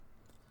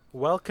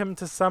Welcome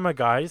to summer,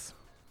 guys,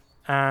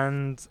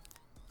 and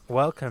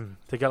welcome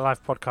to Get Life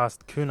Podcast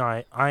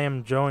Kunai. I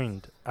am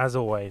joined, as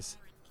always,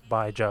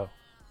 by Joe.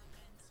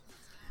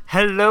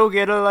 Hello,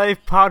 Get a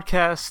Life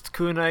Podcast,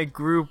 Kunai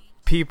group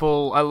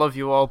people. I love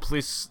you all.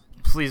 Please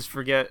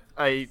forget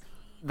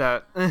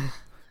that.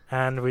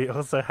 And we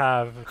also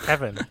have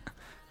Kevin.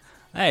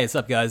 Hey, what's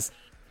up, guys?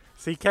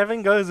 See,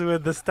 Kevin goes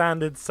with the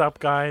standard sup,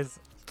 guys.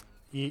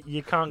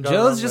 You can't go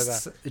wrong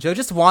with that. Joe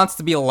just wants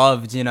to be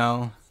loved, you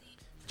know.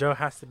 Joe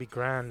has to be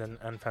grand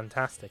and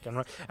fantastic.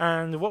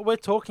 And what we're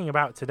talking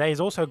about today is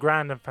also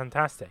grand and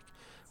fantastic.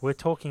 We're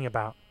talking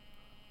about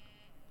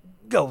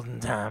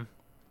Golden Time.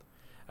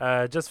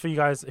 Just for you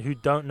guys who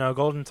don't know,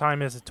 Golden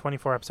Time is a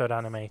 24-episode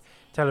anime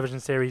television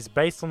series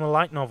based on the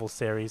light novel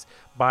series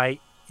by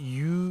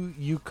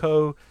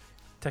Yuko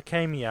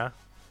Takemiya.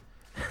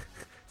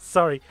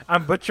 Sorry,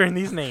 I'm butchering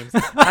these names.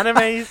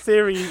 Anime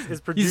series is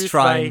produced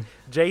by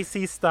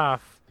JC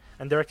Staff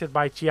and directed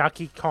by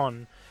Chiaki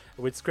Kon,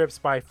 with scripts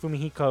by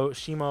Fumihiko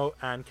Shimo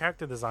and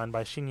character design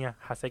by Shinya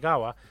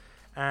Hasegawa.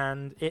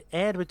 And it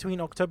aired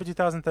between October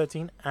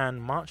 2013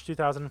 and March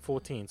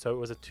 2014, so it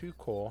was a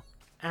two-core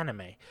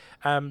anime.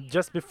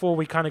 Just before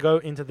we kind of go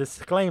into the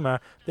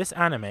disclaimer, this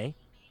anime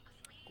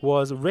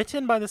was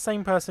written by the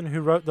same person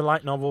who wrote the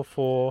light novel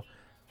for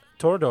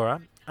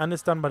Toradora, and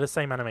it's done by the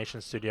same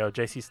animation studio,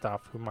 JC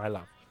Staff, whom I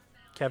love.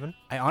 Kevin?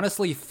 I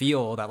honestly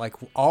feel that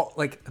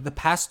the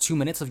past 2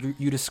 minutes of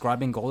you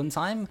describing Golden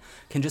Time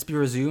can just be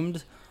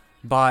resumed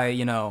by,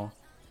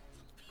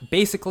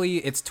 basically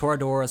it's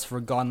Toradora's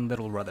forgotten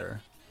little brother.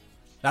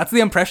 That's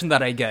the impression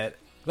that I get.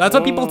 That's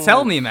what people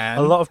tell me, man.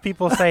 A lot of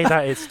people say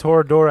that it's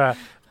Toradora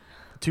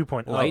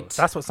 2.0. Light?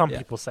 That's what some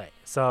people say.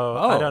 So,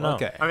 I don't know.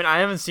 Okay. I mean, I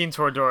haven't seen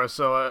Toradora,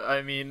 so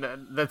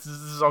this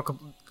is all.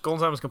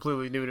 Golden Time is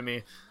completely new to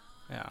me.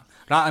 Yeah.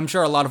 I'm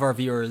sure a lot of our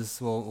viewers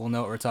will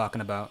know what we're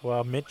talking about.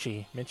 Well,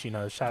 Mitchie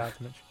knows. Shout out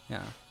to Mitch.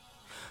 Yeah.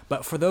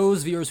 But for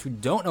those viewers who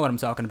don't know what I'm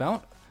talking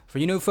about, for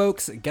you new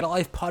folks, Get a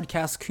Life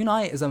Podcast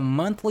Kunai is a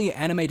monthly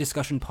anime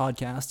discussion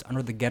podcast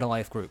under the Get a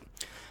Life group.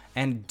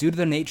 And due to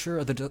the nature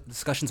of the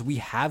discussions we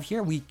have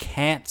here, we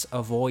can't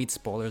avoid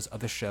spoilers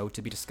of the show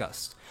to be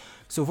discussed.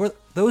 So for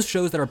those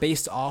shows that are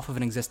based off of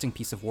an existing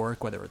piece of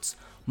work, whether it's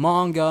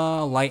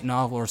manga, light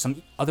novel, or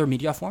some other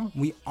media form,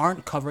 we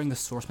aren't covering the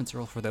source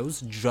material for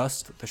those,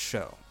 just the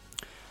show.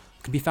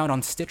 It can be found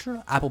on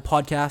Stitcher, Apple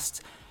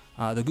Podcasts,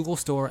 the Google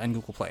Store, and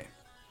Google Play.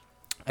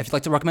 If you'd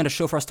like to recommend a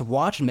show for us to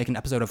watch and make an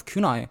episode of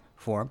Kunai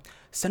for,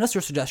 send us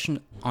your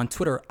suggestion on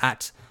Twitter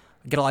at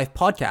Get a Life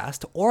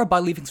Podcast, or by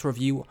leaving us a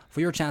review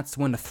for your chance to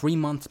win a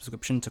 3-month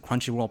subscription to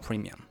Crunchyroll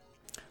Premium.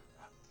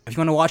 If you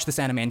want to watch this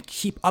anime and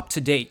keep up to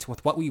date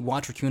with what we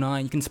watch for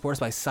Kunai, you can support us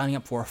by signing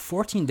up for a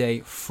 14-day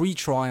free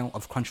trial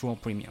of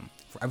Crunchyroll Premium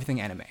for everything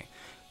anime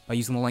by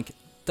using the link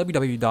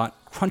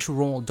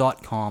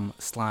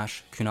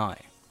www.crunchyroll.com/kunai.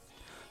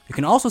 You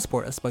can also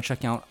support us by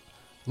checking out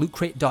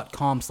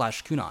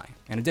lootcrate.com/kunai.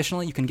 And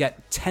additionally, you can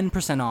get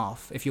 10%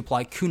 off if you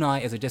apply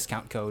kunai as a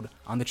discount code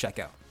on the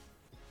checkout.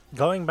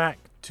 Going back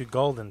to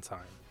Golden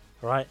Time,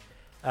 right?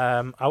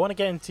 I want to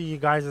get into you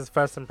guys'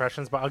 first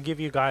impressions, but I'll give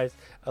you guys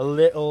a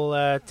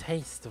little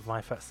taste of my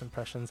first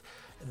impressions.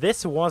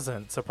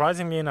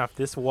 Surprisingly enough,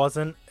 this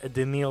wasn't a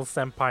Daniil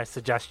Senpai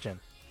suggestion.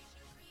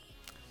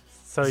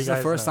 So This is the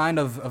first sign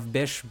of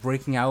Bish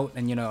breaking out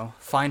and,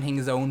 finding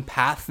his own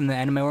path in the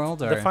anime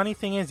world? Or? The funny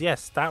thing is,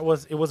 yes, it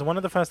was one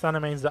of the first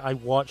animes that I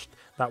watched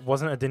that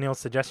wasn't a Daniil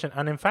suggestion.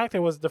 And in fact, it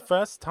was the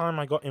first time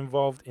I got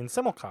involved in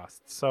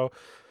simulcast. So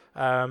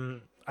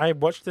I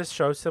watched this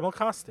show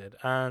simulcasted,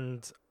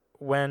 and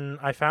when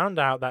I found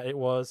out that it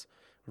was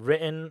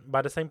written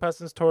by the same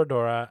person as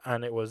Toradora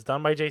and it was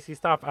done by JC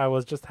Staff, I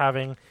was just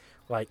having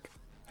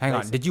Hang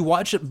on, did you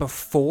watch it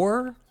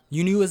before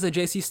you knew it was a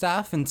JC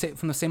Staff and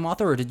from the same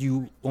author, or did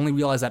you only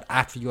realize that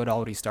after you had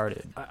already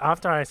started?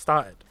 After I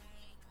started.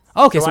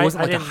 Okay, so it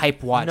wasn't like a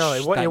hype watch. No,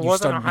 it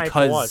wasn't a hype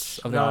watch.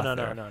 Of the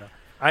author. No.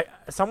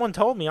 Someone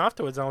told me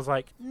afterwards, and I was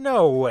like,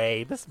 no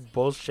way, this is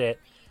bullshit.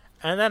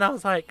 And then I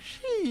was like,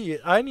 gee,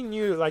 I only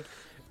knew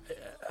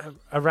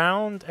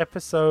around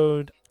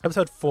episode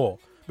 4,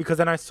 because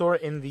then I saw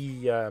it in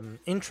the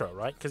intro,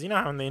 right? Because you know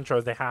how in the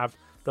intros they have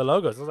the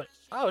logos. I was like,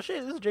 oh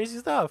shit, this is JC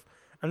Stuff.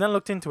 And then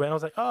looked into it, and I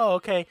was like, oh,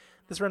 okay,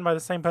 this is written by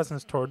the same person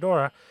as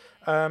Toradora.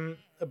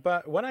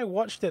 But when I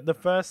watched it the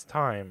first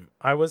time,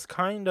 I was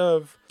in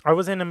a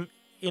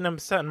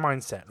certain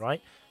mindset,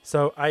 right?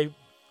 So I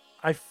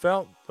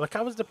felt like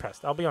I was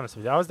depressed. I'll be honest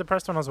with you. I was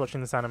depressed when I was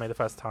watching this anime the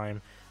first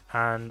time.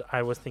 And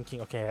I was thinking,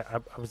 okay, I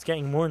was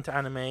getting more into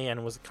anime, and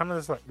it was kind of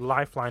this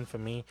lifeline for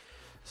me.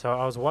 So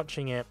I was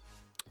watching it,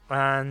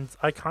 and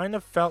I kind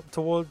of felt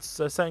towards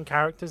certain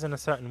characters in a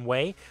certain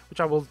way, which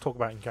I will talk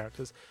about in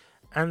characters.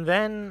 And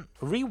then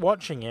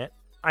rewatching it,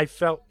 I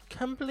felt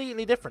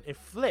completely different. It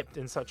flipped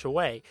in such a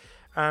way.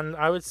 And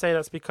I would say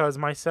that's because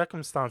my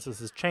circumstances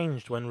has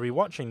changed when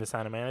rewatching this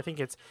anime. And I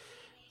think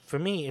for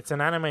me, it's an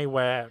anime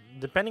where,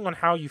 depending on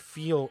how you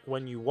feel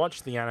when you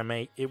watch the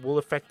anime, it will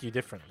affect you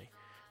differently.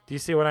 Do you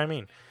see what I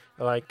mean?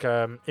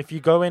 If you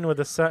go in with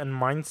a certain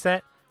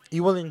mindset,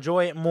 you will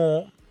enjoy it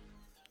more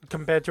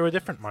compared to a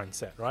different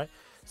mindset, right?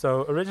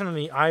 So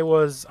originally I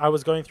was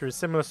going through a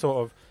similar sort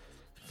of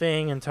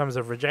thing in terms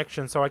of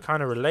rejection, so I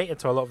kind of related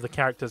to a lot of the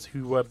characters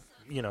who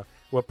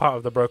were part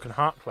of the Broken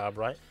Heart Club,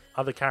 right?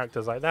 Other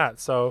characters like that.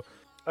 So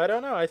I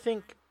don't know, I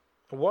think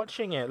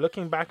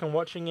looking back and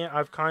watching it,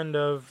 I've kind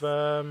of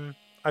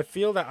I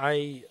feel that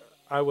I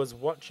was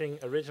watching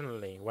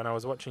originally when I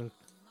was watching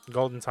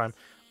Golden Time,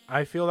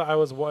 I feel that I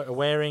was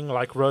wearing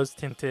like rose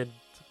tinted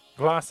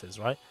glasses,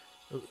 right?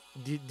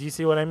 Do you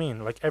see what I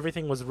mean? Like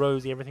everything was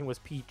rosy, everything was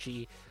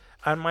peachy,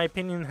 and my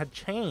opinion had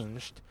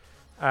changed.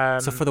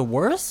 So for the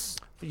worse?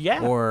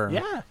 Yeah.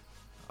 Yeah.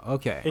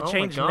 Okay. It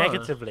changed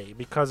negatively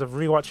because of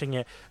rewatching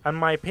it, and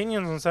my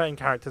opinions on certain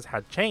characters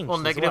had changed. Well,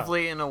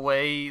 negatively in a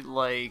way,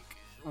 like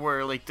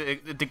where like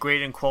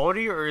degrade in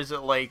quality, or is it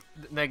like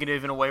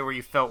negative in a way where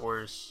you felt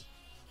worse?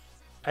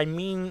 I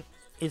mean,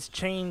 it's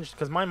changed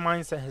because my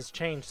mindset has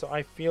changed, so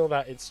I feel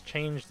that it's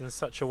changed in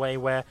such a way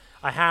where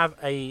I have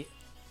a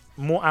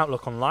more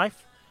outlook on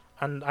life,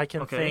 and I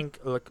can think,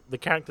 look, the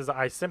characters that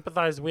I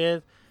sympathize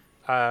with,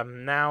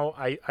 now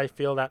I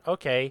feel that,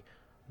 okay,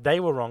 they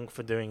were wrong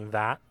for doing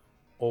that,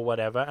 or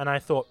whatever, and I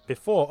thought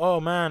before, oh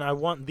man, I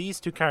want these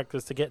two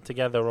characters to get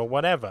together, or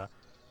whatever.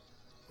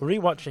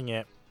 Rewatching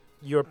it,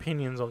 your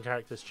opinions on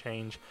characters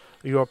change.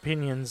 Your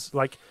opinions,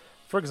 like,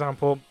 for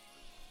example,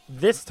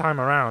 this time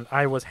around,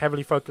 I was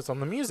heavily focused on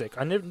the music.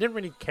 I didn't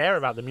really care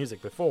about the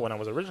music before when I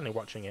was originally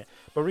watching it,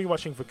 but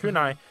rewatching for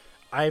Kunai,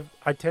 I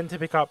tend to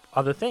pick up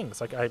other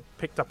things. Like, I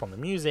picked up on the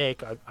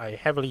music. I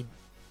heavily,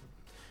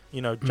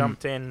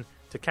 jumped in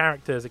to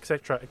characters,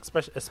 etc.,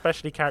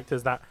 especially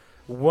characters that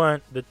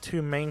weren't the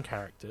two main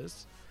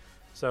characters.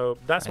 So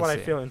that's what I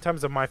feel in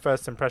terms of my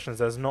first impressions.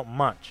 There's not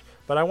much,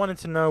 but I wanted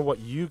to know what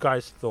you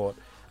guys thought,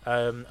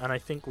 and I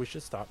think we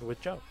should start with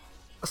Joe.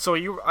 So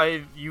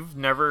you've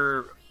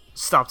never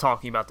stopped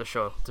talking about the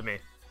show to me.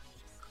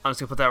 I'm just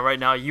gonna put that right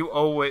now. You're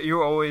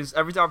always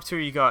every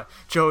opportunity you got,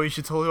 Joe, you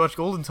should totally watch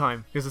Golden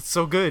Time because it's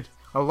so good.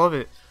 I love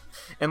it.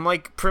 And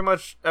like pretty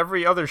much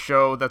every other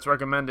show that's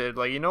recommended,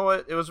 like, you know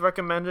what, it was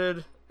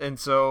recommended, and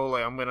so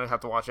like I'm gonna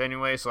have to watch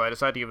anyway. So I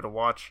decided to give it a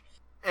watch.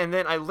 And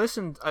then I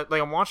listened, like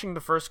I'm watching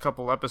the first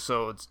couple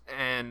episodes,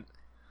 and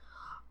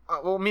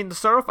to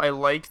start off, I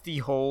liked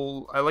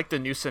the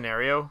new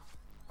scenario.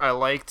 I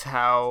liked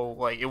how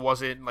like it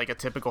wasn't like a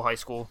typical high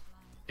school.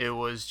 It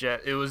was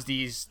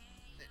these.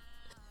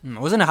 It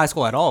wasn't a high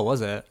school at all,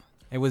 was it?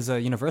 It was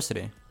a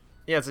university.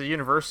 Yeah, it's a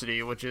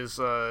university, which is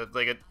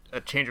like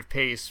a change of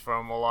pace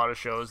from a lot of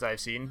shows that I've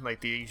seen.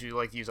 Like they usually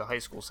like to use a high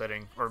school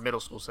setting or middle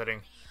school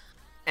setting,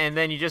 and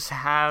then you just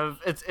have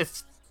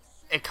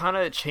it kind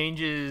of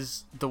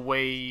changes the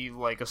way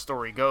like a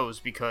story goes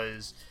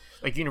because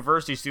like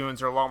university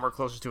students are a lot more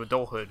closer to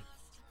adulthood,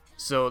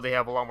 so they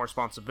have a lot more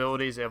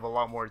responsibilities. They have a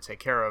lot more to take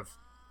care of.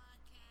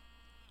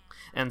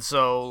 And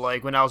so,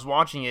 like, when I was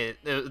watching it,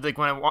 like,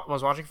 when I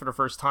was watching for the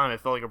first time,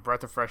 it felt like a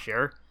breath of fresh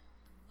air.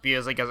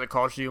 Because, like, as a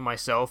college student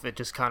myself, it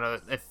just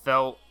it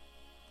felt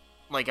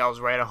like I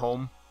was right at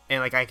home. And,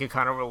 like, I could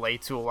kind of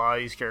relate to a lot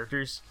of these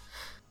characters.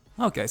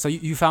 Okay, so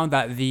you found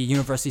that the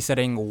university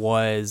setting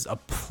was a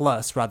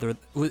plus, it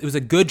was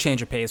a good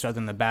change of pace rather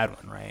than the bad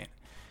one, right?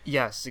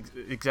 Yes,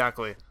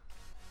 exactly.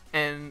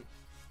 And,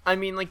 I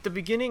mean, like, the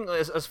beginning,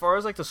 as far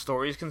as, like, the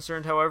story is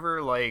concerned,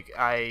 however, like,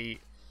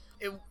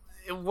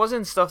 it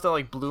wasn't stuff that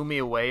like blew me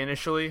away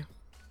initially.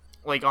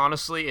 Like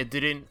honestly, it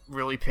didn't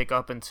really pick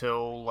up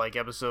until like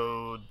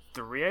episode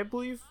 3, I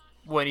believe,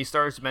 when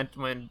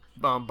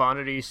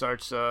Bonnery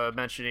starts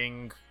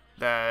mentioning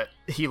that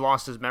he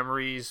lost his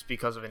memories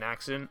because of an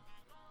accident.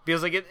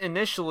 Because like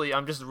initially,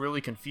 I'm just really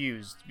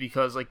confused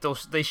because like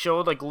they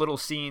showed like little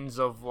scenes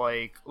of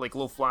like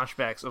little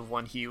flashbacks of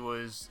when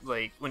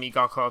he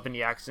got caught up in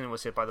the accident and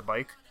was hit by the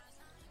bike.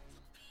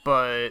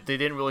 But they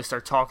didn't really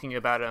start talking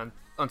about it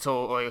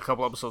until like a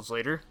couple episodes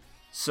later.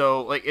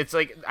 So like it's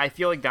like I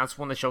feel like that's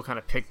when the show kind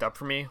of picked up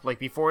for me. Like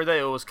before that,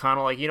 it was kind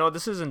of like,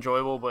 this is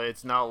enjoyable, but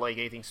it's not like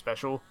anything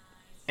special.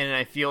 And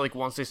I feel like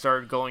once they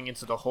started going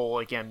into the whole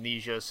like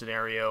amnesia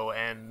scenario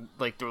and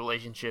like the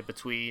relationship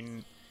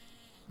between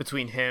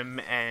him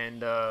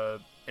and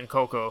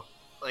Coco,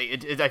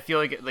 like I feel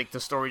like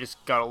the story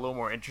just got a little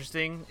more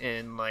interesting,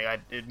 and like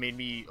it made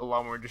me a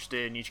lot more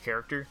interested in each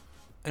character.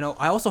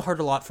 I also heard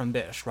a lot from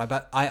Bish, right?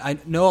 But I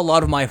know a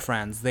lot of my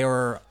friends.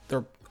 They're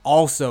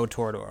also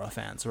Toradora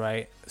fans,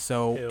 right?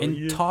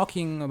 So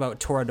talking about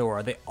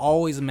Toradora, they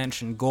always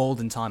mention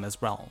Golden Time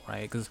as well,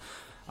 right? Because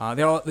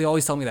they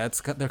always tell me that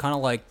they're kind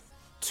of like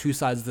two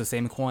sides of the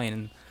same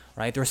coin,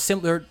 right?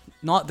 They're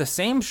not the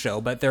same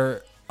show, but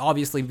they're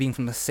obviously being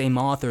from the same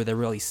author. They're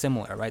really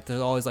similar, right?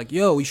 They're always like,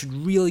 "Yo, we should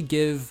really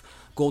give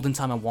Golden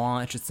Time a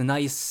watch. It's a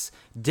nice,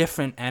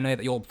 different anime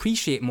that you'll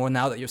appreciate more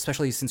now that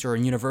especially since you're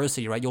in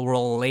university, right? You'll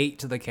relate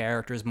to the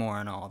characters more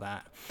and all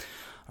that,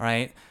 all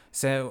right?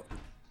 So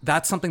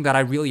that's something that I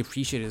really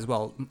appreciated as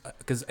well,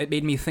 because it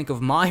made me think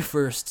of my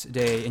first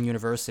day in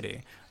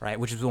university, right?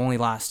 Which was only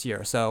last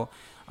year. So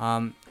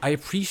I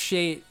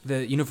appreciate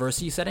the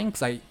university setting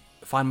because I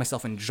find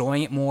myself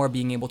enjoying it more,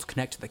 being able to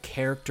connect to the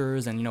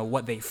characters and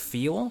what they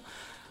feel.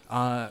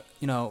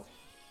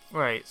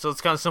 Right, so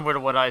it's kind of similar to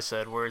what I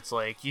said, where it's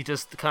like you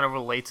just kind of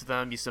relate to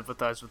them, you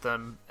sympathize with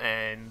them,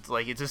 and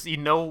like it's just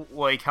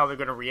like how they're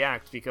gonna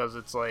react because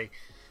it's like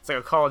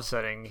a college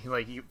setting,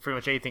 like pretty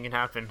much anything can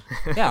happen.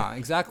 Yeah,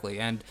 exactly.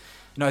 And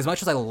as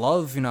much as I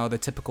love the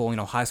typical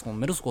high school and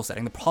middle school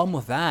setting, the problem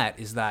with that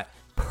is that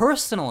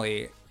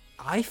personally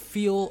I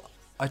feel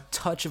a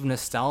touch of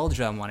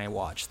nostalgia when I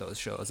watch those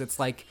shows. It's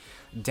like,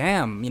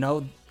 damn,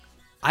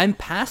 I'm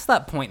past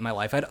that point in my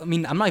life. I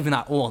mean, I'm not even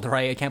that old,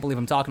 right? I can't believe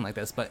I'm talking like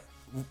this, but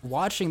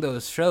watching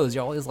those shows,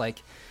 you're always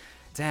like,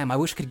 damn, I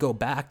wish I could go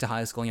back to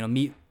high school,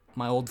 meet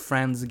my old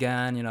friends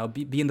again,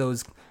 be in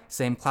those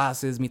same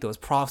classes, meet those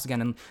profs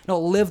again, and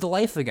live the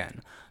life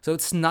again. So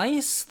it's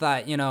nice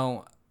that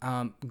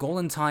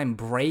Golden Time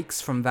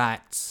breaks from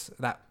that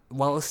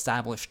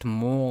well-established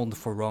mold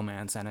for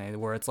romance anime,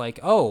 where it's like,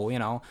 oh,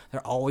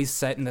 they're always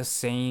set in the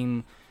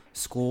same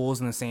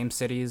schools in the same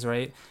cities,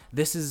 right?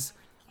 This is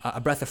a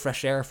breath of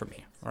fresh air for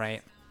me,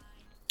 right?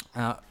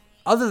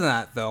 Other than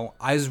that, though,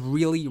 I was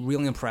really,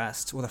 really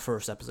impressed with the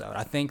first episode.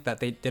 I think that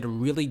they did a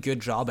really good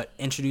job at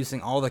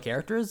introducing all the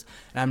characters.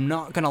 And I'm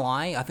not going to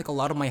lie, I think a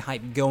lot of my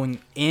hype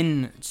going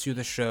into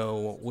the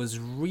show was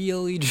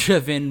really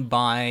driven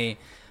by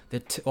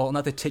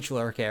not the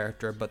titular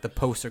character, but the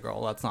poster girl.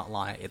 Let's not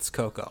lie, it's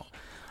Coco,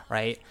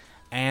 right?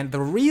 And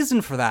the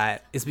reason for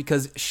that is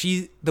because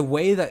the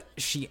way that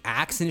she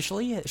acts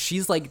initially,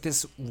 she's like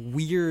this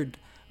weird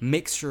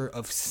mixture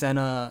of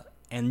Senna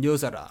and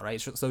Yozara, right?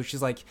 So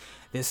she's like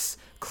this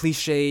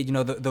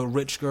cliched, the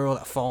rich girl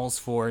that falls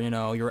for,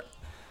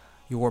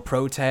 your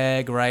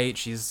protag, right?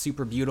 She's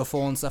super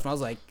beautiful and stuff. And I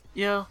was like,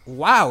 yeah,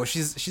 wow,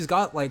 she's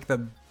got like the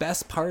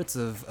best parts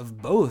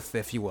of both,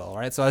 if you will,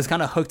 right? So I was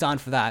kind of hooked on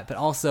for that. But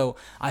also,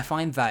 I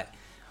find that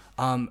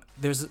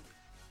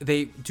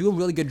they do a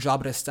really good job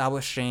at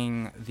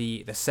establishing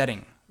the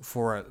setting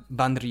for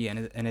Bandri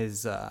and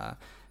his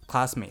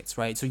classmates,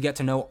 right? So you get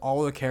to know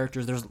all the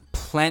characters. There's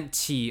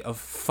plenty of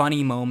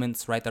funny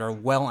moments, right, that are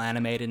well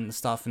animated and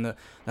stuff in the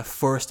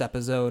first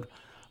episode,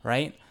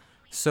 right?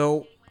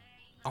 So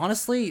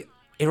honestly,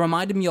 it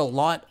reminded me a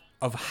lot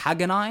of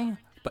Haganai,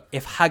 but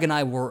if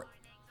Haganai were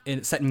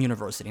set in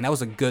university, and that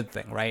was a good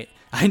thing, right?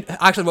 I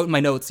actually wrote in my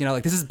notes,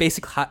 like, this is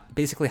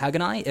basically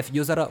Haganai if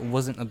Yozara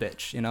wasn't a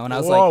bitch, and I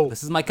was like,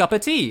 this is my cup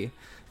of tea,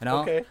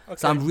 Okay.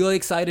 So I'm really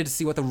excited to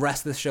see what the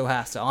rest of the show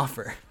has to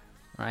offer,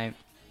 right?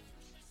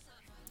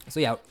 So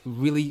yeah,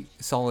 really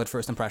solid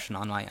first impression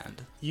on my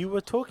end. You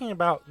were talking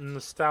about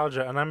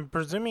nostalgia, and I'm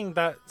presuming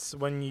that's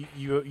when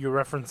you're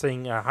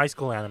referencing high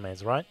school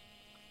animes, right?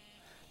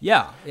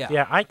 Yeah.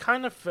 Yeah, I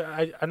kind of,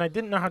 and I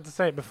didn't know how to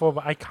say it before,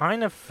 but I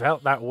kind of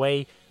felt that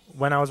way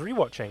when I was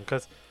rewatching,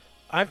 because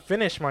I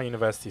finished my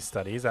university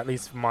studies, at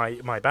least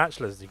my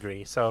bachelor's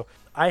degree, so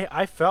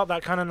I felt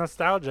that kind of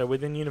nostalgia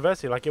within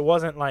university. Like, it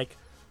wasn't like,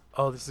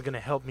 oh, this is going to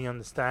help me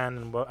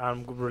understand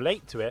and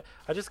relate to it.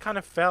 I just kind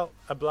of felt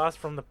a blast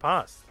from the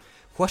past.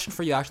 Question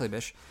for you, actually,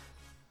 Bish.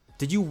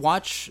 Did you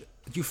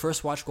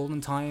first watch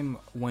Golden Time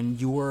when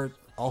you were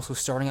also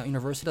starting out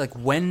university? Like,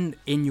 when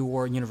in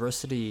your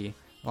university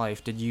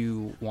life did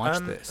you watch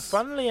this?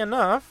 Funnily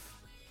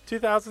enough,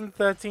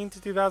 2013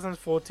 to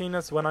 2014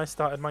 is when I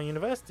started my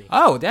university.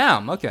 Oh,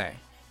 damn, okay.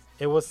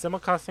 It was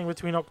simulcasting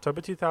between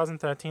October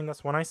 2013,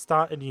 that's when I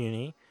started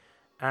uni,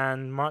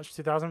 and March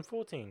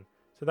 2014.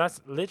 So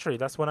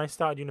that's when I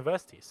started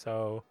university.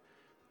 So,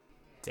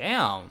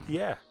 damn.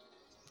 Yeah.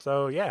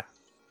 So yeah,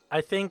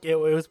 I think it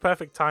was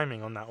perfect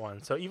timing on that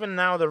one. So even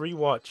now, the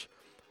rewatch,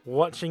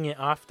 watching it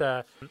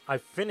after I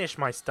finished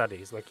my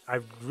studies, like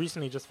I've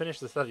recently just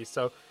finished the studies.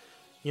 So,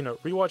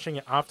 rewatching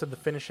it after the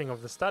finishing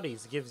of the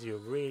studies gives you a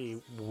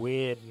really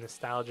weird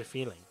nostalgia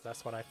feeling.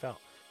 That's what I felt.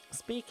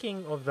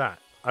 Speaking of that,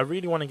 I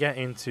really want to get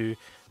into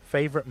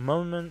favorite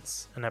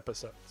moments and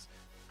episodes.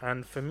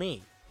 And for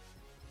me,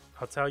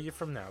 I'll tell you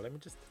from now. Let me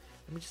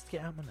just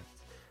get out my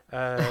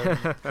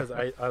notes, because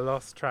I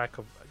lost track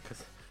of,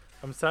 because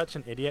I'm such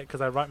an idiot,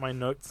 because I write my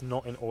notes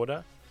not in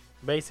order.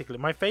 Basically,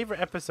 my favorite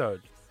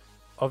episode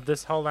of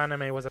this whole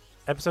anime was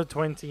episode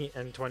 20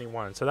 and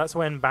 21. So that's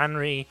when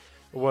they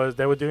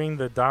were doing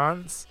the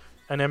dance,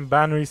 and then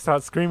Banri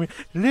starts screaming,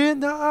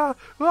 Linda!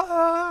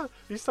 Ah!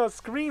 He starts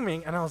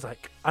screaming, and I was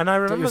like, and I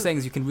remember. What you're saying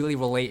is you can really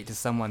relate to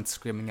someone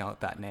screaming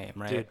out that name,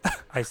 right? Dude,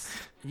 I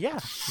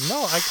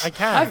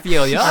can. I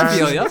feel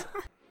ya.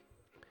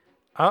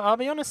 I'll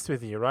be honest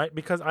with you, right?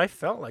 Because I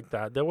felt like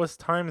that. There was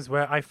times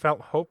where I felt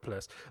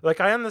hopeless.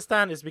 Like, I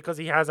understand it's because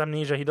he has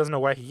amnesia, he doesn't know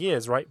where he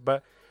is, right?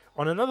 But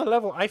on another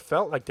level, I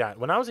felt like that.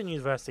 When I was in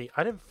university,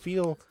 I didn't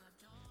feel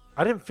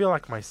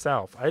like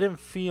myself.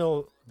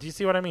 Do you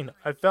see what I mean?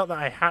 I felt that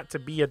I had to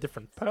be a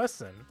different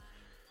person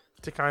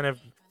to kind of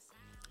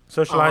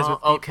socialize with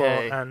people.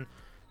 Okay.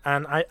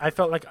 And I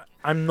felt like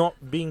I'm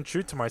not being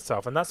true to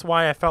myself. And that's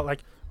why I felt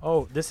like,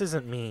 oh, this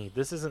isn't me.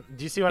 Do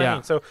you see what I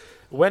mean? So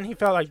when he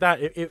felt like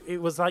that,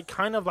 it was like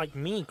kind of like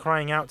me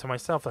crying out to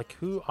myself, like,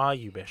 who are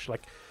you, Bish?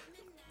 Like,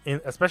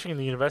 especially in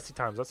the university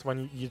times, that's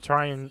when you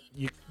try and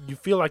you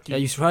feel like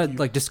you try to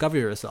like discover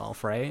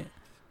yourself, right?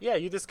 Yeah,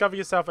 you discover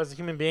yourself as a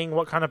human being,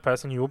 what kind of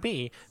person you will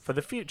be for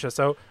the future.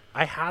 So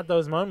I had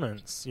those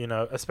moments, you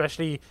know,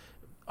 especially,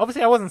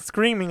 obviously I wasn't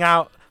screaming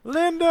out,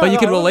 Linda! But you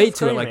can I wasn't relate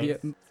to it. screaming.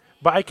 Like,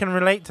 But I can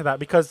relate to that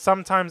because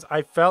sometimes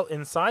I felt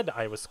inside that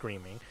I was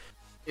screaming.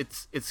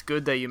 It's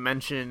good that you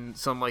mention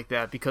something like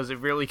that because it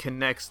really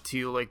connects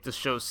to like the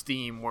show's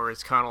theme, where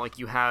it's kind of like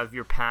you have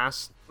your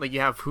past, like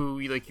you have who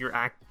you're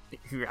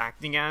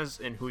acting as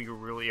and who you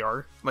really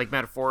are, like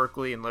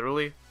metaphorically and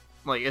literally.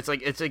 Like it's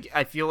like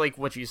I feel like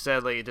what you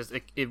said, like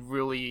it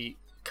really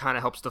kind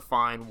of helps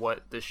define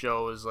what the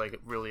show is like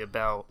really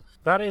about.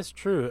 That is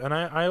true, and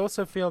I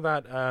also feel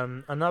that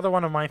another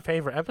one of my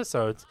favorite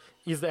episodes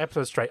is the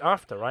episode straight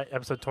after, right?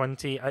 Episode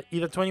 20,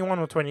 either 21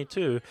 or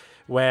 22,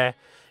 where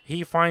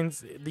he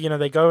finds, you know,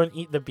 they go and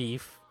eat the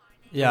beef.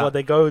 yeah. Well,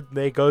 they go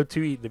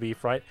to eat the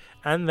beef, right?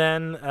 And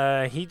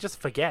then he just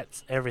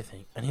forgets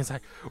everything, and he's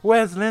like,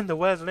 "Where's Linda?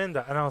 Where's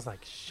Linda?" And I was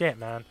like, "Shit,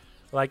 man!"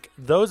 Like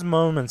those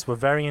moments were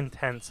very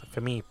intense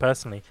for me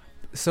personally.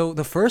 So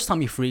the first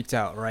time you freaked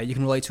out, right? You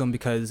can relate to him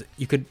because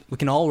we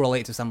can all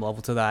relate to some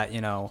level to that, you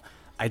know,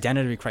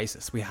 identity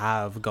crisis we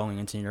have going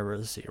into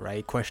university,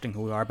 right? Questioning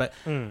who we are. But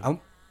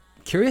I'm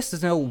curious to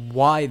know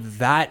why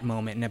that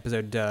moment in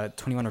episode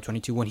 21 or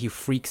 22, when he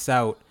freaks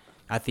out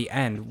at the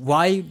end,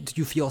 why did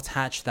you feel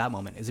attached to that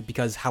moment? Is it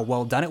because how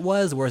well done it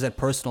was, or is it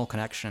personal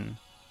connection?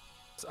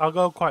 So I'll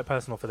go quite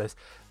personal for this.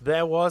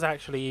 There was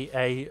actually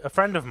a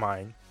friend of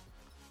mine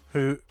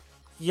who,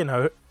 you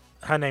know,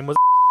 her name was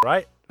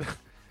right?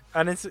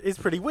 And it's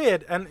pretty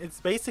weird. And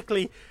it's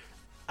basically,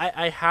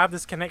 I have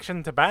this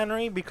connection to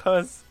Bannery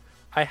because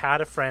I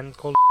had a friend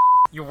called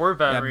You were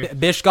Battery. Yeah,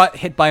 Bish got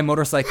hit by a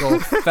motorcycle,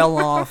 fell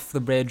off the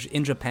bridge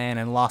in Japan,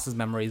 and lost his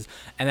memories.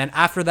 And then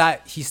after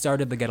that, he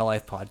started the Get a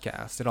Life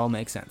podcast. It all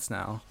makes sense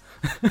now.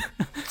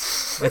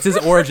 It's his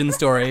origin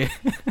story.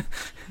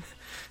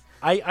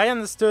 I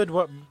understood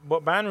what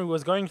Bannery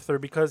was going through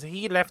because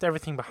he left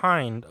everything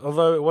behind,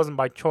 although it wasn't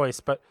by choice,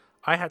 but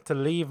I had to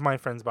leave my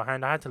friends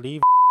behind. I had to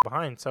leave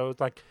behind. So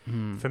it's like,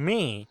 for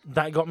me,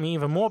 that got me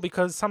even more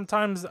because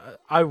sometimes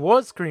I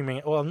was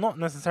screaming. Well, not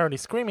necessarily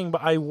screaming,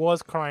 but I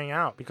was crying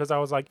out because I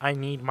was like, I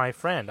need my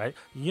friend.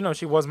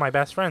 She was my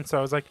best friend. So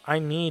I was like, I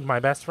need my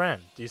best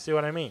friend. Do you see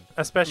what I mean?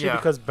 Especially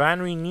because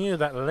Bannery knew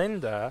that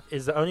Linda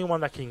is the only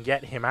one that can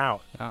get him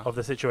out of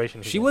the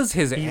situation. She was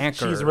his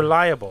anchor. She's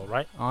reliable,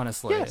 right?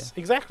 Honestly. Yes,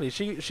 exactly.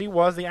 She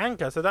was the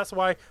anchor. So that's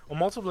why on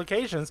multiple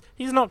occasions,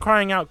 he's not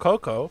crying out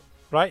Coco,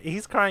 right?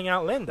 He's crying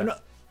out Linda. No,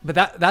 but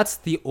that's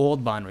the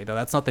old Bannery, though.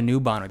 That's not the new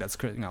Bannery that's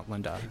crying out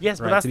Linda. Yes,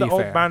 but right, that's to the be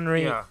old fair.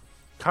 Bannery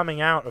coming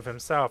out of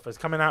himself, is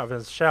coming out of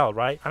his shell,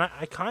 right? And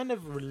I kind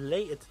of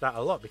related to that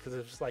a lot because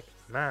it's just like,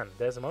 man,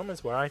 there's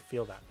moments where I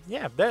feel that.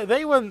 Yeah,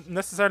 they weren't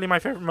necessarily my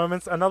favorite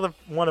moments. Another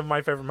one of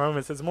my favorite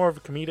moments is more of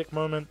a comedic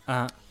moment.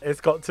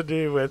 It's got to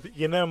do with,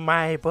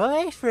 my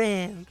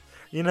boyfriend.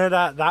 You know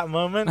that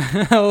moment?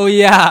 Oh,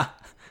 yeah.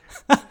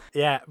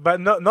 Yeah, but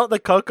not the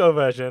Coco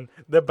version.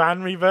 The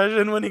Bannery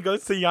version when he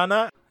goes to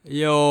Yana.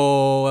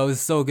 Yo, that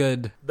was so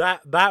good.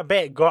 That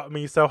bit got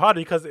me so hard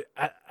because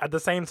at the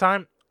same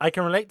time, I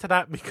can relate to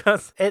that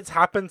because it's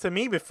happened to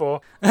me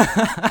before.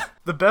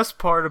 The best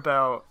part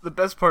about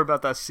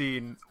that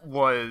scene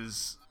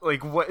was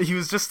like what he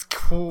was just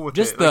cool with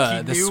just it.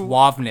 Like, the he knew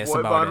suaveness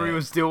what about Bannery it.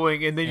 was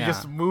doing, and then he Yeah.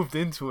 just moved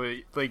into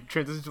it, like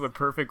transitioned to it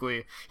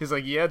perfectly. He's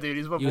like, "Yeah, dude,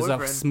 he's my He was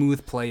boyfriend." a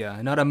smooth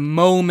player, not a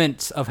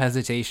moment of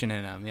hesitation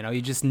in him.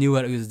 He just knew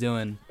what he was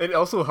doing. It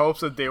also helps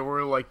that they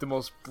were like the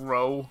most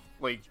bro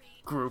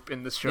group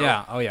in the show.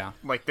 Yeah, oh yeah.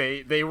 Like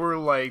they were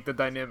like the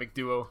dynamic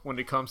duo when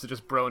it comes to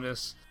just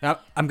broness. Now,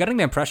 I'm getting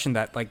the impression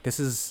that like this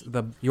is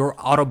your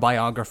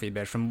autobiography,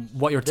 Bish, from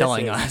what you're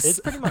telling us. It's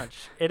pretty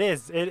much. It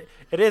is. It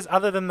is.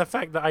 Other than the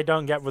fact that I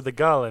don't get with the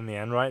girl in the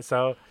end, right?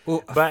 So,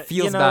 Ooh, but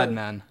feels bad,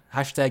 man.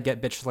 Hashtag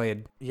get bitch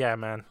slayed. Yeah,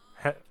 man.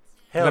 Hell,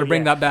 Gotta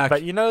bring that back.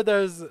 But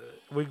those.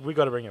 We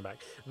got to bring it back.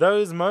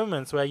 Those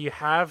moments where you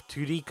have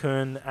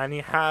Tudi-kun and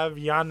you have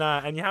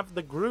Yana and you have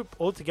the group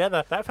all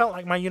together, that felt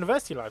like my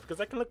university life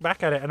because I can look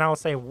back at it and I'll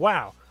say,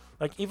 wow,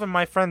 like even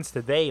my friends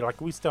today, like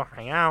we still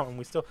hang out and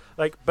we still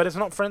but it's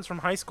not friends from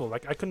high school.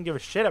 Like I couldn't give a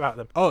shit about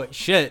them. Oh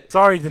shit.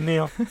 Sorry,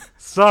 Daniil.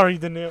 Sorry,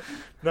 Daniil.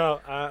 No,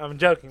 I'm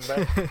joking,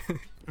 but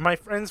my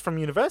friends from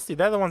university,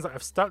 they're the ones that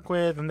I've stuck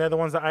with, and they're the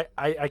ones that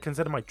I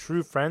consider my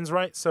true friends,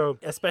 right? So,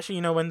 especially,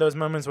 when those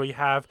moments where you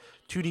have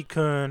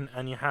Tudi-kun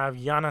and you have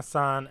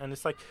Yana-san, and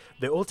it's like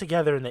they're all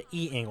together and they're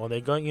eating, or they're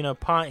going,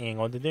 partying,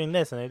 or they're doing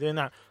this and they're doing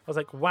that. I was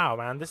like, wow,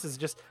 man, this is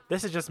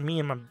just me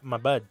and my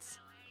buds.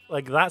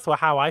 Like, that's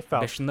how I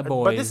felt. Bish and the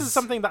But this boys. is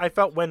something that I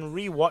felt when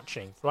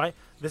rewatching, right?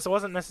 This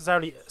wasn't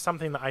necessarily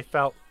something that I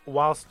felt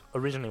whilst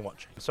originally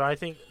watching. So I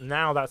think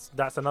now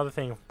that's another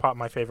thing, part of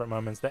my favorite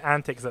moments, the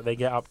antics that they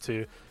get up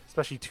to,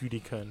 especially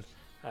Tudi-kun.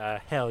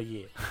 Hell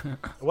yeah.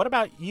 What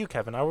about you,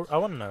 Kevin? I want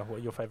to know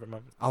what your favorite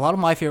moments. A lot of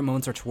my favorite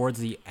moments are towards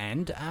the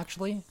end,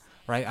 actually.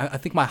 Right, I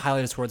think my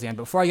highlight is towards the end.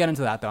 But before I get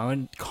into that, though, I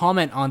want to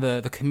comment on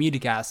the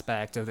comedic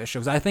aspect of this show.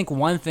 'Cause I think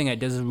one thing it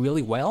does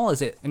really well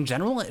is in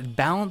general, it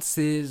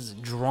balances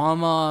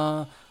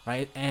drama,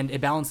 right, and it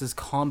balances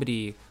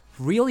comedy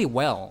really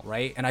well,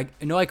 right? And I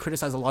know I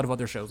criticize a lot of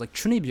other shows like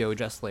Chunibyo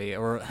justly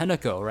or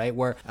Henako, right?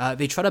 Where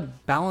they try to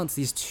balance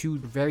these two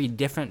very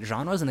different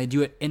genres and they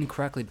do it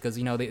incorrectly because,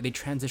 they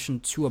transition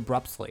too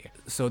abruptly.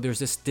 So there's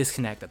this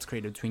disconnect that's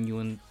created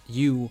between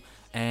you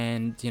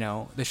and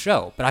the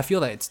show. But I feel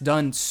that it's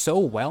done so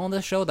well in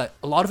this show that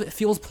a lot of it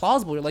feels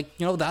plausible. You're like,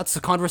 that's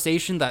a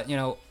conversation that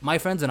my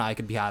friends and I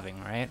could be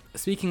having, right?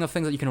 Speaking of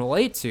things that you can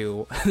relate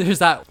to, there's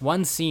that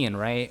one scene,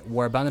 right,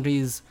 where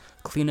Banri's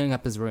cleaning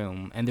up his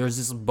room and there's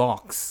this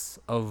box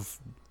of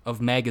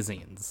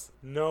magazines.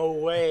 No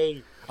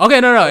way. Okay,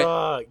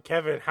 no.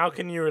 Kevin, how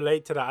can you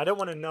relate to that? I don't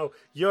want to know.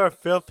 You're a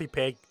filthy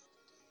pig.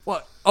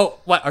 What? Oh,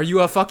 what? Are you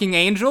a fucking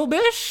angel,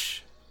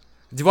 bish?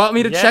 Do you want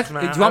me to Yes, check?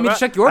 man. Do you want me to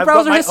check your I've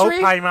browser got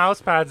history? my Opie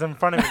mouse pads in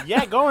front of me.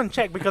 Yeah, go and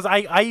check because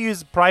I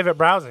use private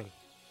browsing.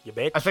 You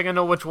bitch. I think I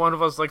know which one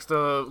of us likes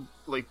to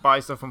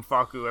buy stuff from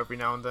Faku every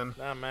now and then.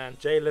 Nah, man.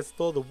 Jay, let's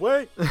throw the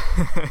way.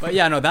 But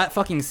yeah, no, that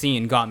fucking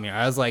scene got me.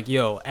 I was like,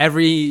 yo,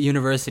 every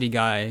university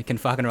guy can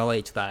fucking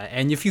relate to that.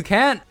 And if you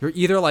can't, you're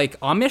either like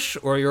Amish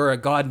or you're a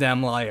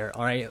goddamn liar.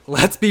 All right,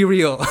 let's be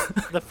real.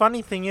 The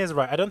funny thing is,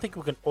 right, I don't think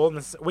we can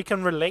we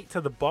can relate to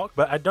the box,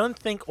 but I don't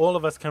think all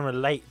of us can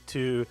relate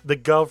to the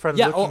girlfriend.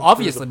 Yeah, looking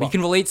obviously, through the we box.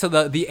 can relate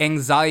to the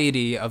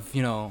anxiety of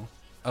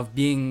of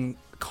being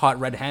caught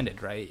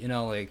red-handed, right?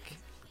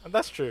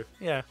 That's true.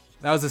 Yeah.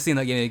 That was a scene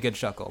that gave me a good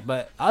chuckle.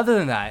 But other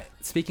than that,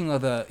 speaking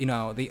of the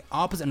the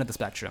opposite end of the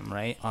spectrum,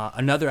 right?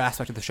 Another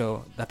aspect of the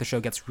show that the show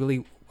gets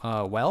really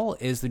well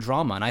is the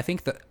drama, and I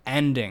think the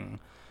ending.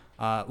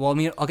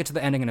 I'll get to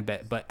the ending in a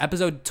bit, but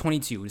episode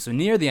 22, so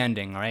near the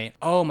ending, right?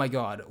 Oh my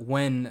god,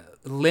 when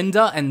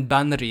Linda and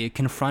Banri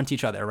confront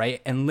each other, right?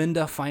 And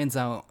Linda finds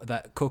out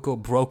that Coco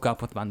broke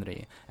up with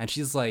Banri, and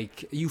she's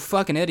like, "You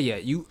fucking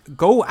idiot! You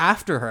go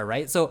after her,"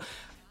 right? So.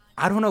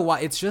 I don't know why.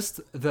 It's just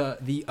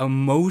the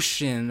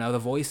emotion of the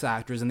voice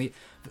actors and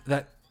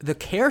the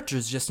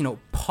characters just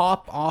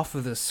pop off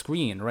of the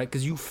screen, right?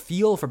 Because you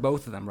feel for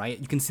both of them, right?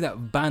 You can see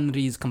that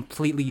Banri's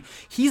completely.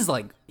 He's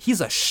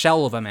a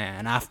shell of a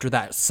man after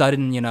that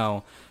sudden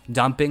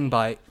dumping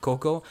by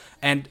Coco,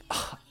 and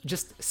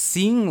just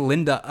seeing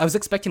Linda. I was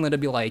expecting Linda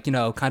to be like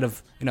kind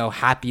of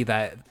happy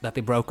that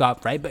they broke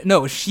up, right? But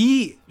no,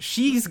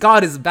 she's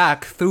got his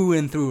back through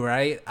and through,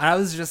 right? And I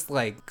was just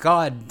like,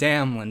 God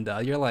damn,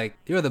 Linda,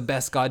 you're the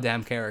best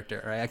goddamn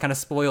character, right? I kind of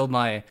spoiled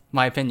my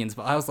opinions,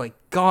 but I was like,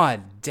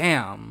 God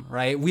damn,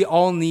 right? We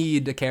all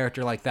need a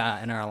character like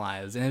that in our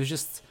lives, and it was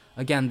just.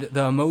 Again,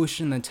 the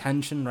emotion, the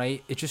tension,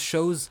 right? It just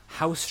shows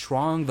how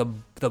strong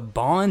the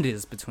bond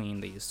is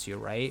between these two,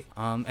 right?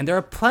 And there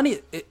are plenty.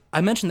 I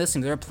mentioned this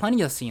scene. There are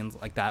plenty of scenes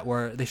like that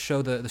where they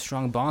show the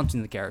strong bond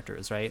between the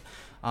characters, right?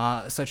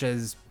 Such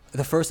as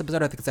the first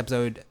episode. I think it's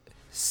episode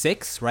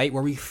 6, right,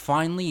 where we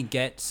finally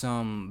get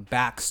some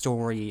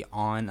backstory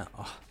on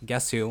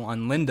guess who,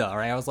 on Linda,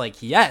 right? I was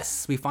like,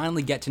 yes, we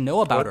finally get to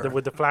know about her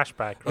with the flashback.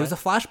 Right? It was a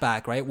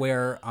flashback, right,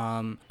 where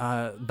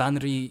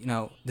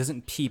Banri,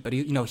 doesn't peep, but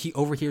he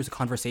overhears a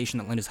conversation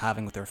that Linda's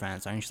having with her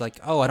friends, right? And she's like,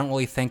 oh, I don't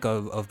really think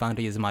of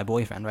Banri as my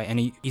boyfriend, right?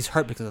 And he's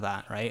hurt because of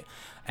that, right?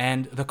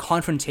 And the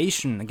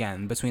confrontation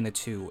again between the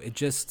two,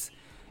 it's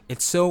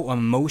so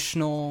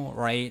emotional,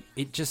 right?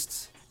 It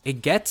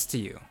gets to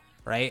you,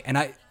 right?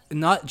 And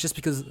not just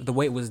because of the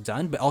way it was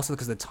done, but also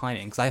because of the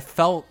timing. Because I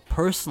felt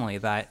personally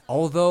that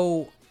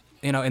although,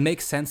 it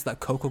makes sense that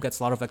Coco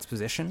gets a lot of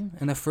exposition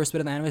in the first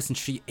bit of the anime, and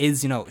she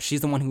is, she's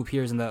the one who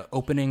appears in the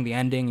opening, the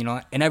ending,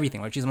 and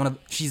everything, right?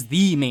 She's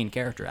the main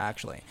character,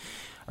 actually,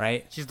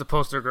 right? She's the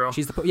poster girl.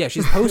 She's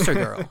the poster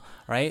girl,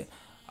 right?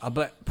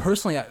 But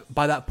personally,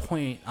 by that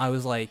point, I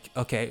was like,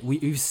 okay,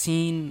 we've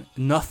seen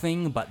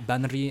nothing but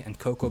Banri and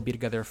Coco be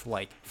together for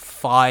like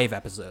 5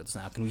 episodes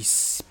now. Can we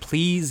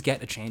please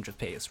get a change of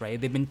pace,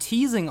 right? They've been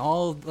teasing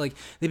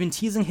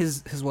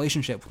his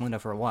relationship with Linda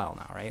for a while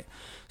now, right?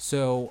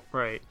 So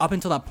right. Up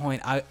until that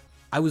point, I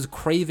was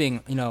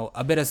craving,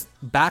 a bit of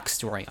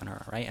backstory on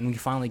her, right? And we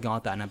finally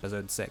got that in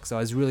episode 6, so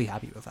I was really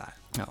happy with that.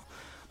 No,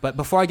 but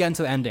before I get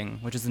into the ending,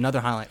 which is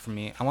another highlight for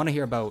me, I want to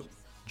hear about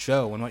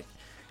Joe and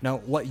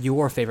what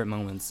your favorite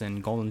moments in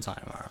Golden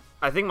Time are.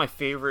 I think my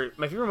favorite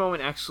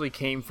moment actually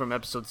came from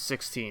episode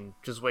 16,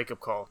 which is Wake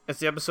Up Call. It's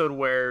the episode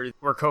where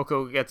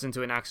Coco gets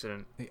into an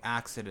accident. The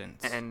accident.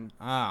 And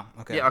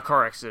okay. Yeah, a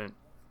car accident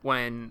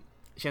when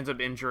she ends up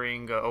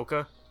injuring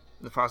Oka.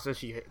 In the process,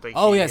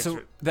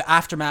 so the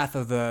aftermath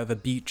of the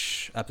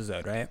beach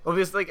episode, right? Well,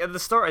 because at the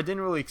start, I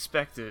didn't really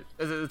expect it.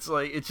 It's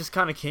like it just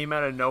kind of came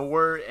out of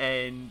nowhere,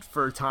 and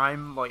for a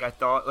time, I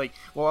thought,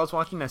 while I was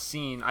watching that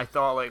scene, I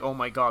thought, oh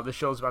my god, this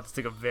show's about to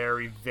take a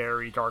very,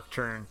 very dark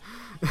turn.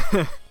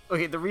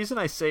 Okay, the reason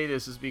I say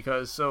this is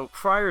because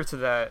prior to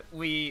that,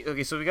 we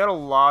got a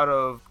lot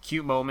of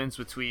cute moments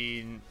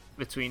between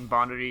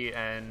Banri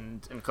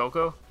and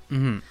Coco.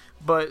 Mm-hmm.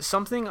 But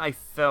something I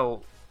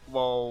felt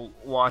while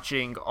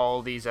watching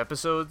all these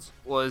episodes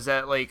was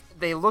that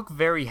they look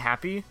very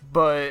happy,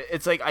 but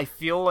it's I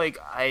feel like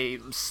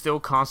I'm still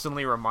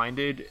constantly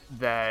reminded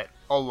that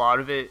a lot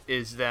of it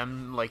is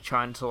them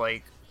trying to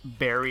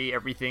bury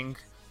everything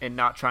and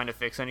not trying to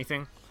fix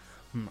anything.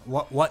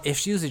 What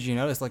issues did you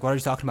notice? Like, what are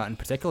you talking about in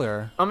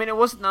particular? I mean, it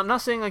wasn't. I'm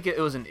not saying like it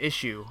was an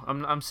issue.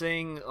 I'm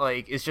saying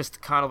like it's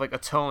just kind of like a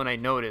tone I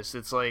noticed.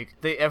 It's like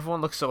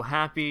everyone looks so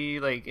happy.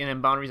 Like, and in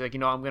Boundaries, like,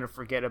 I'm gonna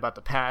forget about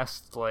the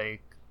past.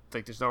 Like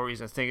there's no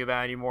reason to think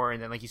about it anymore.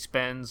 And then like he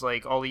spends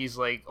like all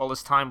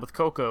this time with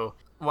Coco.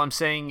 What I'm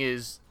saying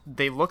is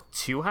they look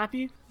too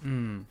happy.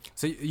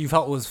 So you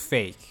felt it was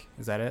fake?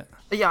 Is that it?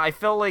 Yeah, I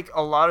felt like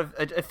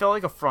it felt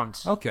like a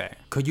front. Okay.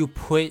 Could you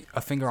put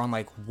a finger on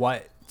like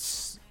what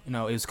it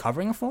was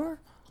covering for?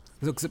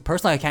 Because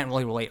personally, I can't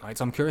really relate, right?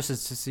 So I'm curious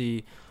as to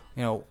see,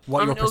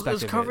 what your perspective is.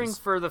 It was covering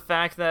for the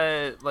fact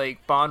that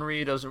like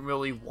Bonri doesn't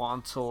really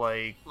want to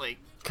like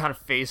kind of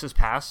face his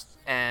past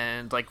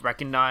and like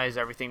recognize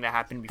everything that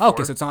happened before.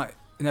 Okay, so it's not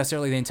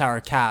necessarily the entire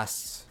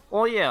cast.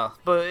 Well, yeah,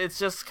 but it's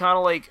just kind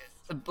of like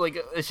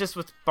it's just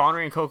with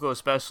Bonri and Coco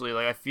especially.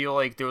 Like I feel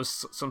like there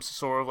was some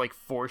sort of like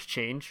forced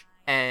change,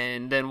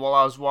 and then while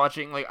I was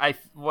watching, like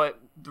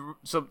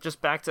so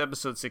just back to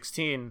episode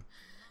 16.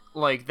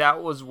 Like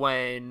that was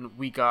when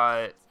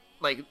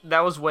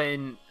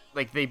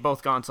they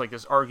both got into like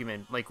this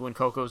argument. Like when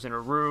Coco's in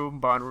her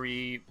room,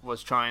 Bonri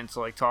was trying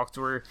to like talk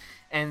to her,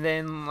 and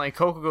then like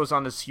Coco goes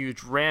on this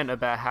huge rant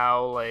about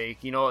how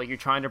like you're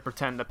trying to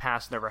pretend the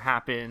past never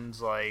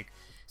happened. Like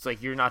it's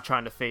like you're not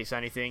trying to face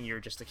anything, you're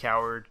just a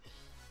coward,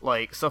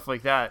 like stuff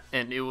like that.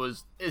 And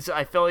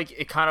I felt like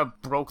it kind of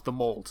broke the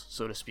mold,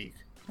 so to speak.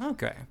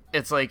 Okay.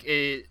 It's like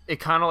it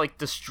kind of like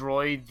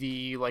destroyed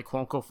the like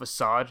quote-unquote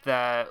facade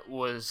that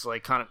was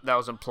like that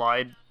was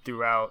implied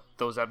throughout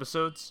those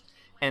episodes,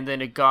 and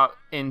then it got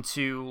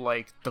into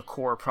like the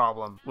core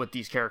problem with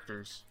these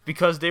characters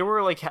because they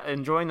were like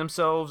enjoying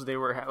themselves. They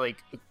were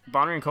like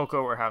Bonner and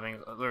Coco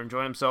they're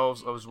enjoying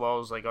themselves as well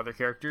as like other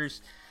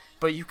characters,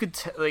 but you could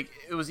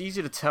it was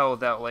easy to tell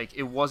that like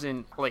it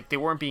wasn't like they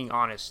weren't being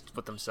honest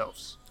with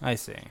themselves. I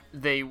see.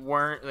 They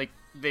weren't like.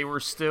 They were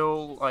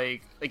still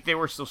they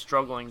were still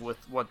struggling with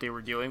what they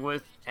were dealing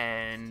with,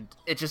 and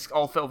it just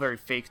all felt very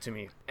fake to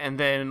me. And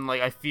then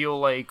like I feel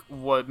like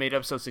what made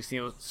episode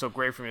 16 so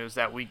great for me was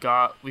that we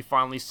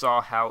finally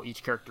saw how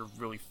each character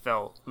really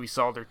felt. We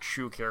saw their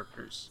true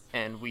characters,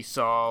 and we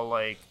saw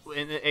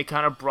it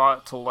kind of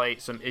brought to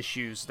light some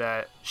issues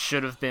that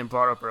should have been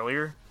brought up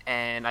earlier.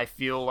 And I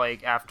feel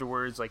like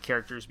afterwards, certain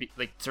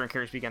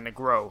characters began to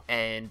grow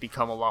and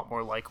become a lot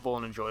more likable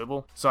and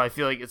enjoyable. So I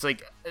feel like it's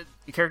like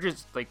the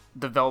characters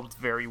developed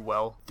very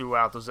well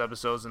throughout those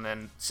episodes, and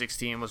then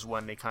 16 was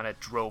when they kind of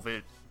drove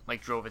it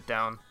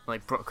down,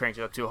 cranked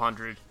it up to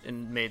 100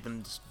 and made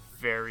them just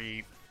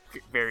very,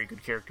 very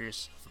good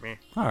characters for me.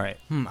 All right.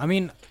 I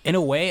mean, in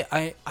a way,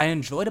 I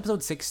enjoyed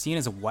episode 16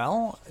 as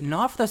well.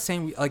 Not for the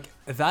same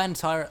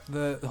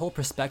the whole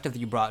perspective that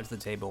you brought to the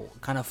table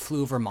kind of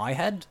flew over my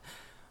head.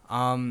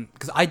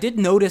 Because I did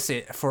notice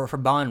it for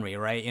Bonri,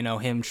 right?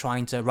 Him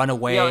trying to run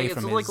away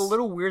from his... it's a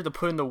little weird to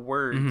put into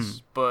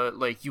words,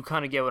 but you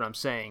kind of get what I'm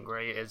saying,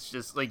 right? It's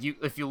just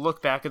if you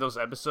look back at those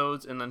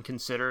episodes and then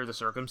consider the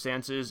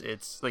circumstances,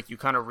 it's you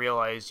kind of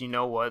realize,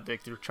 what, they're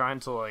trying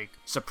to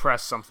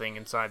suppress something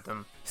inside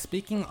them.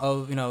 Speaking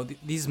of,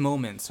 these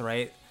moments,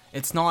 right?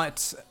 It's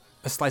not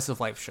a slice of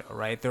life show,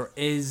 right?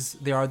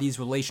 There are these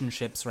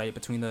relationships, right,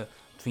 between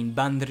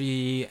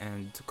Bandri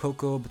and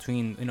Coco,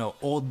 between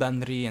old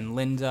Bandri and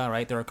Linda,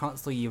 right? They're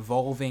constantly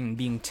evolving,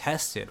 being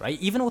tested, right?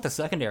 Even with the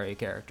secondary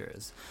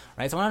characters,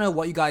 right? So I want to know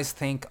what you guys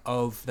think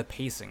of the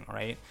pacing,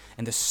 right,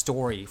 and the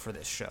story for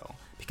this show,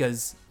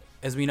 because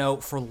as we know,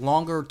 for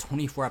longer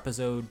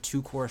 24-episode,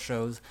 2-core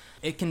shows,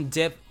 it can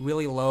dip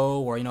really low,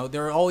 or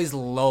there are always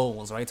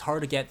lulls, right? It's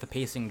hard to get the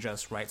pacing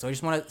just right. So I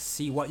just want to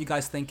see what you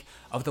guys think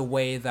of the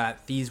way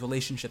that these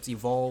relationships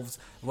evolved,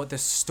 what the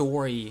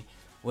story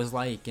was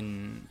like,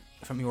 and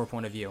from your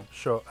point of view.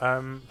 Sure.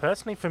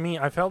 Personally, for me,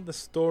 I felt the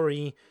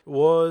story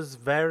was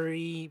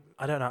very...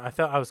 I don't know. I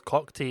felt I was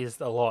cock-teased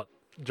a lot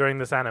during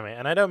this anime.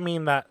 And I don't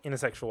mean that in a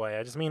sexual way.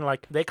 I just mean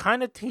they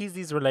kind of tease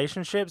these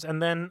relationships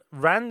and then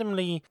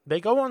randomly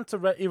they go on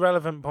to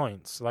irrelevant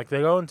points.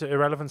 They go into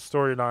irrelevant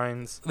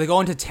storylines. They go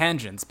into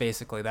tangents,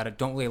 basically, that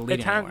don't really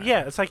lead anywhere.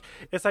 Yeah,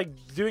 it's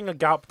like doing a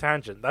Galp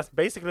tangent. That's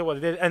basically what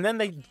it is. And then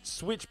they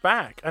switch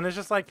back. And it's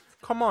just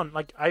come on.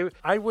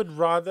 I would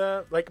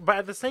rather... but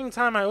at the same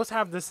time, I also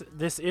have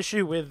this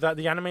issue with that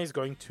the anime is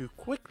going too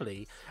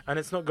quickly. And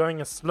it's not going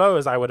as slow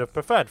as I would have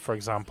preferred, for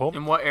example.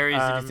 In what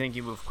areas did you think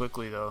you moved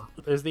quickly, though?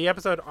 Is the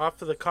episode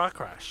after the car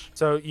crash.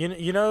 So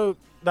you know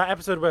that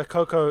episode where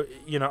Coco,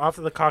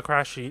 after the car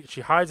crash,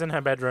 she hides in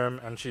her bedroom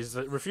and she's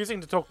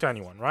refusing to talk to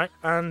anyone, right?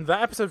 And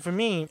that episode for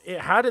me,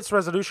 it had its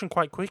resolution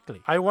quite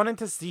quickly. I wanted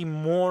to see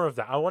more of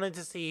that. I wanted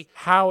to see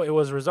how it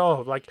was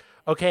resolved.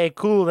 Okay,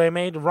 cool, they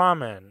made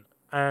ramen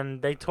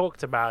and they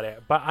talked about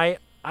it, but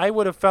I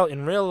would have felt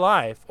in real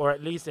life, or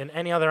at least in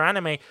any other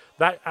anime,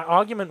 that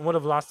argument would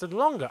have lasted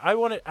longer. I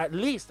would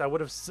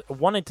have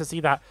wanted to see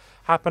that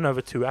happen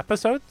over 2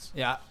 episodes.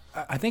 Yeah,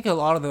 I think a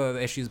lot of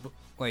the issues,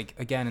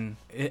 again,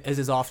 as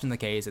is often the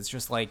case, it's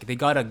just I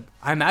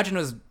imagine it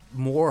was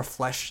more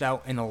fleshed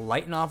out in a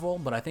light novel,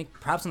 but I think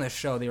perhaps in this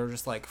show they were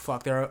just like,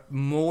 fuck, there are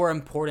more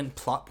important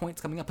plot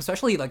points coming up,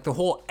 especially like the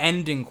whole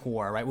ending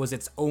core, right, was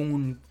its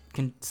own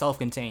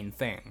self-contained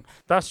thing.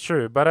 That's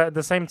true, but at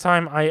the same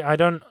time, I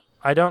don't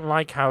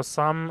like how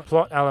some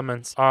plot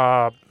elements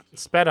are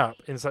sped up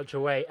in such a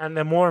way, and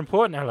they're more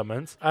important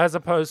elements as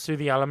opposed to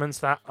the elements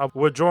that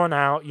were drawn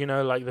out,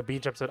 like the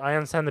beach episode. I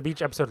understand the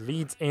beach episode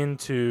leads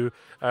into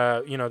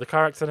the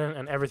car accident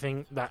and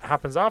everything that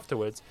happens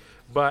afterwards,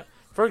 but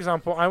for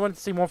example, I wanted to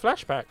see more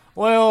flashback.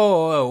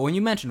 Whoa, when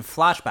you mentioned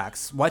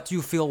flashbacks, what do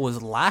you feel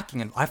was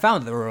lacking? And I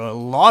found there were a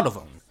lot of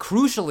them.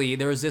 Crucially,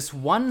 there is this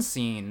one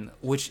scene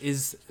which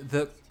is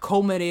the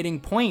culminating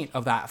point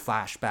of that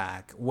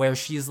flashback, where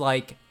she's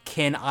like,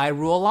 "Can I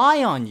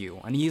rely on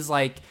you?" And he's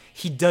like,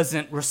 he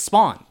doesn't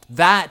respond.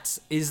 That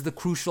is the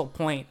crucial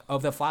point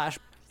of the flash.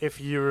 If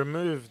you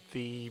remove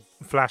the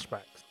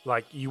flashbacks,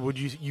 like would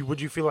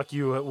you feel like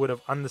you would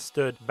have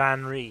understood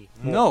Ban-Ri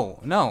more?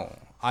 No,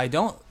 I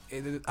don't.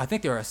 I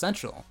think they're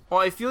essential. Well,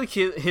 I feel like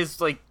his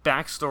like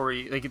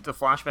backstory, like the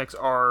flashbacks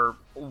are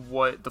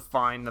what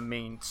define the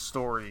main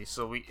story.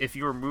 So if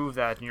you remove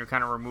that, then you're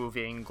kind of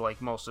removing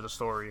like most of the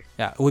story.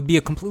 Yeah, it would be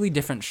a completely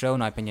different show,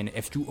 in my opinion,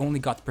 if you only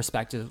got the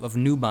perspective of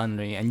new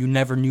Ban-Ri and you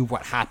never knew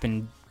what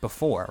happened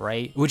before,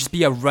 right? It would just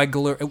be a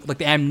regular, like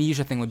the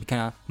amnesia thing would be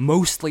kind of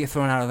mostly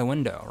thrown out of the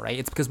window, right?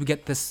 It's because we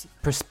get this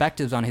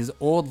perspectives on his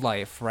old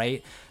life,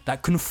 right,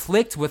 that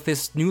conflict with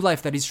this new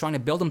life that he's trying to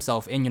build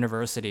himself in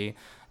university,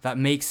 that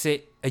makes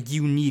it a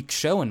unique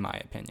show, in my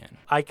opinion.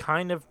 I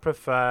kind of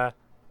prefer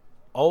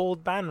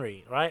old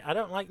Ban-Ri, right? I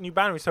don't like new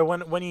Ban-Ri. So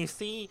when you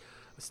see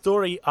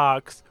story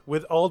arcs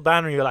with old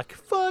Ban-Ri, you're like,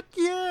 fuck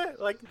yeah!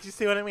 Like, do you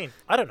see what I mean?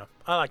 I don't know.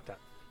 I like that.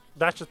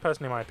 That's just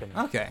personally my opinion.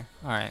 Okay,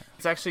 all right.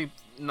 It's actually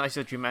nice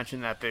that you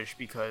mentioned that, Bish,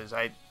 because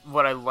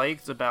what I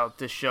liked about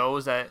this show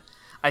is that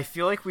I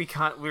feel like we're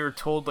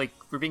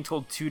being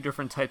told two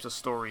different types of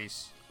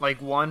stories. Like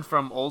one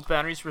from old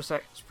Ban-Ri's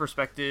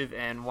perspective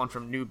and one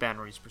from new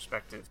Ban-Ri's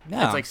perspective.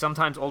 Yeah. It's like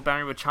sometimes old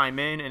Ban-Ri would chime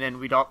in, and then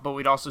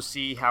we'd also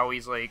see how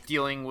he's like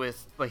dealing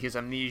with like his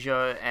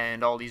amnesia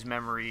and all these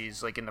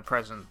memories like in the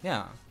present.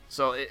 Yeah.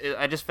 So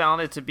I just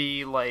found it to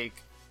be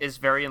like, it's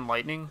very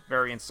enlightening,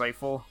 very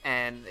insightful,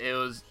 and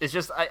it's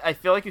just I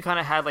feel like you kind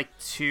of had like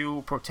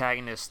two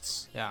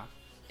protagonists. Yeah.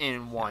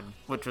 In one,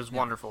 which was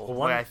wonderful.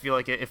 One- I feel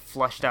like it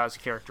fleshed out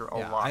his character a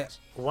lot.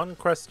 One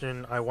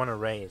question I want to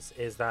raise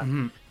is that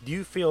do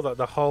you feel that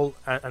the whole,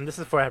 and this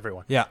is for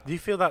everyone, Yeah. do you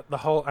feel that the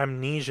whole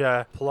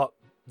amnesia plot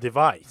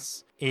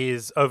device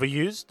is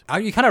overused?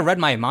 You kind of read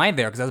my mind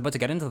there, because I was about to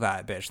get into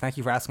that, bitch. Thank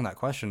you for asking that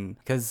question,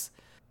 because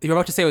you're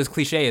about to say it was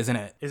cliche, isn't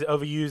it? Is it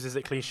overused? Is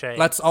it cliche?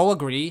 Let's all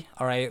agree,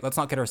 all right? Let's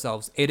not kid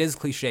ourselves. It is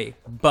cliche,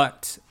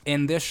 but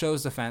in this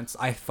show's defense,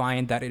 I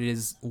find that it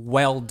is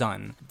well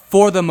done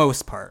for the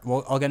most part.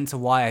 Well, I'll get into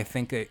why I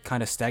think it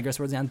kind of staggers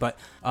towards the end, but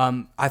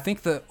I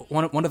think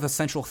one of the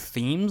central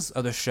themes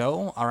of the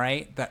show, all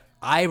right, that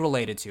I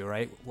related to,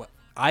 right, what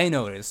I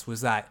noticed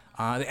was that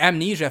the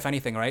amnesia, if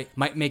anything, right,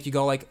 might make you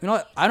go like, you know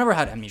what, I never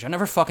had amnesia. I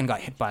never fucking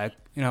got hit by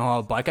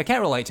a bike. I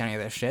can't relate to any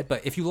of this shit.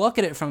 But if you look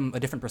at it from a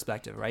different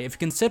perspective, right, if you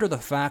consider the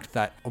fact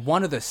that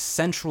one of the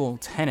central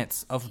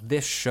tenets of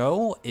this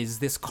show is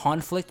this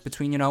conflict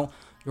between,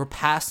 your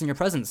past and your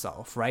present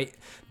self, right?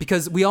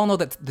 Because we all know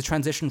that the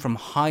transition from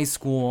high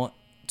school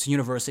to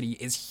university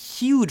is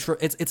huge.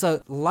 It's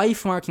a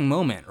life-marking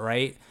moment,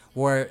 right?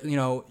 Where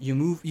a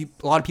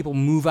lot of people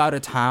move out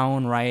of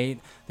town, right?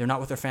 They're not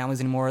with their families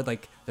anymore.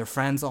 Like their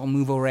friends all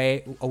move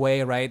away,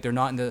 right? They're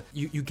not in the.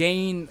 You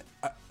gain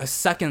a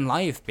second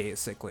life,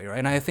 basically, right?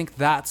 And I think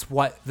that's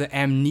what the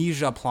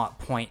amnesia plot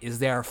point is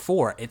there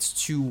for.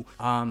 It's to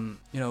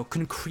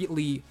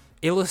concretely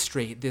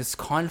illustrate this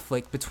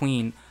conflict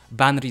between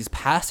Ban-Ri's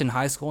past in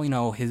high school.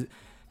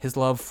 His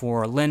love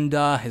for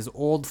Linda, his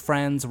old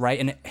friends, right?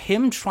 And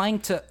him trying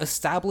to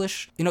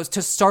establish,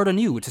 to start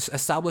anew, to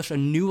establish a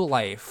new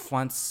life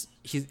once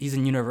he's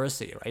in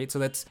university, right?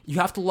 So you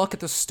have to look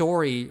at the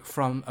story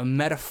from a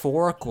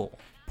metaphorical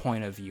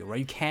point of view, right?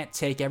 You can't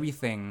take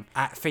everything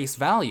at face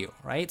value,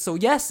 right? So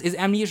yes, is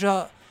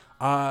amnesia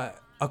a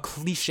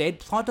cliched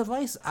plot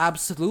device?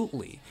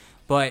 Absolutely.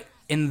 But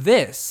in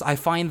this, I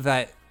find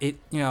that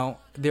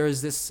there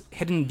is this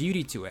hidden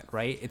beauty to it,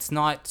 right? It's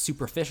not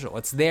superficial.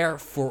 It's there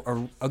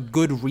for a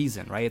good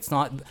reason, right? It's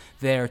not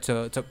there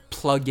to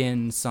plug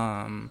in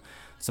some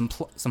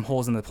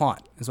holes in the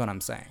plot, is what I'm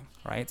saying,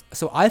 right?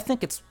 So I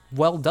think it's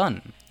well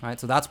done, right?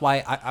 So that's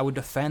why I would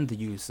defend the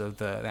use of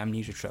the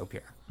amnesia trope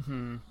here.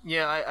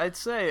 Yeah, I'd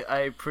say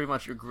I pretty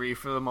much agree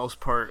for the most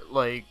part.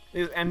 Like,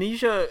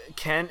 amnesia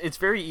it's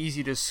very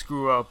easy to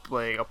screw up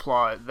like a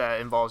plot that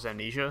involves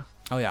amnesia.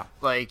 Oh yeah.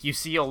 Like, you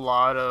see a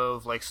lot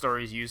of like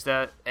stories use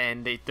that,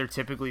 and they're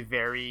typically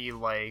very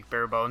like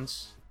bare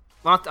bones.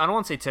 I don't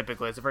want to say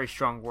typically. It's a very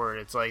strong word.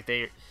 It's like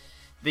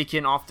they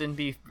can often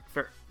be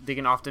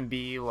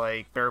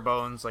like bare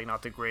bones, like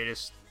not the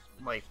greatest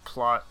like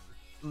plot,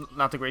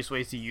 not the greatest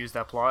ways to use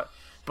that plot.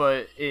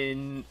 But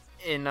in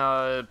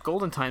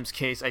Golden Time's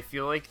case, I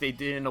feel like they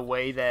did it in a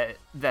way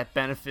that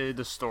benefited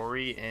the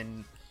story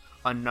in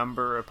a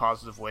number of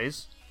positive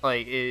ways.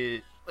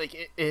 It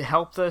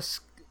helped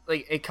us.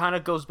 Like, it kind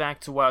of goes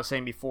back to what I was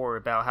saying before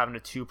about having the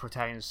two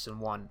protagonists in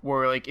one,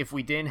 where like if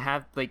we didn't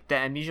have like the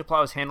amnesia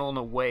plot was handled in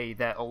a way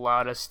that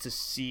allowed us to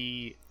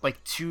see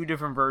like two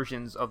different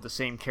versions of the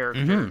same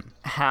character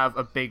have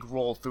a big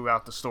role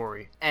throughout the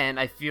story. And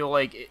I feel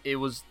like it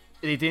was,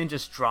 they didn't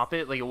just drop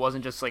it, like it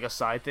wasn't just like a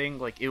side thing,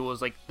 like it was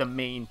like the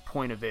main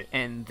point of it.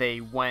 And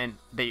they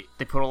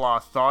put a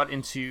lot of thought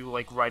into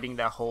like writing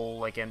that whole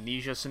like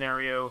amnesia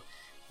scenario.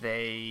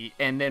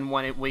 And then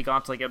when we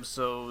got to like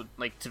episode,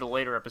 like to the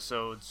later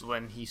episodes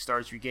when he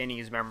starts regaining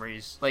his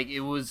memories, like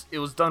it was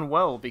done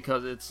well,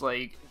 because it's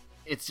like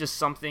it's just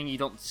something you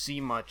don't see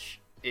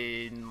much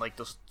in like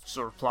those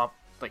sort of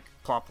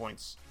plot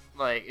points.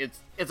 Like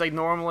it's like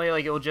normally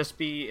like it will just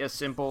be as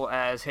simple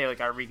as, hey, like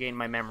I regained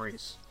my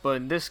memories, but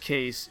in this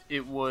case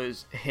it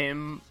was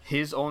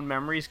his own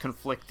memories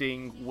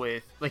conflicting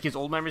with like his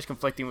old memories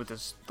conflicting with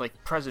his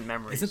like present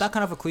memories. Isn't that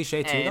kind of a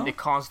cliche too? And though? it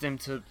caused him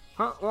to.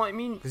 Well, I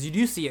mean, because you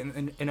do see it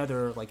in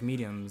other like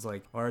mediums,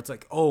 like, or it's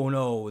like, oh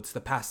no, it's the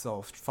past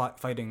self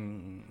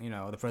fighting, you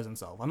know, the present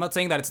self. I'm not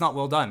saying that it's not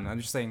well done. I'm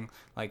just saying,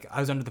 like,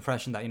 I was under the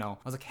impression that, you know,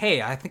 I was like,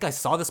 hey, I think I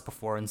saw this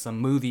before in some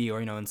movie or,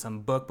 you know, in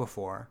some book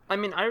before. I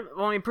mean,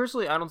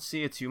 personally, I don't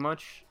see it too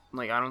much.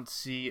 Like, I don't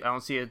see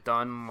it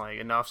done like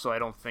enough, so I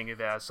don't think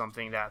of it as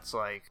something that's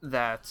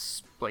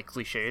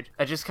cliched.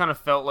 I just kind of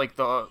felt like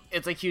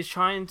it's like he was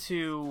trying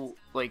to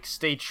like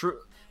stay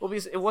true. Well,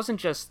 because it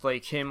wasn't just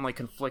like him like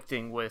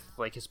conflicting with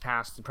like his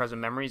past and present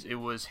memories. It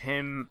was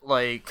him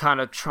like kind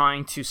of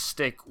trying to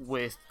stick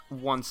with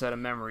one set of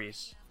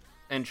memories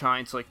and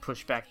trying to like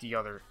push back the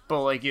other.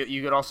 But like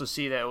you could also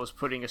see that it was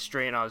putting a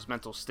strain on his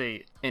mental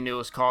state, and it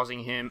was causing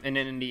him. And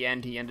then in the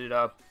end, he ended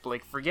up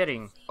like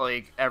forgetting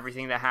like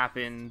everything that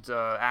happened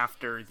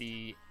after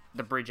the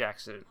bridge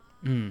accident.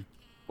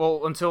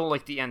 Well, until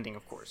like the ending,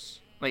 of course.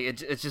 Like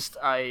it's just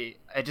I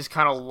just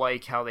kind of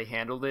like how they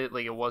handled it.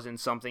 Like it wasn't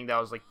something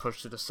that was like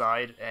pushed to the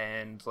side,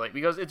 and like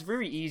because it's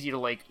very easy to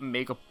like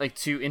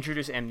to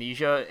introduce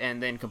amnesia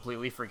and then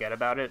completely forget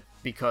about it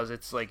because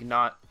it's like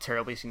not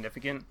terribly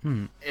significant.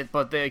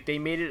 But they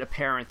made it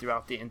apparent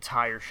throughout the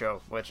entire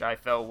show, which I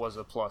felt was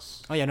a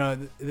plus. Oh yeah, no,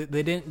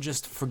 they didn't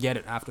just forget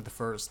it after the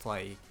first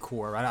like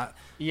core, right?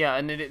 Yeah,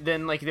 and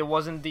then like there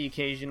wasn't the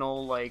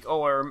occasional like,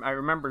 oh, I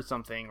remembered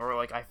something, or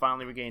like I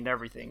finally regained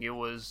everything. It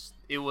was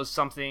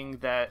something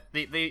that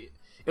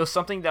it was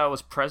something that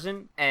was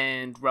present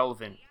and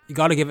relevant. You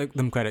got to give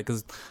them credit,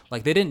 because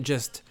like they didn't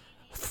just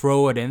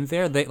throw it in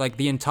there. They like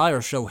the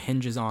entire show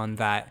hinges on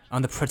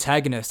the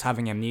protagonist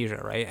having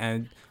amnesia, right?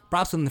 And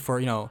props them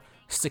for, you know,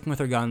 sticking with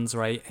their guns,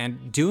 right,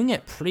 and doing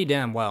it pretty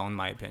damn well in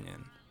my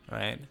opinion.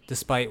 Right,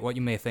 despite what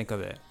you may think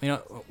of it. You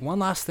know, one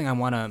last thing I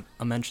want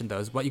to mention though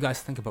is what you guys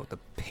think about the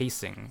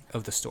pacing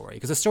of the story,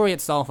 because the story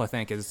itself I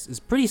think is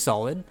pretty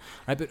solid,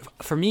 right? But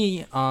for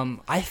me,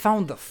 I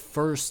found the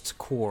first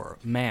core,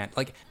 man,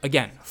 like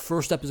again,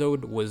 first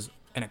episode was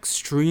an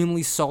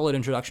extremely solid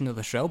introduction to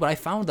the show, but I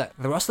found that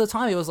the rest of the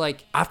time it was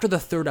like after the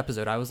third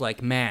episode I was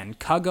like, man,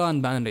 Kaga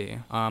and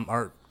Banri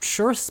are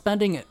sure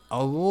spending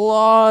a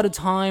lot of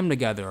time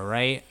together,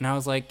 right? And I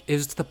was like, it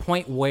was to the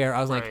point where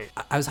I was like,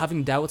 I was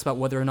having doubts about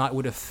whether or not it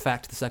would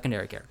affect the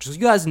secondary characters.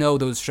 You guys know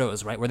those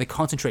shows, right, where they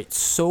concentrate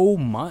so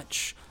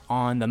much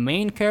on the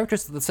main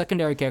characters that the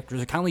secondary characters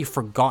are kind of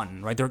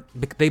forgotten, right?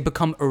 They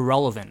become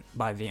irrelevant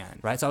by the end,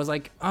 right? So I was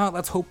like, I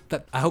hope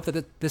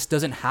that this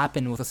doesn't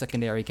happen with the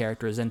secondary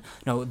characters and,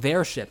 you know,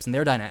 their ships and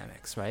their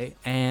dynamics, right?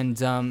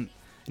 And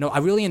you know, I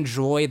really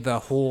enjoyed the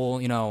whole,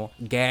 you know,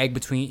 gag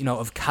between, you know,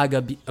 of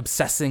Kaga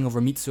obsessing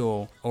over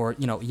Mitsuo or,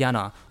 you know,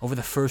 Yana over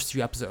the first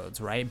 3 episodes,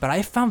 right? But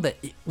I found that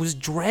it was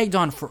dragged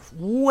on for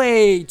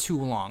way too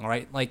long,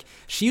 right? Like,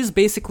 she is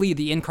basically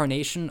the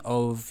incarnation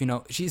of, you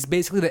know, she's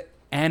basically the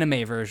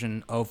anime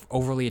version of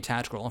overly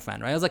attached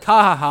girlfriend, right? I was like,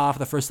 ha ha ha, for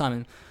the first time,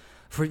 and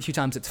for a few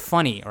times it's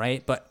funny,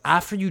 right? But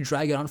after you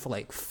drag it on for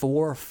like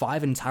 4 or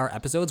 5 entire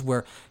episodes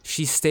where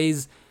she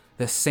stays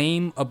the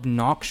same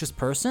obnoxious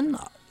person,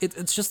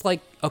 it's just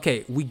like,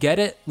 okay, we get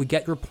it, we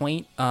get your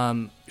point.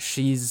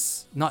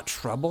 She's not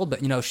trouble,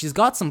 but, you know, she's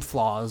got some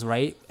flaws,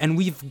 right? And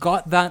we've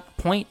got that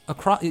point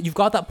across. You've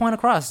got that point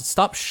across.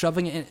 Stop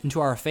shoving it into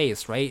our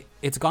face, right?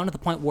 It's gotten to the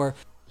point where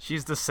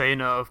she's the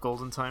Sena of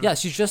Golden Time. Yeah,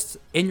 she's just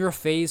in your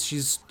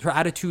face. Her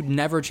attitude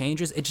never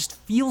changes. It just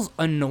feels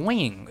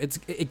annoying.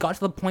 It got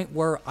to the point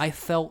where I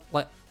felt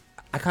like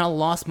I kind of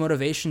lost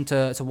motivation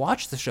to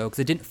watch the show, because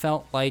it didn't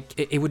felt like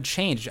it would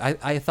change.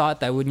 I thought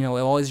that would, you know,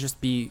 it would always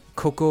just be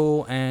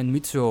Koko and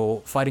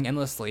Mitsuo fighting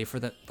endlessly for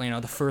the, you know,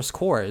 the first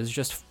core. Is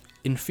just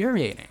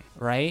infuriating,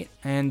 right?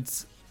 And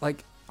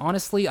like,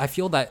 honestly, I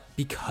feel that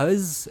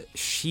because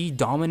she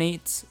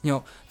dominates, you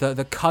know,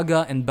 the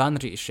Kaga and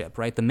Banri ship,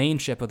 right, the main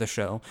ship of the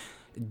show,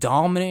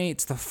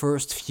 dominates the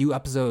first few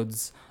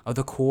episodes of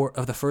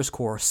the first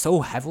core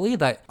so heavily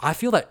that I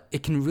feel that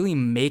it can really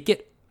make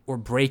it or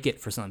break it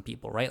for some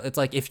people, right? It's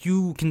like, if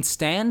you can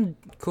stand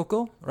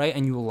Koko, right,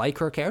 and you like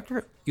her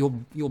character,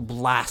 you'll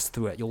blast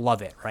through it, you'll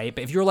love it, right?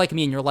 But if you're like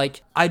me and you're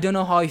like, I don't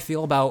know how I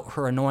feel about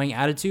her annoying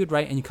attitude,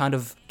 right, and you kind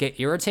of get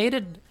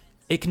irritated,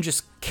 it can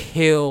just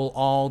kill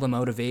all the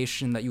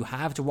motivation that you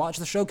have to watch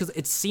the show, because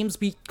it seems to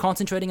be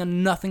concentrating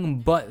on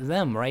nothing but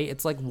them, right?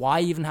 It's like, why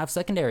even have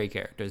secondary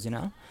characters, you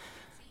know?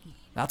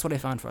 That's what I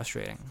found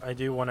frustrating. I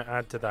do want to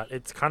add to that.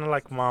 It's kind of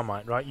like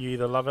Marmite, right? You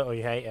either love it or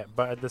you hate it.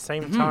 But at the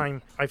same Mm-hmm.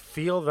 time, I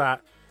feel that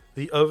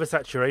the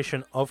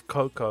oversaturation of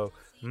Coco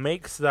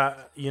makes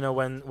that, you know,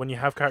 when you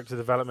have character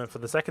development for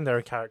the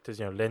secondary characters,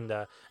 you know,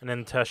 Linda, and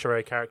then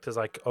tertiary characters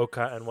like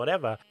Oka and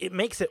whatever, it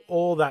makes it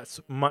all that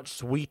much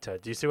sweeter.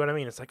 Do you see what I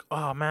mean? It's like,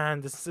 oh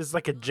man, this is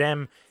like a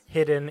gem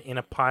hidden in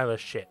a pile of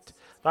shit.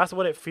 That's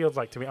what it feels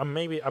like to me.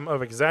 Maybe I'm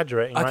over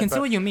exaggerating. I right? can see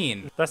But what you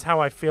mean. that's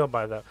how I feel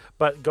by that.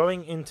 But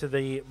going into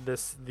the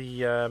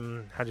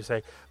how do you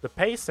say, the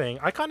pacing,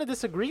 I kind of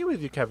disagree with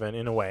you, Kevin,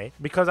 in a way,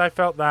 because I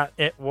felt that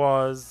it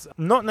was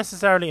not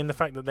necessarily in the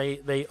fact that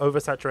they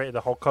oversaturated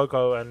the whole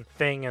Coco and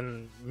thing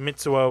and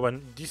Mitsuo,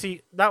 and do you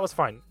see, that was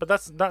fine. But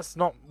that's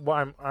not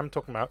what I'm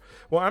talking about.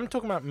 What I'm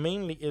talking about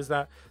mainly is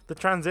that the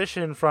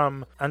transition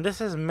from, and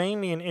this is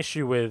mainly an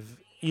issue with,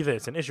 either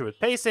it's an issue with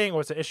pacing or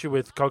it's an issue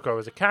with Coco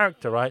as a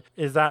character, right?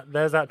 Is that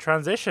there's that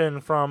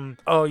transition from,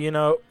 oh, you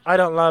know, I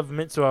don't love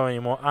Mitsuo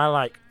anymore, I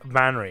like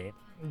Banri.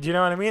 Do you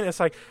know what I mean? It's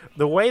like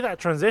the way that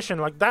transition,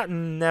 like that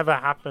never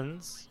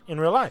happens in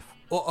real life.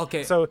 Well,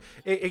 okay. So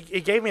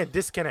it gave me a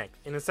disconnect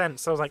in a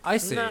sense. So I was like, I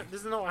see. nah,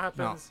 this is not what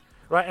happens.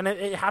 Right? And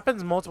it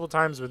happens multiple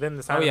times within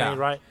this anime, yeah.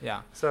 right?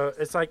 Yeah. So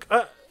it's like,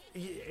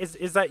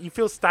 is that you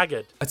feel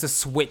staggered. It's a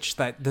switch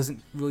that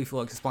doesn't really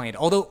feel explained.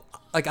 Although,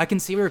 like, I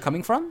can see where you're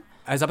coming from.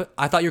 I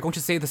thought you were going to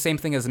say the same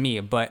thing as me,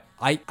 but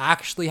I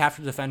actually have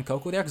to defend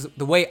Coco there, because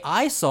the way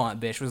I saw it,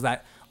 bitch, was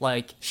that,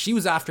 like, she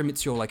was after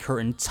Mitsuo, like, her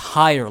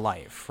entire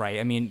life, right?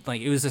 I mean,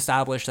 like, it was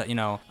established that, you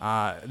know,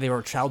 they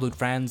were childhood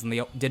friends and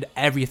they did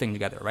everything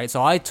together, right?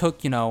 So I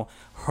took, you know,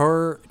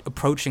 her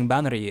approaching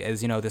Banri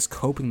as, you know, this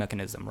coping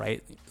mechanism,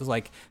 right? It was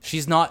like,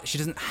 she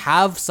doesn't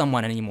have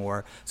someone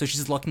anymore, so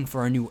she's looking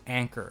for a new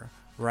anchor,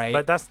 right?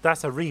 But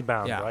that's a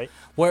rebound, Yeah. right?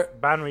 Where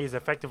Banri is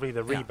effectively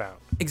the rebound.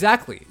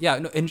 Exactly. Yeah.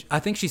 No, and I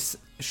think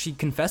she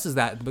confesses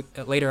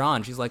that later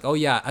on. She's like, "Oh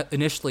yeah,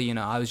 initially, you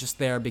know, I was just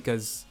there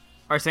because."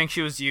 I think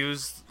she was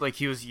used, like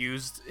he was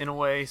used in a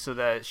way so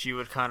that she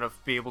would kind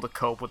of be able to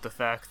cope with the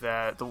fact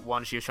that the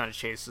one she was trying to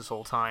chase this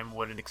whole time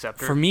wouldn't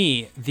accept her. For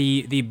me,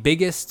 the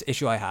biggest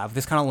issue I have,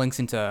 this kind of links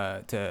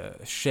into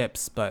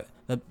ships, but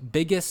the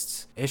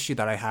biggest issue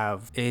that I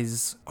have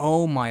is,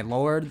 oh my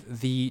lord,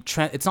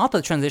 it's not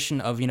the transition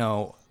of, you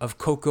know, of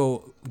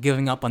Coco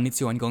giving up on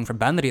Mitsuo and going for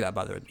Banri that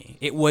bothered me.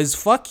 It was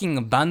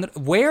fucking Banri.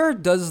 Where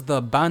does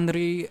the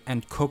Banri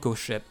and Coco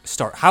ship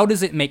start? How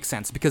does it make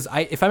sense? Because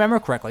if I remember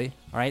correctly,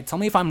 all right, tell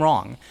me if I'm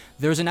wrong,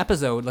 there's an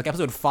episode, like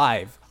episode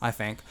 5, I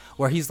think,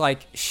 where he's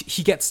like,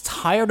 he gets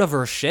tired of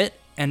her shit,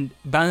 and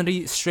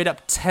Banri straight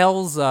up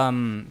tells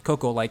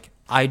Coco, like,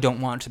 I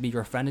don't want to be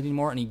your friend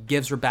anymore, and he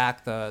gives her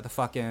back the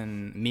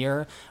fucking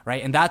mirror,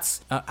 right? And that's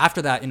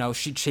after that, you know,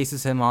 she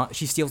chases him on,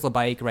 she steals the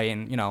bike, right?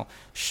 And, you know,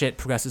 shit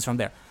progresses from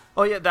there.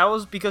 Oh yeah, that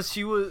was because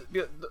she was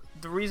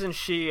the reason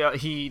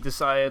he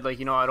decided, like,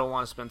 you know, I don't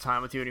want to spend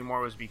time with you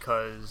anymore was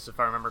because, if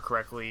I remember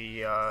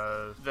correctly,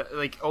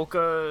 like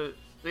Oka,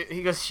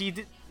 because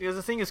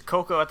the thing is,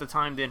 Coco at the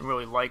time didn't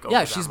really like Oka.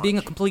 Yeah, she's that being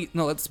much. a complete,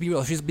 no, let's be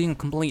real, she's being a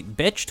complete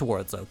bitch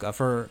towards Oka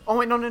for. Oh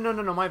wait, no,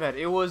 my bad.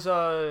 It was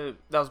that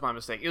was my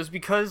mistake. It was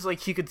because, like,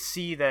 he could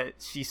see that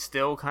she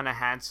still kind of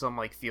had some,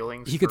 like,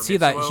 feelings. He could for see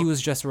that Mitsuo. he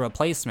was just a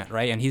replacement,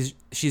 right? And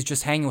she's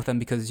just hanging with him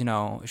because, you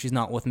know, she's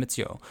not with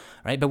Mitsuo,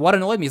 right? But what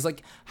annoyed me is,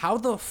 like, how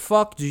the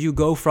fuck do you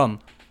go from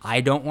I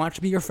don't want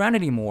to be your friend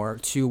anymore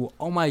to,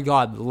 oh my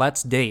god,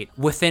 let's date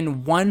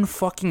within one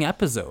fucking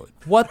episode?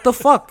 What the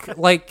fuck?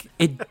 Like,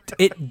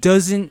 it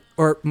doesn't,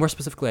 or more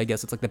specifically, I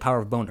guess it's like the power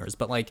of boners,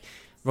 but, like,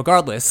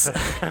 regardless,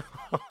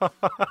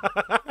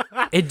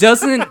 it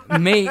doesn't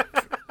make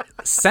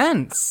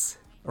sense,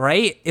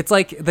 right? It's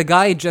like the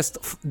guy just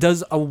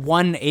does a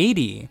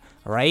 180,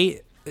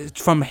 right?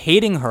 From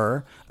hating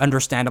her,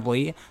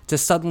 understandably, to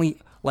suddenly,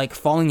 like,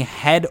 falling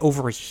head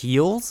over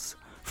heels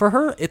for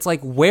her. It's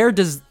like, where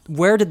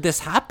did this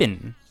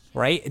happen,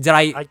 right?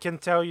 I can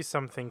tell you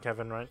something,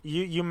 Kevin, right?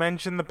 You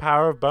mentioned the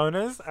power of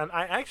boners, and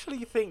I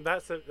actually think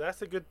that's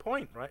a good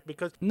point, right?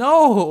 Because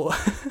No!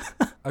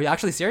 Are you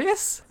actually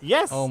serious?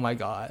 yes. Oh my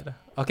god.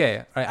 Okay,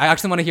 all right, I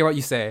actually want to hear what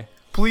you say.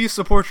 Please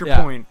support your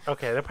Yeah. point.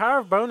 Okay, the power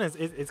of bonus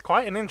is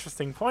quite an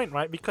interesting point,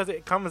 right? Because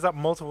it comes up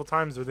multiple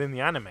times within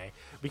the anime.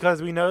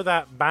 Because we know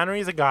that Banner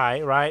is a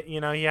guy, right? You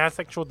know, he has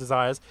sexual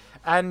desires,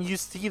 and you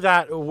see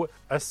that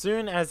as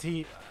soon as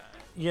he,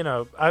 you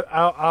know,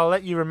 I'll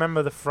let you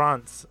remember the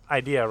France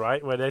idea,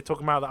 right? Where they're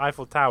talking about the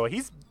Eiffel Tower.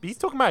 He's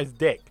talking about his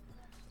dick.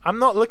 I'm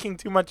not looking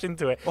too much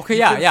into it. Okay, You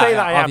yeah, can yeah, say yeah,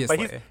 that I am, obviously.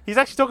 but he's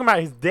actually talking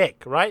about his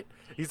dick, right?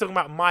 He's talking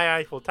about my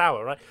Eiffel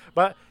Tower,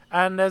 right?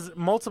 And there's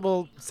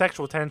multiple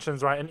sexual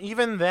tensions, right? And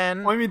even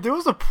then, I mean, there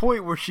was a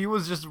point where she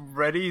was just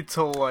ready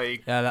to,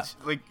 like, Yeah,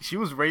 she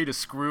was ready to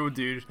screw,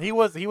 dude. he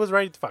was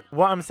ready to fuck.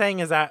 What I'm saying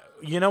is that,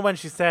 you know, when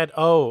she said,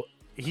 "Oh,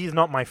 he's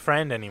not my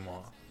friend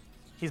anymore,"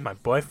 he's my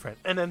boyfriend.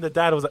 And then the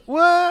dad was like,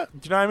 what?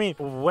 Do you know what I mean?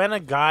 When a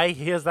guy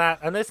hears that,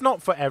 and it's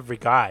not for every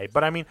guy,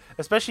 but I mean,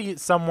 especially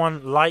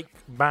someone like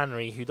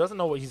Banri who doesn't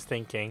know what he's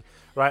thinking,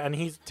 right?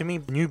 And to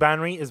me, new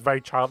Banri is very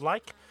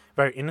childlike,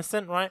 very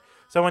innocent, right?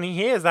 So when he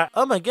hears that,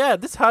 oh my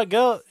God, this hot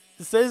girl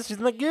says she's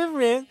my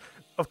girlfriend,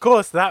 of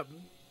course that,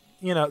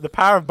 the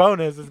power of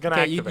bonus is going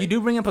to activate. You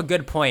do bring up a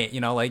good point,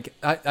 like,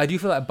 I do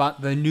feel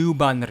that the new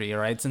Banri,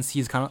 right, since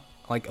he's kind of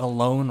like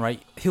alone,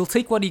 right, he'll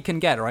take what he can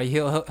get, right?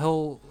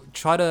 He'll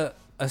try to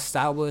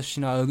establish,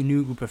 a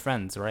new group of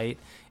friends, right?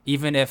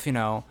 Even if, it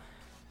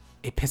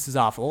pisses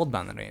off old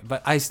Banri.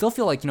 But I still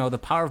feel like, the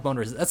power of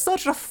boners, that's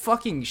such a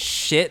fucking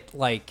shit,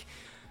 like,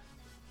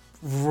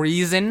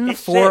 reason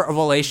for a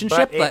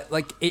relationship,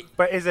 but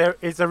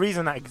it's a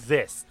reason that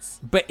exists.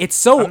 But it's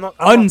so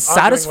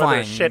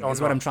unsatisfying,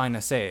 is what I'm trying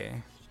to say.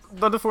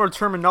 Not for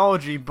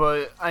terminology,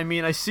 but I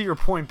mean, I see your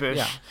point, Bish.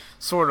 Yeah.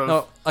 Sort of.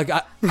 No, like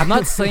I'm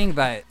not saying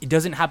that it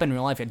doesn't happen in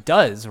real life. It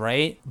does,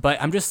 right?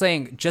 But I'm just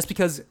saying, just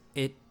because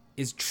it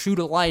is true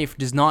to life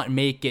does not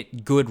make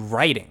it good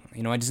writing.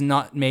 It does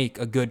not make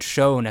a good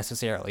show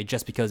necessarily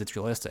just because it's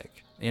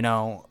realistic.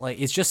 Like,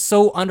 it's just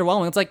so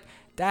underwhelming. It's like,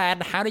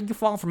 Dad, how did you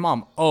fall from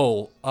Mom?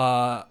 Oh,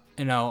 I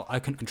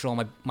couldn't control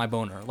my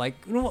boner. Like,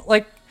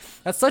 like,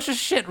 that's such a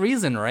shit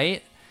reason,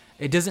 right?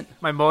 It doesn't.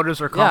 My motives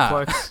are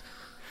complex. Yeah.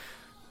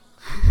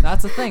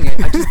 That's the thing.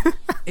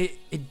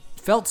 It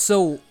felt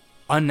so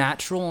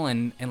unnatural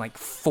and like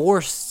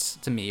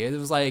forced to me. It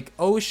was like,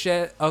 oh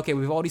shit, okay,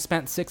 we've already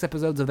spent 6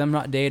 episodes of them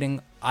not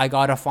dating. I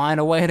gotta find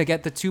a way to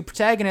get the two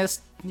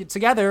protagonists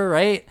together,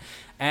 right?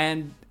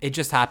 And it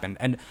just happened.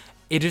 And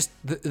it just,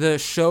 the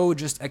show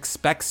just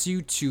expects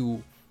you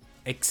to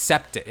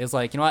accept it. It's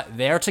like, what,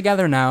 they're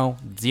together now,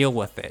 deal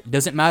with it.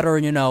 Doesn't matter,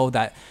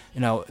 that,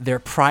 their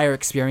prior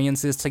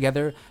experiences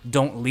together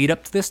don't lead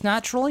up to this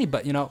naturally,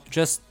 but,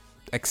 just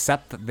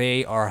accept that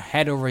they are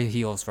head over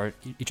heels for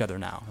each other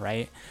now,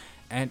 right?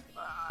 And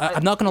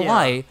I'm not gonna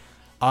lie,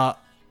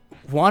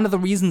 one of the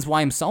reasons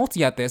why I'm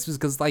salty at this is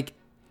because, like,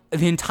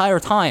 the entire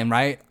time,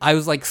 right, I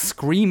was, like,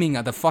 screaming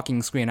at the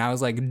fucking screen. I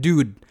was like,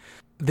 dude,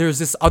 there's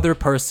this other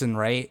person,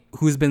 right,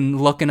 who's been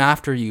looking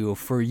after you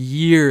for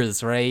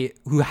years, right,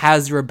 who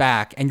has your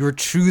back, and you're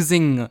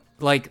choosing,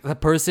 like, the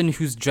person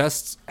who's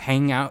just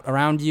hanging out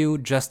around you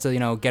just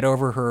to, get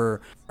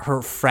over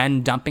her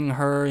friend dumping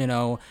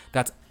her,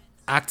 that's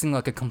acting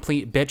like a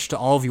complete bitch to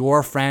all of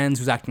your friends,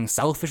 who's acting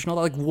selfish and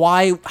all that.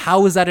 Like,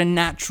 how is that a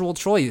natural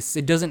choice?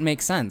 It doesn't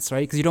make sense,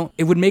 right? Because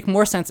it would make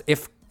more sense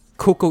if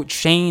Coco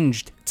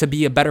changed to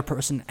be a better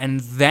person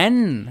and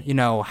then,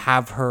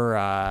 have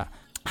her,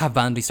 have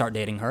Banri start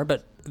dating her,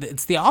 but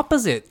it's the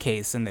opposite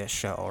case in this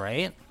show,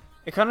 right?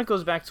 It kind of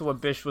goes back to what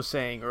Bish was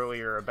saying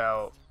earlier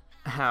about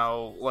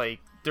how, like,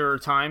 there are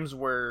times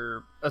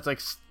where it's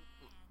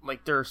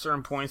like there are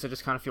certain points that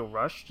just kind of feel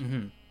rushed.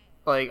 Mm-hmm.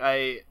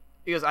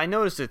 Because I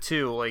noticed it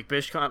too. Like,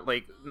 Bish kind of,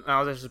 like,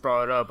 now that I just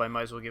brought it up, I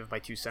might as well give my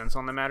 2 cents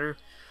on the matter.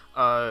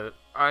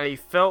 I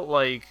felt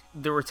like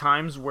there were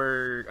times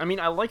where, I mean,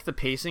 I like the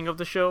pacing of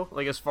the show.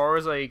 Like, as far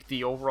as, like,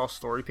 the overall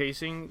story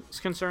pacing is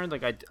concerned,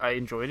 like, I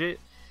enjoyed it.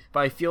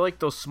 But I feel like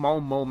those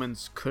small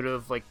moments could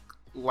have, like,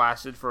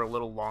 lasted for a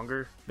little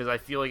longer, because I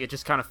feel like it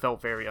just kind of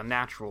felt very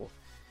unnatural.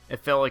 It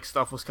felt like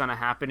stuff was kind of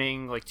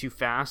happening, like, too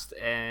fast,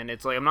 and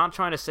it's like, I'm not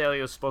trying to say like,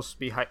 it was supposed to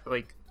be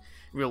like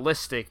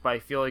realistic, but I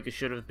feel like it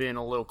should have been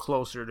a little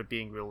closer to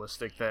being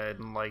realistic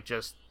than, like,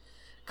 just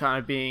kind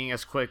of being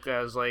as quick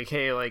as, like,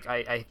 hey, like,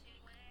 I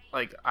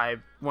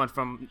went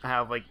from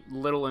have, like,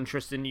 little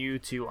interest in you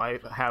to I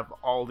have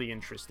all the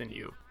interest in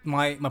you.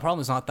 My problem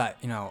is not that,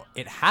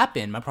 it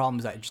happened. My problem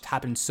is that it just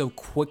happened so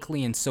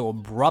quickly and so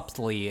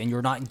abruptly, and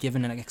you're not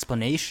given an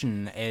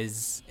explanation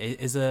as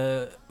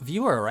a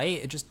viewer,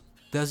 right? It just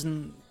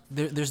doesn't...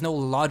 There's no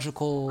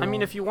logical... I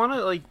mean, if you want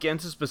to, like, get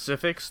into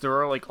specifics, there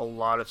are, like, a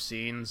lot of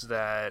scenes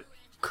that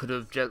could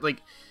have just... Like,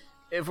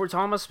 if we're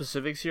talking about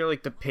specifics here,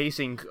 like, the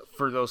pacing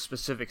for those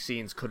specific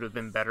scenes could have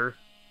been better,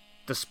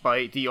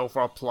 despite the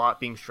overall plot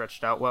being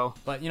stretched out well.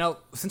 But,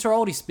 since we're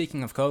already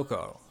speaking of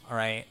Coco, all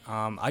right,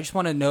 I just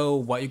want to know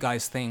what you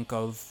guys think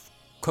of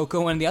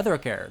Coco and the other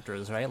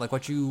characters, right? Like,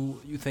 what you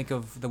think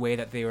of the way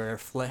that they were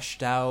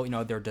fleshed out,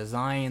 their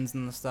designs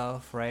and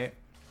stuff, right?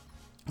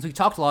 So we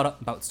talked a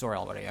lot about story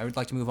already. I would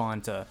like to move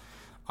on to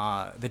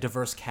the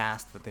diverse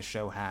cast that this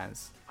show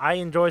has. I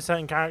enjoy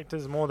certain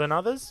characters more than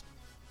others,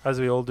 as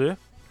we all do.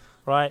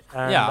 Right?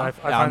 And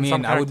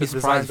I would be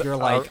surprised if you're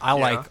like, I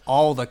like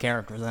all the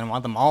characters and I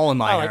want them all in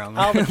my harem.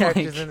 All the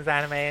characters in this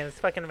anime, and it's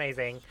fucking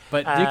amazing.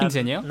 But do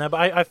continue. No,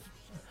 but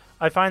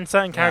I find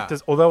certain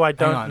characters, although I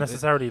don't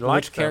necessarily like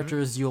which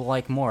characters you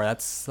like more?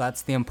 That's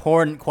the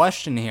important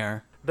question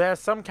here. There are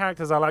some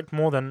characters I like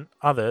more than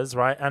others,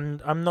 right?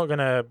 And I'm not going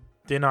to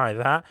deny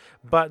that.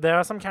 But there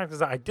are some characters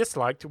that I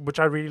disliked, which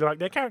I really like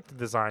their character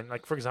design.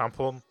 Like, for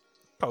example,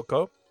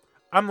 Coco.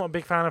 I'm not a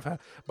big fan of her,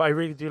 but I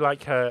really do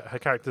like her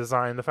character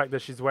design. The fact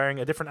that she's wearing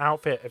a different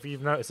outfit. If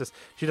you've noticed this,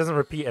 she doesn't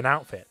repeat an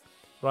outfit,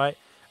 right?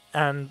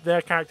 And there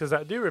are characters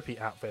that do repeat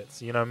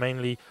outfits.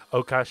 Mainly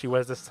Oka. She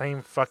wears the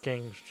same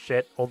fucking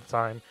shit all the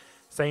time.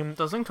 Same.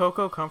 Doesn't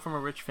Coco come from a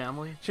rich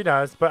family? She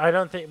does, but I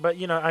don't think. But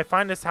I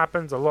find this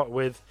happens a lot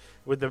with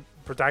the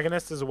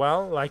protagonist as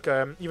well. Like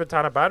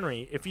Iwatana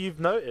Banri, if you've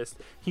noticed,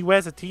 he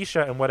wears a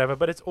T-shirt and whatever,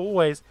 but it's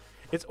always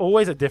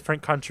a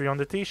different country on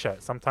the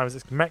T-shirt. Sometimes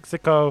it's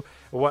Mexico.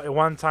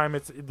 One time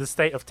it's the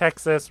state of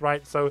Texas,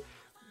 right? So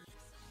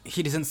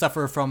He doesn't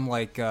suffer from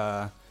like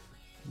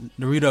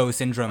Naruto I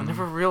syndrome.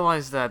 never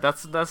realized that.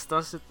 That's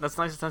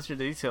nice attention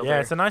to detail. yeah,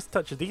 there. it's a nice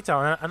touch of detail,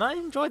 and I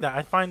enjoy that.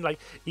 I find like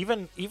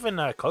even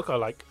Coco,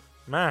 like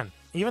man,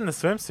 even the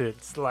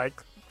swimsuits,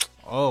 like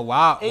Oh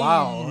wow,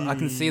 wow! I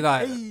can see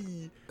that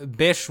hey.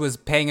 Bish was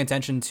paying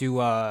attention to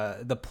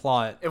the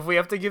plot. If we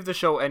have to give the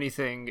show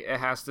anything, it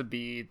has to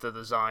be the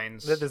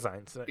designs. The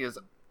designs. Because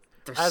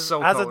they're As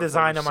so a colorful,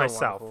 designer so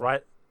myself, wonderful.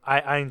 right?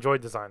 I enjoy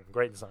design.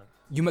 Great design.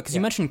 You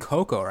mentioned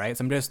Coco, right?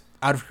 So I'm just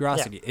out of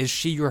curiosity. Is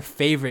she your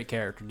favorite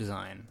character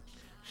design?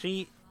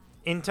 She,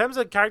 in terms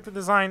of character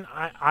design,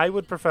 I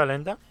would prefer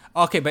Linda.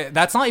 Okay, but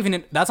that's not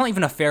even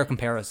a fair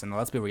comparison. Though,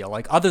 let's be real.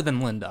 Like other than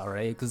Linda,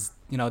 right? Because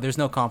there's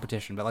no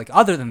competition. But like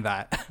other than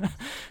that,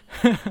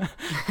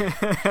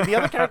 The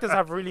other characters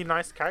have really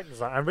nice character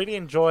design. I really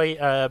enjoy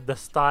the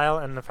style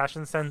and the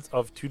fashion sense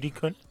of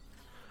 2D-kun.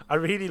 I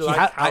really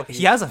like how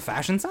he has a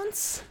fashion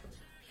sense.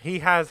 he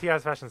has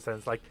fashion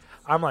sense. Like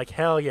I'm like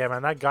hell yeah,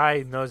 man. That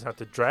guy knows how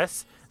to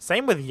dress.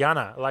 Same with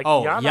Yana. Like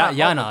Oh, Yana,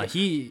 Yana.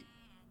 He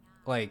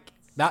like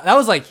that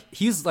was like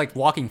he's like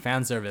walking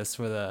fan service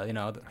for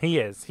the he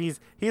is. He's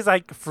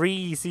like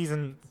free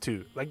season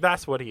 2. Like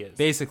that's what he is.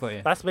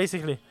 basically That's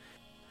basically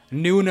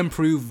new and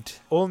improved.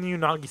 all new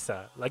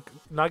Nagisa. Like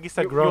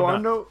Nagisa You grown wanna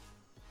up. know?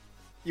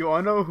 You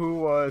wanna know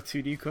who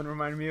 2D Kun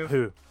reminded me of?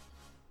 Who?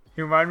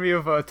 He reminded me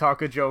of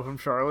Takajo from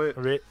Charlotte.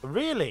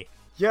 Really?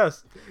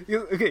 Yes.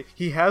 Okay.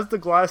 He has the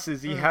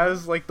glasses. He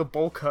has like the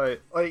bowl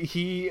cut. Like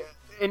he's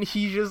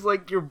just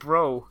like your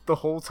bro the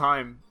whole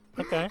time.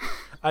 Okay.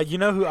 You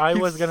know who I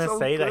He's was gonna so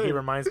say that he good.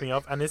 reminds me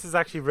of, and this is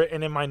actually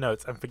written in my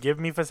notes. And forgive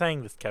me for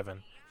saying this,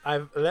 Kevin.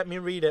 Let me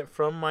read it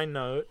from my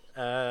note.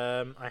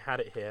 I had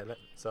it here.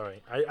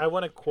 Sorry. I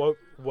want to quote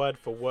word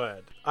for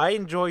word. I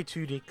enjoy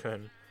 2D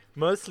Kun,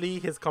 mostly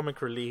his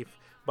comic relief,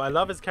 but I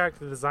love his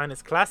character design.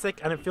 It's classic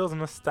and it feels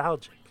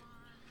nostalgic.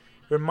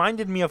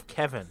 Reminded me of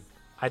Kevin.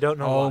 I don't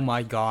know Oh why.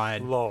 my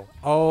god. Lol.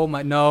 Oh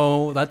my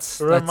no. That's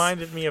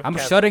Reminded me of I'm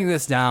Kevin. shutting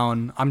this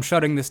down. I'm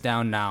shutting this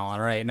down now. All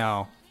right,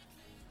 no.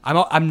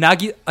 I'm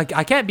Nagi. Like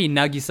I can't be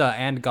Nagisa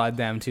and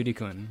goddamn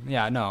 2D-kun.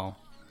 Yeah, no.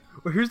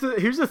 Well, here's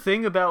the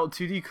thing about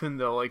 2D Kun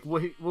though. Like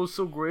what was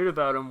so great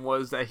about him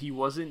was that he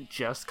wasn't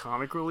just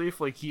comic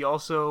relief. Like he's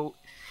also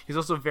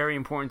very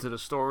important to the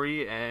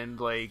story, and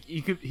like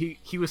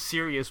he was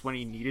serious when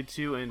he needed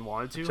to and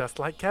wanted to. Just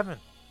like Kevin.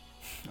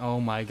 Oh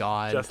my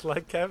god. Just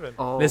like Kevin.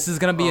 Oh, This is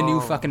gonna be a new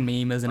oh. fucking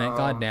meme, isn't it?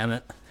 God damn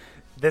it.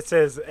 This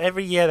is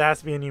every year there has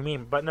to be a new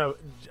meme, but no,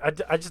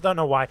 I just don't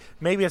know why.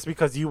 Maybe it's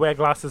because you wear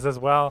glasses as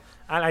well,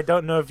 and I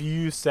don't know if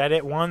you said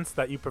it once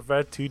that you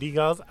prefer 2D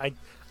girls.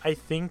 I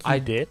think you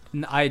did.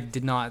 I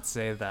did not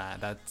say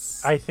that.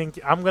 That's I think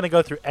I'm gonna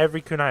go through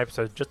every Kunai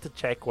episode just to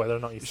check whether or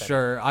not you said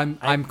sure.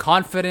 I'm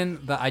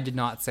confident that I did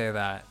not say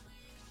that.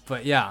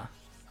 But yeah.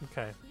 it.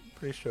 Okay,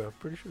 pretty sure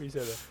you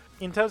said that.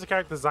 In terms of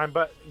character design,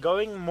 but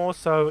going more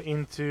so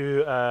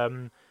into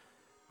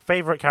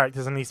favorite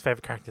characters and least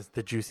favorite characters,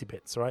 the juicy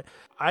bits, right?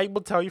 I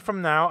will tell you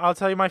from now. I'll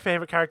tell you my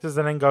favorite characters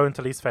and then go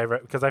into least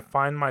favorite, because I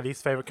find my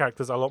least favorite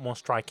characters a lot more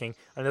striking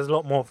and there's a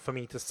lot more for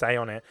me to say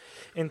on it.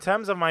 In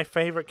terms of my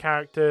favorite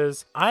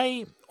characters,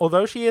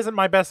 although she isn't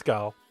my best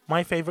girl,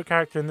 my favorite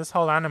character in this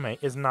whole anime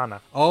is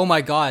Nana. Oh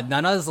my god,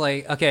 Nana's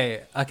like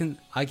okay, I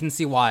can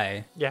see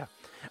why. Yeah.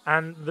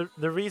 And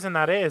the reason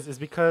that is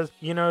because,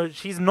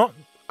 she's not,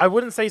 I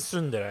wouldn't say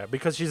tsundere,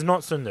 because she's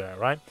not tsundere,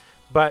 right?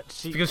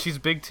 But because she's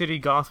big titty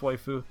goth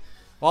waifu.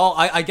 Well,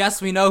 I guess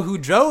we know who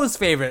Joe's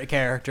favorite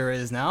character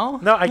is now.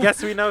 No, I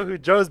guess we know who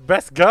Joe's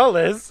best girl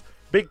is.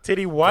 Big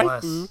titty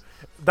waifu. Bless.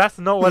 That's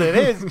not what it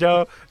is,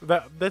 Joe.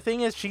 The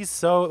thing is, she's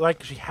so,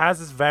 like, she has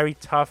this very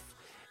tough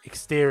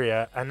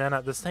exterior, and then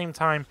at the same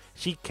time,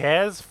 she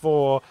cares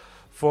for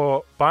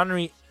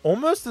Banri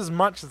almost as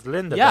much as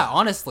Linda Yeah, does.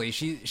 honestly,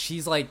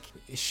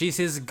 she's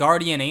his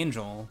guardian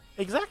angel.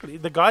 Exactly.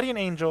 The guardian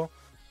angel.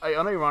 I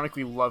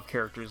unironically love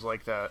characters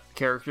like that.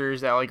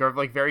 Characters that like are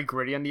like very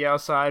gritty on the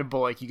outside, but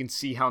like you can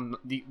see how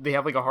they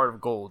have like a heart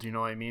of gold. You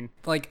know what I mean?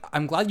 Like,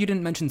 I'm glad you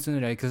didn't mention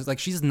Tsundere because like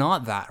she's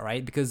not that,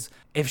 right? Because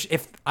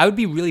if I would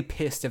be really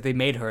pissed if they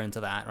made her into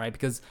that, right?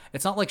 Because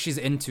it's not like she's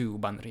into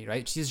Banri,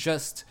 right? She's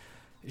just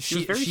was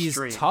very she's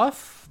straight.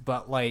 tough,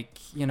 but like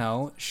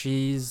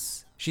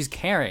she's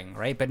caring,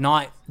 right? But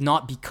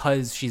not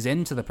because she's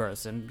into the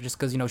person, just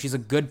because she's a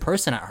good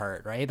person at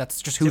heart, right? That's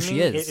just who To she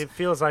me, is. It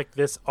feels like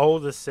this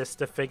older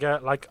sister figure.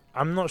 Like,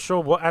 I'm not sure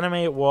what anime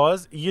it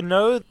was.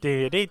 No,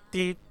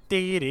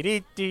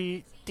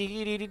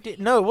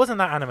 it wasn't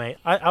that anime.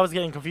 I was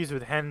getting confused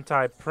with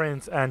Hentai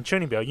Prince and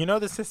Chunibyo. You know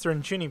the sister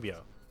in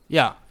Chunibyo?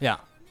 Yeah.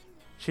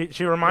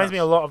 She reminds me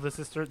Yes. a lot of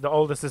the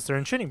older sister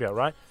in Chunibyo,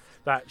 right?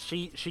 That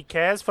she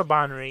cares for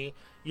Banri,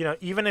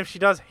 even if she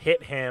does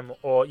hit him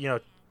or,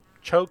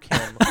 choke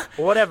him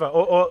or whatever,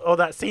 or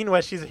that scene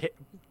where she's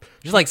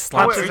Just like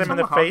slaps punches are him you in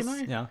the talking face. about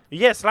Haganai? Yeah.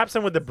 Yeah, slaps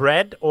him with the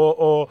bread,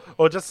 or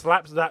just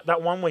slaps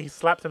that one where he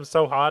slapped him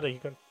so hard that he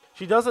can.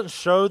 She doesn't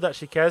show that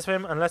she cares for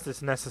him unless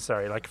it's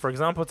necessary. Like, for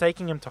example,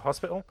 taking him to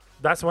hospital.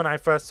 That's when I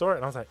first saw it,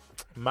 and I was like,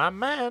 my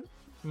man,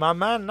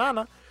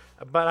 Nana.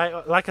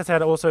 But like I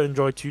said, I also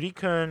enjoy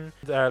Churi-kun,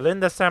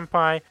 Linda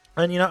Senpai,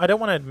 and I don't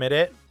want to admit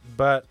it,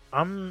 but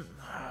I'm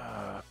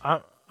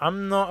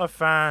not a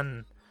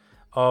fan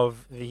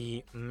of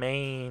the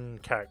main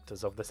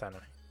characters of this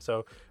anime.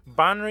 So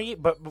Banri,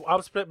 but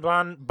I'll split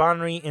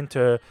Banri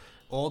into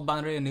Old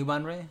Banri and new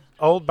Banri.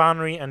 old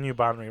Banri and new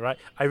Banri, right?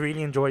 I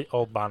really enjoy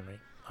old Banri.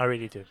 I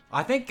really do.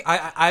 I think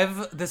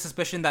I've the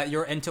suspicion that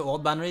you're into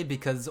old Banri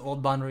because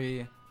old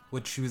Banri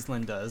would choose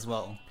Linda as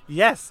well.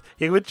 Yes,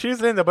 he would choose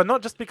Linda, but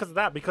not just because of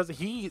that, because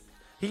he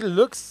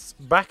looks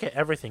back at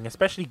everything,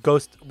 especially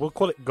Ghost. We'll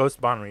call it Ghost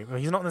Banri.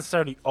 He's not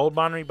necessarily old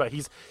Banri, but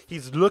he's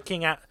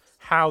looking at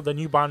how the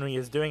new Banri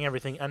is doing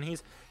everything, and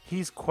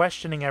he's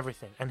questioning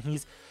everything, and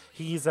he's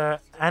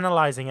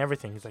analyzing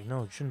everything. He's like,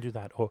 no, you shouldn't do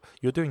that, or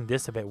you're doing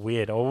this a bit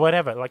weird, or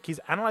whatever. Like, he's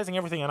analyzing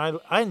everything, and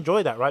I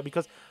enjoy that, right?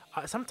 Because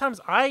sometimes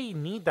I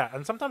need that,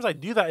 and sometimes I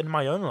do that in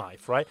my own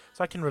life, right?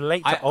 So I can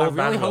relate to I old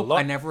really Banri a hope lot.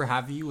 I never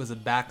have you as a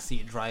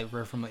backseat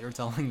driver from what you're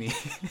telling me.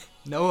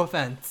 No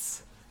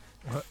offense.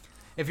 What?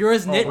 If you're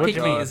as Oh, what nitpicky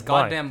do you- as why?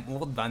 goddamn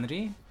old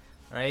Banri,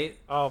 right?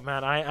 Oh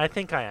man, I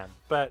think I am,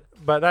 but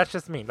that's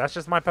just me. That's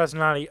just my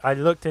personality. I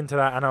looked into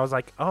that and I was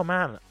like, oh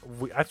man,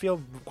 I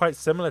feel quite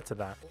similar to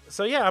that.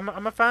 So yeah,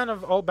 I'm a fan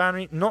of old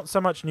Banri, not so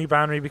much new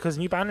Banri, because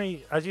new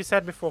Banri, as you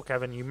said before,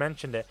 Kevin, you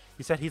mentioned it.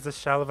 You said he's a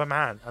shell of a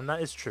man, and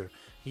that is true.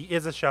 He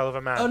is a shell of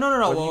a man. Oh no!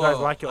 Whether Whoa, you guys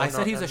whoa. like it or I not,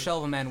 said he was a and- shell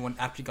of a man when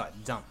after he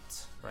got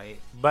dumped, right?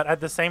 But at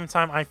the same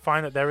time, I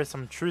find that there is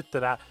some truth to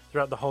that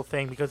throughout the whole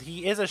thing, because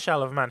he is a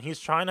shell of a man. He's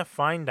trying to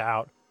find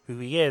out who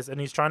he is, and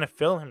he's trying to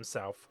fill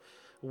himself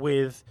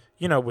with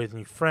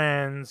new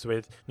friends,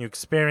 with new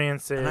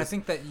experiences. And I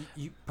think that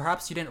you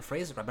perhaps you didn't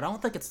phrase it right, but I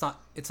don't think it's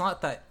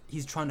not that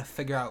he's trying to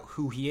figure out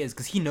who he is,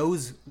 because he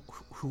knows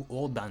who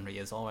old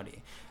Banri is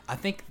already. I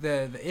think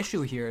the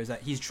issue here is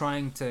that he's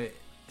trying to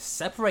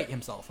separate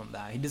himself from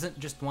that. He doesn't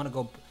just want to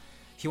go.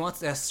 He wants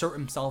to assert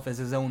himself as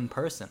his own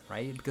person,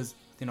 right? Because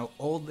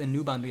old and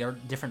new Banri are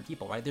different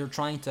people, right? They're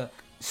trying to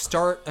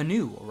start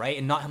anew, right,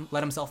 and not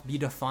let himself be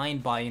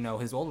defined by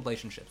his old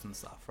relationships and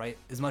stuff, right?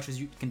 As much as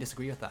you can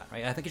disagree with that,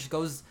 right? I think it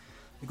goes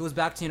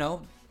back to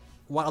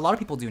what a lot of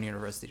people do in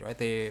university,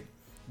 right?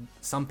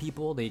 Some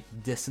people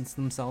distance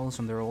themselves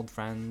from their old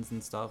friends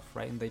and stuff,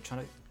 right? And they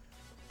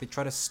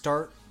try to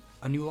start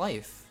a new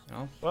life.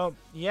 Well,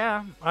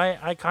 yeah,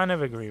 I kind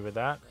of agree with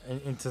that.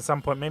 And to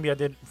some point, maybe I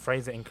did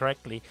phrase it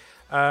incorrectly.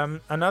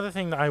 Another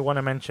thing that I want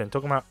to mention,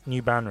 talking about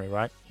new Banri,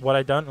 right? What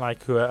I don't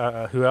like, who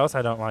else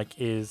I don't like,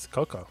 is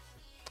Coco.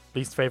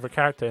 Least favorite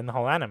character in the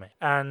whole anime.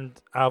 And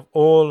out of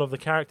all of the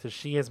characters,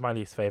 she is my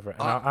least favorite.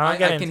 And I'll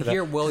get I into can that.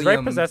 hear She's very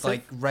William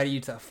possessive. ready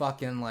to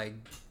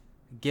fucking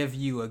give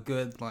you a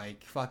good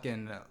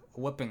fucking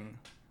whipping.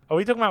 Are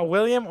we talking about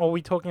William, or are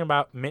we talking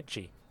about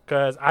Michi?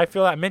 Because I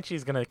feel like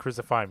Michi's going to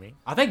crucify me.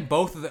 I think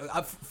both of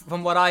them,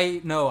 from what I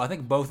know, I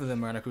think both of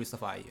them are gonna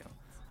crucify you.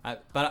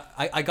 But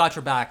I got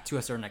your back to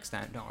a certain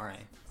extent. Don't worry.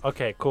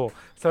 Okay, cool.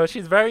 So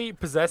she's very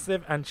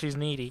possessive and she's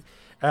needy.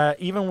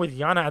 Even with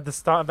Yana at the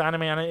start of the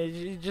anime, and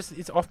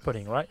it's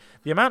off-putting, right?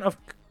 The amount of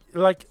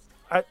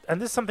and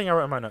this is something I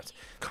wrote in my notes.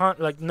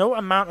 No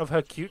amount of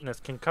her cuteness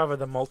can cover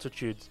the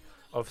multitudes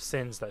of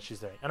sins that she's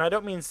doing. And I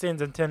don't mean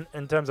sins in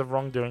terms of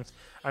wrongdoings.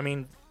 I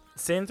mean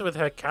sins with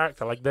her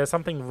character. Like, there's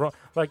something wrong.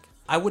 Like,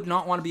 I would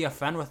not want to be a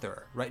friend with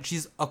her, right?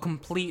 She's a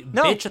complete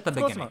No, bitch at the of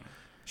course beginning.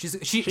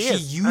 not. She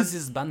is.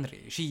 uses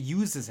Banri. She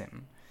uses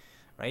him,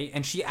 right?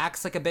 And she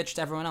acts like a bitch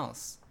to everyone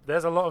else.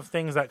 there's a lot of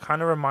things that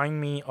kind of remind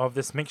me of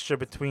this mixture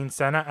between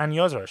Senna and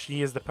Yozora.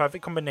 She is the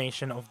perfect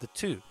combination of the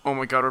two. Oh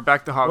my god, we're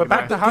back to Haganai. We're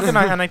back to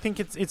Haganai, and I think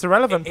it's a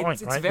relevant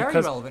point, It's right? very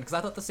Because- relevant because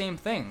I thought the same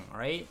thing,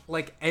 right?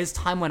 Like, as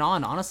time went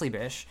on, honestly,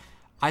 Bish,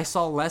 I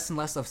saw less and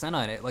less of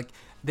Senna in it. Like,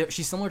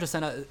 she's similar to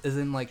Senna, as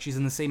in, like, she's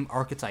in the same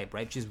archetype,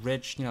 right? She's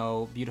rich,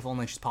 beautiful, and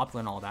then she's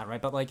popular and all that,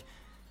 right? But, like,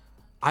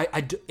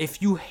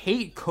 if you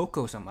hate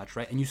Coco so much,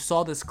 right, and you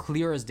saw this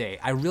clear as day,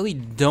 I really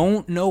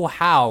don't know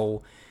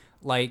how,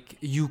 like,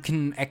 you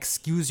can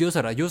excuse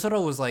Yozora.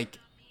 Yozora was, like,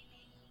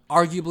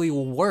 arguably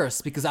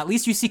worse, because at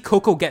least you see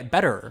Coco get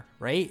better,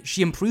 right?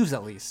 She improves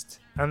at least.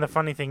 And the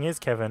funny thing is,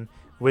 Kevin,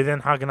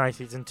 within Haganai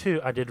Season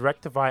 2, I did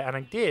rectify, and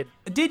I did.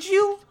 Did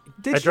you?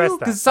 Address that.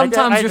 Because I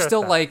sometimes you're addressed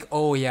still that. like,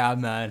 oh yeah,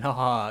 man,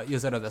 haha,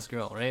 Yozora this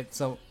girl, right?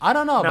 So I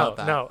don't know about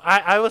that. No.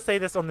 I will say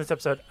this on this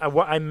episode.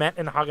 What I meant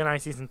in Haganai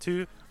Season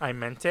 2, I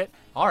meant it.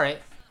 All right.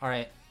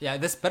 Yeah,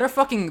 this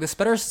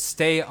better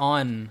stay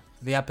on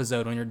the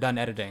episode when you're done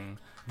editing.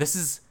 This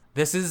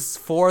is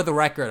for the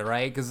record,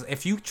 right? Because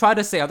if you try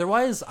to say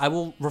otherwise, I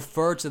will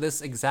refer to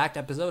this exact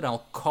episode and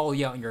I'll call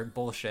you out on your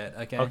bullshit.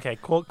 Okay. Okay,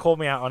 call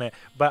me out on it.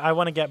 But I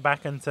want to get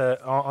back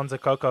onto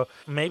Coco.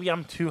 Maybe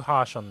I'm too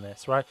harsh on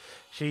this, right?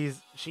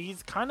 She's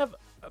kind of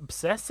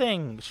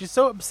obsessing. She's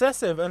so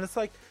obsessive, and it's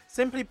like,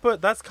 simply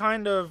put, that's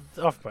kind of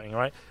off-putting,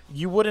 right?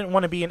 You wouldn't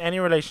want to be in any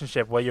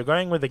relationship where you're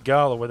going with a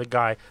girl or with a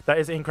guy that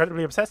is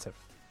incredibly obsessive.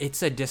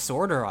 It's a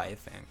disorder, I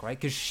think, right?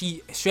 Because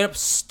she straight up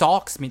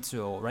stalks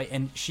Mitsuo, right?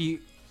 And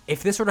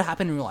if this were to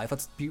happen in real life,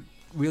 let's be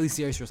really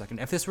serious for a second.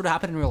 If this were to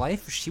happen in real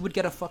life, she would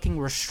get a fucking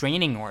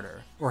restraining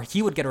order, or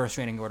he would get a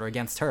restraining order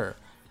against her,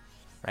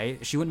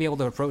 right? She wouldn't be able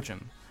to approach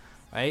him,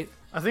 right?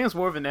 I think it's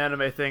more of an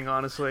anime thing,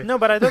 honestly. No,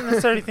 but I don't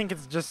necessarily think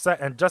it's just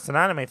an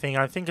anime thing.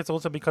 I think it's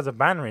also because of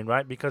Banrin,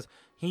 right? Because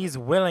he's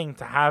willing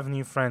to have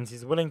new friends.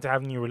 He's willing to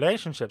have new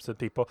relationships with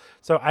people.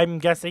 So I'm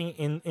guessing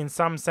in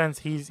some sense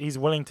he's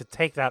willing to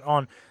take that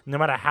on no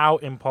matter how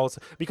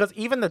impulsive. Because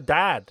even the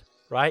dad,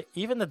 right?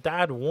 Even the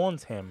dad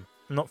warns him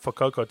not for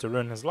Coco to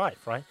ruin his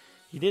life, right?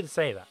 He did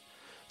say that.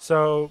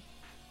 So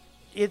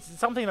it's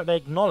something that they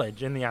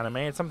acknowledge in the anime.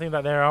 It's something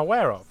that they're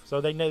aware of. So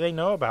they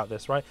know about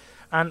this, right?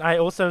 And I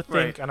also think,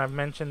 Right. and I've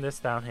mentioned this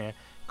down here,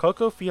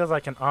 Coco feels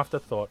like an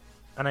afterthought,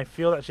 and I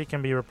feel that she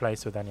can be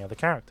replaced with any other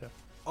character.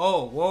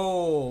 Oh,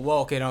 whoa.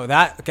 Okay, no,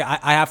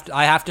 I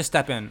have to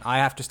step in. I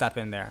have to step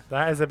in there.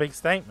 That is a big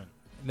statement.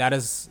 There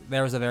is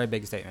a very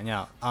big statement.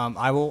 Yeah.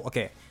 I will.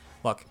 Okay,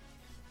 look.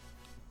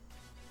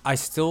 I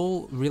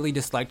still really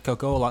disliked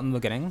Coco a lot in the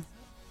beginning,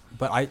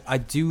 but I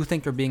do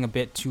think they're being a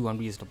bit too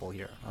unreasonable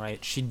here. All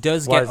right, she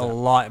does Why get is a that?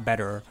 lot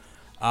better.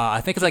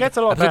 I think it's She like gets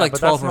a lot episode better, like but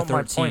 12 that's or not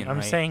 13. my point.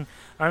 Right?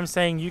 I'm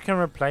saying you can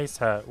replace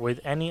her with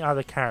any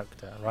other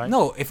character, right?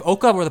 No, if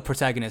Oka were the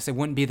protagonist, it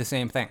wouldn't be the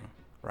same thing,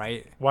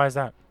 right? Why is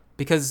that?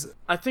 Because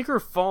I think her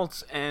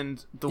faults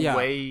and the Yeah.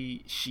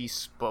 way she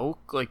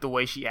spoke, like the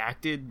way she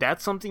acted,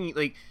 that's something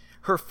like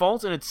her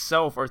faults in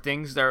itself are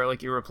things that are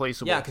like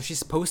irreplaceable. yeah, because she's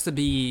supposed to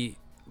be,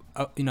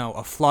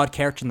 a flawed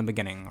character in the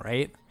beginning,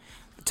 right?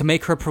 To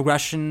make her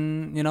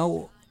progression,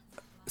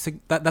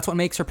 that's what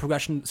makes her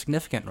progression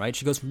significant, right?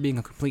 She goes from being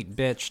a complete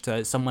bitch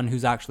to someone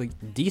who's actually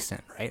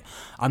decent, right?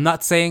 I'm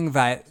not saying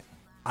that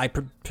I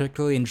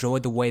particularly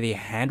enjoyed the way they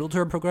handled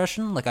her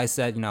progression. Like I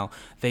said,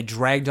 they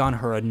dragged on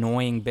her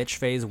annoying bitch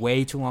phase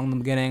way too long in the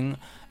beginning,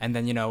 and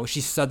then,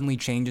 she suddenly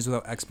changes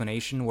without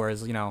explanation,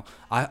 whereas,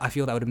 I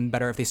feel that would have been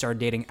better if they started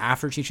dating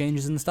after she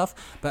changes and stuff.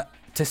 But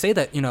to say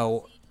that,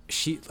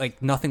 she,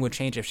 like, nothing would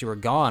change if she were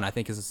gone, I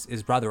think is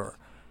rather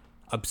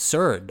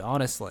absurd,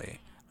 honestly.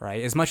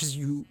 Right, as much as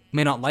you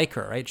may not like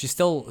her, right? She's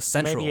still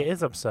central. Maybe it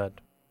is absurd.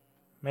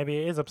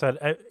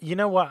 You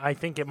know what? I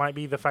think it might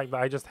be the fact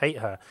that I just hate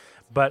her,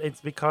 but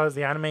it's because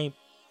the anime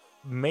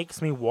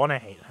makes me want to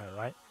hate her,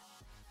 right?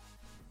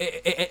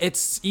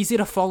 It's easy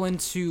to fall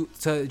into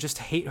to just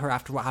hate her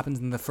after what happens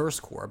in the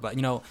first core, but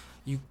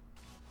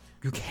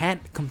you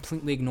can't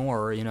completely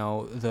ignore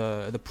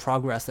the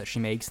progress that she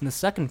makes in the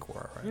second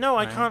core. Right? No,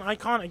 Right? I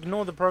can't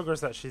ignore the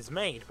progress that she's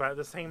made, but at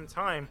the same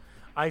time,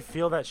 I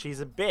feel that she's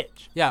a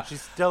bitch. Yeah.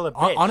 She's still a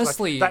bitch.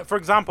 Honestly- Like, for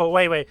example,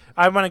 wait.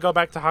 I want to go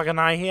back to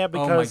Haganai here Oh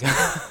my because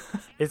god.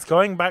 it's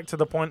going back to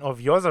the point of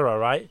Yozora,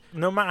 right?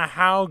 No matter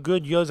how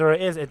good Yozora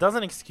is, it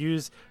doesn't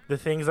excuse the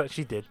things that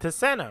she did to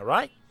Senna,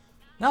 right?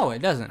 No, it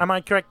doesn't. Am I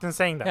correct in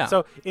saying that? Yeah.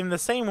 So in the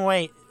same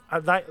way,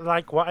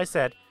 like what I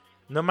said,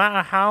 no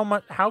matter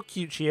how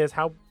cute she is,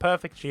 how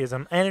perfect she is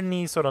on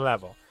any sort of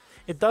level,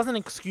 it doesn't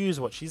excuse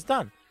what she's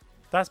done.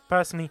 That's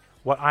personally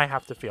what I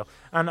have to feel.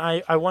 And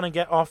I want to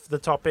get off the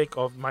topic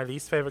of my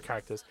least favorite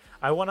characters.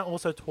 I want to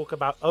also talk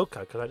about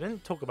Oka, because I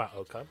didn't talk about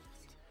Oka.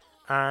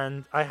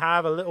 And I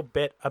have a little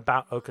bit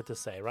about Oka to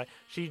say, right?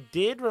 She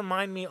did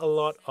remind me a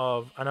lot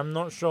of, and I'm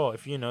not sure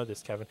if you know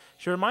this, Kevin,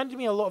 she reminded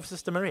me a lot of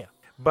Sister Maria.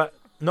 But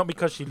not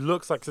because she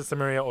looks like Sister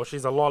Maria or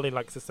she's a lolly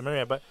like Sister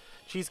Maria, but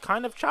she's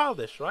kind of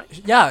childish, right?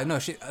 Yeah, no,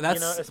 that's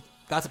it's-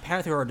 that's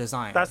apparent through her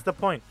design. That's the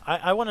point.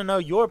 I want to know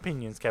your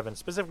opinions, Kevin,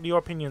 specifically your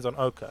opinions on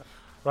Oka,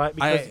 right?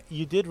 Because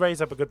you did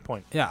raise up a good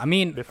point. Yeah, I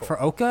mean, before.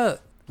 for Oka,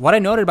 what I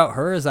noted about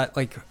her is that,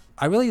 like,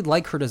 I really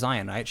like her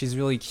design, right? She's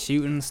really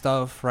cute and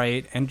stuff,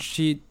 right? And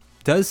she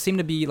does seem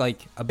to be,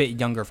 like, a bit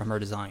younger from her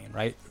design,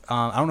 right?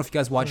 I don't know if you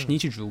guys watched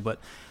Nichijou, but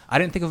I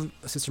didn't think of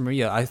Sister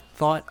Maria. I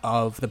thought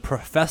of the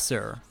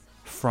professor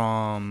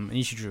from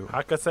Nichijou.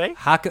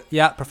 Hakase?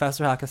 Yeah,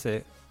 Professor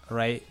Hakase,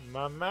 right?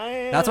 My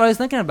man. That's what I was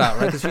thinking about,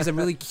 right? Because she's a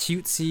really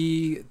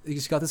cutesy.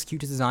 She's got this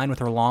cute design with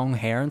her long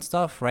hair and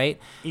stuff, right?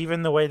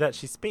 Even the way that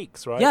she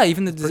speaks, right? Yeah,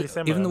 even It's pretty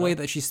similar, even the way no?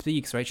 that she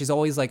speaks, right? She's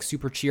always like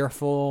super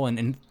cheerful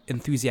and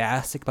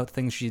enthusiastic about the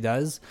things she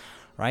does,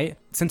 right?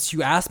 Since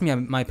you asked me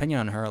my opinion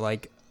on her,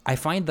 like, I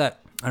find that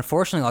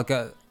unfortunately, like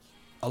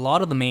a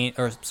lot of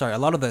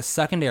the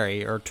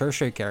secondary or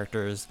tertiary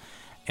characters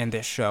in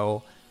this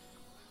show,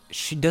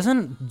 she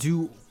doesn't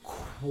do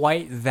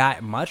quite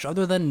that much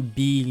other than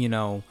be,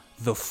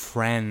 the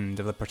friend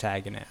of the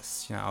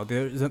protagonist.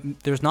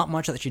 There's not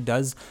much that she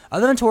does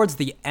other than towards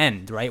the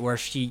end, right, where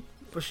she.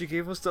 But she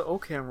gave us the O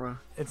camera.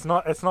 It's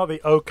not the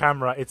O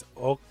camera, it's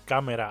O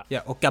camera.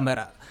 Yeah, O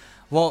camera.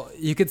 Well,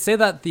 you could say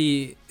that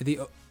the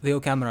O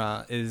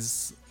camera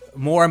is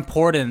more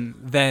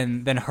important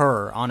than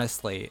her,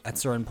 honestly, at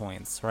certain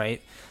points,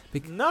 right?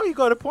 No, you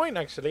got a point,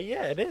 actually.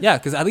 Yeah, it is. Yeah,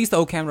 because at least the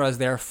O camera is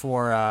there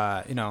for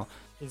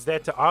It's there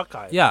to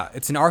archive. Yeah,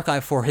 it's an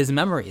archive for his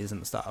memories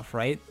and stuff,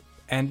 right?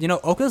 And,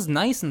 Oka's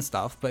nice and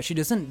stuff, but she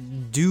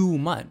doesn't do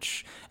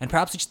much. And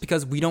perhaps it's just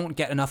because we don't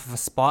get enough of a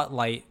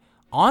spotlight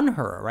on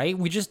her, right?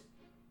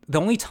 The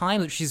only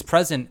time that she's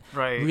present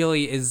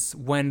really is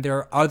when there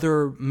are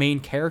other main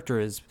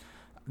characters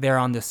there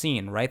on the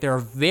scene, right? There are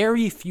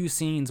very few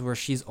scenes where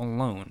she's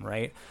alone,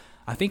 right?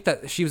 I think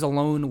that she was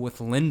alone with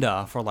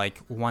Linda for like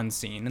one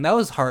scene, and that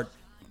was hard.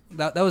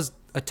 That was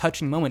a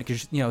touching moment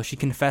because she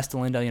confessed to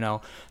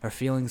Linda, her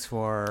feelings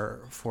for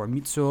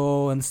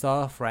Mitsuo and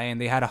stuff, right? And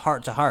they had a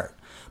heart to heart.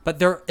 But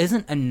there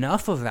isn't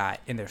enough of that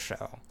in the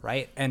show,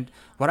 right? And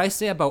what I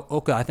say about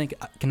Oka, I think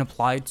can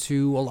apply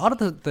to a lot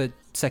of the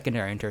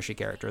secondary and tertiary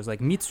characters, like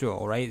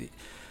Mitsuo, right?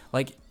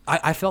 Like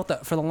I felt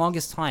that for the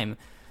longest time,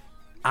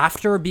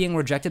 after being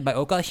rejected by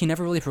Oka, he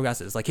never really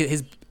progresses. Like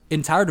his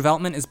entire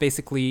development is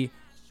basically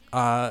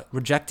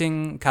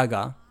rejecting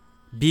Kaga,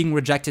 being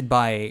rejected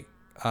by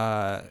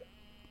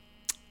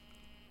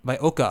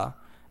Oka,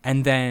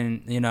 and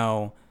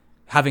then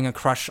having a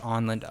crush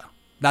on Linda.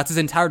 That's his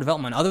entire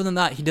development. Other than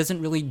that, he doesn't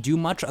really do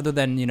much other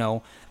than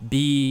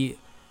be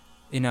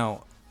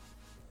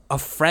a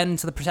friend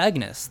to the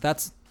protagonist.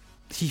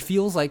 He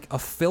feels like a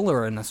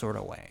filler in a sort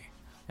of way.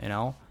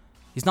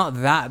 He's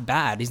not that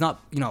bad. He's not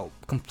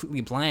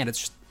completely bland. It's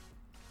just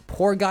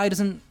poor guy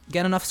doesn't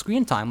get enough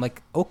screen time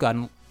like Oka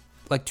and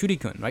like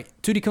Turi-kun, right?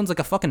 Turi-kun's like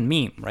a fucking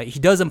meme, right? He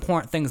does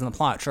important things in the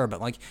plot, sure,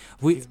 but like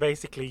he's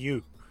basically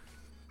you.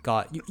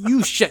 God,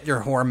 you shut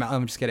your whore mouth.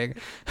 I'm just kidding.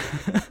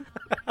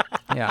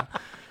 Yeah.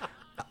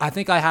 I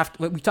think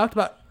we talked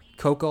about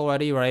Coco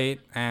already,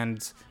 right?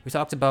 And we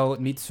talked about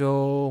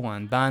Mitsuo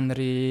and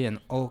Banri and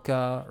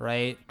Oka,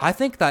 right? I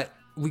think that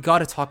we got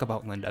to talk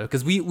about Linda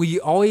because we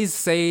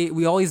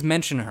always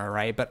mention her,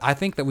 right? But I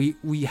think that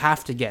we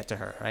have to get to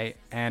her, right?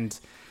 And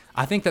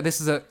I think that this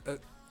is a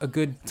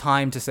good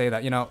time to say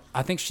that,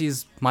 I think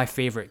she's my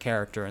favorite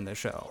character in the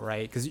show,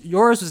 right? Because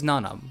yours is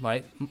Nana,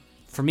 right?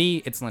 For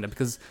me, it's Linda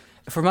because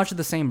for much of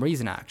the same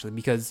reason, actually,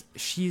 because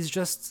she's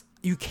just,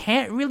 you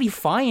can't really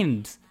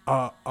find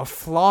a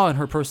flaw in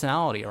her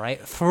personality, right?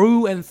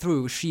 Through and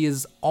through, she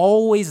is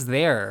always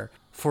there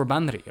for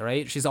Banri,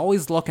 right? She's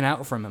always looking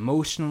out for him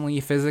emotionally,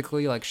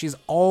 physically, like she's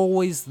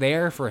always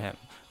there for him,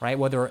 right?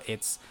 Whether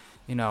it's,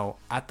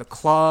 at the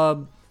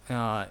club,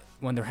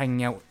 when they're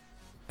hanging out,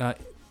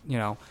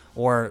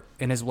 or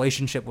in his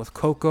relationship with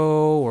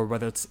Coco, or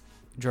whether it's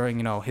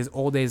during, his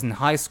old days in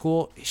high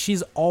school,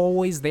 she's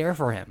always there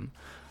for him,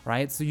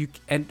 right? So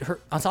her,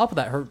 on top of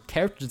that, her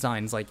character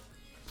design's like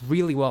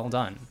really well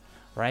done,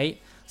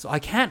 right? So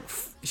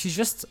she's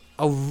just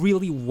a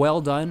really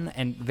well done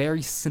and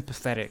very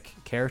sympathetic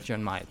character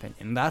in my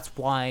opinion. That's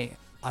why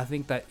I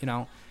think that,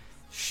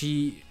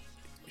 she's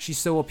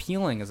so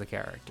appealing as a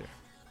character.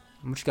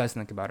 What you guys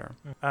think about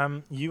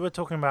her? You were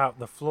talking about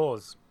the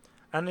flaws.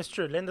 And it's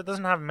true, Linda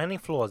doesn't have many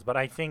flaws, but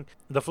I think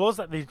the flaws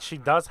that she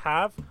does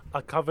have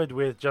are covered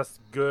with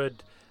just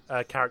good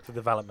character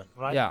development,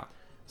 right? Yeah.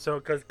 So,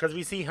 because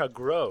we see her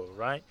grow,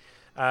 right?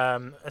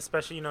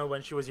 Especially,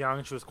 when she was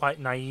young, she was quite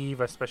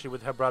naive, especially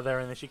with her brother,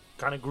 and then she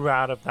kind of grew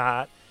out of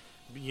that,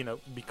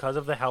 because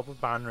of the help of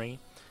Banri.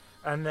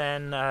 And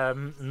then,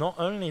 not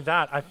only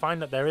that, I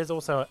find that there is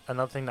also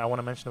another thing that I want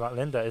to mention about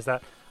Linda, is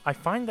that I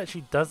find that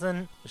she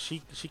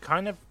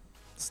kind of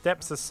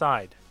steps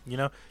aside,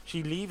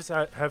 she leaves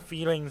her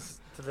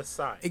feelings to the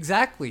side.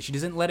 Exactly, she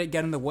doesn't let it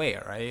get in the way,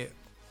 right?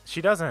 She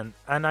doesn't,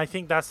 and I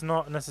think that's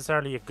not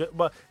necessarily a good,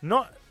 well,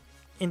 not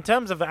in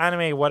terms of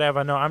anime,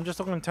 whatever. No, I'm just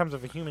talking in terms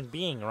of a human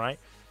being, right?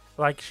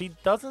 Like, she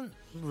doesn't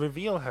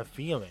reveal her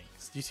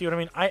feelings. Do you see what I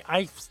mean?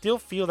 I still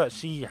feel that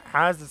she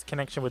has this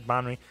connection with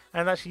Banri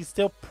and that she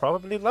still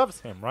probably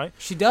loves him, right?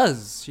 She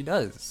does.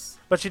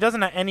 But she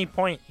doesn't at any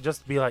point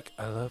just be like,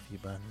 I love you,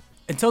 Banri.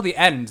 Until the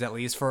end, at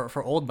least,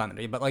 for old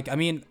Banri. But, like, I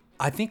mean,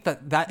 I think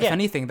that if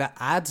anything, that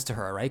adds to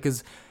her, right?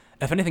 Because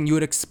if anything, you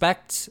would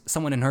expect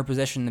someone in her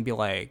position to be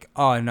like,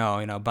 oh,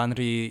 no,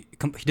 Banri,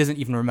 he doesn't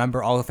even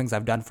remember all the things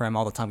I've done for him,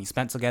 all the time he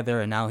spent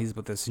together, and now he's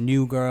with this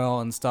new girl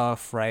and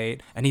stuff,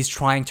 right? And he's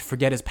trying to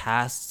forget his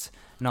past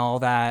and all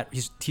that.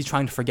 He's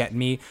trying to forget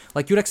me.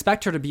 Like, you'd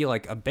expect her to be,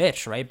 like, a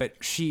bitch, right? But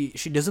she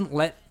doesn't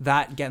let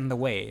that get in the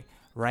way,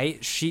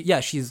 right?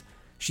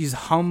 She's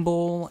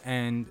humble,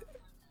 and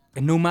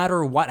no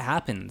matter what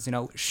happens,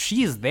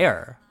 she's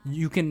there.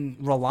 You can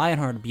rely on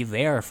her to be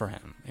there for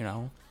him,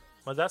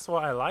 Well, that's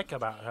what I like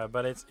about her,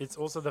 but it's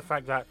also the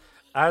fact that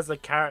as a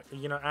character,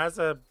 as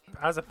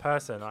a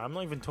person, I'm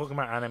not even talking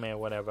about anime or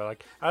whatever,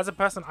 like, as a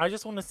person, I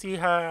just want to see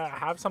her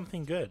have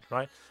something good,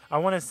 right? I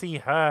want to see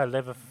her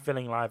live a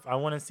fulfilling life. I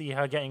want to see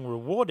her getting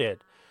rewarded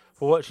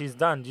for what she's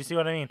done. Do you see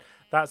what I mean?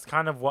 That's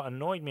kind of what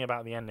annoyed me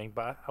about the ending,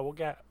 but we'll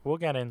get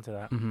into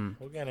that. Mm-hmm.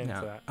 We'll get into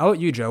that. How about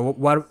you, Joe?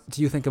 What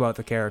do you think about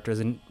the characters,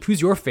 and who's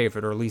your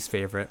favorite or least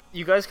favorite?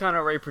 You guys kind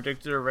of already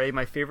predicted already.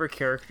 My favorite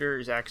character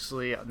is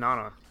actually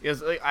Nana.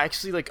 Because I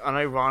actually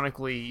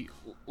unironically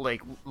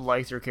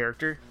liked her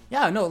character.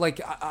 Yeah, no,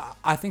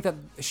 I think that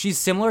she's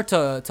similar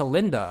to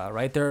Linda,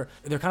 right? They're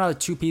kind of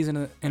two peas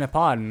in a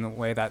pod in a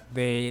way that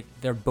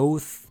they're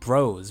both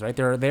bros, right?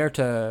 They're there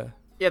to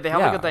Yeah, they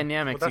have like Yeah. a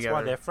dynamic Well, that's together.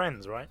 why they're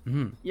friends, right?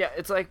 Yeah,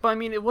 it's like, but I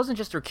mean, it wasn't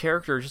just her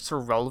character, just her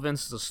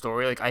relevance to the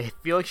story. Like, I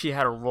feel like she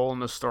had a role in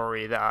the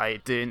story that I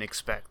didn't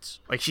expect.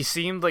 Like, she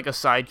seemed like a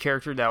side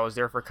character that was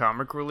there for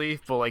comic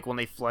relief, but like when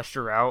they fleshed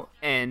her out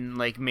and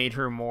like made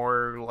her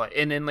more like,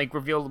 and then like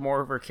revealed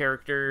more of her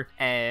character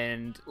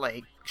and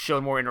like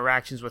showed more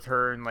interactions with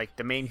her and like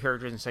the main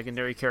characters and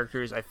secondary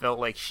characters, I felt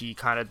like she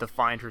kind of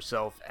defined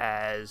herself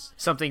as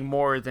something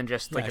more than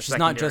just like Yeah, a she's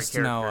not secondary just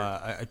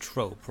character. a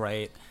trope,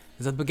 right?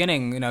 Because at the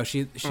beginning,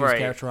 she was Right.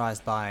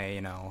 characterized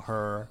by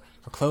her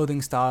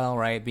clothing style,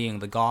 right, being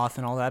the goth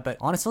and all that. But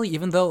honestly,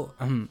 even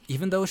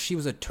though she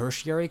was a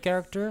tertiary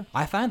character,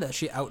 I find that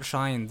she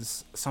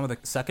outshines some of the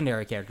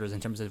secondary characters in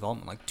terms of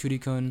development, like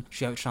Turikun.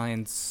 She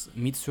outshines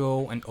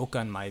Mitsuo and Oka,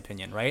 in my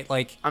opinion, right?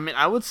 Like, I mean,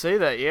 I would say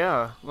that,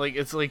 yeah. Like,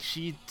 it's like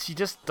she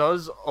just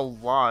does a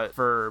lot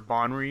for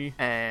Bonri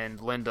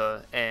and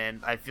Linda, and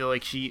I feel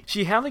like she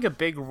had like a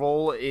big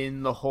role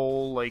in the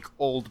whole like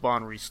old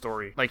Bonri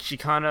story. Like, she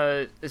kind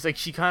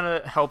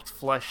of helped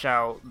flesh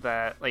out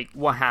that like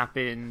what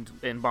happened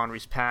in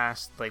Bonri's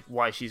past, like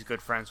why she's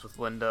good friends with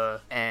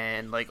Linda,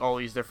 and like all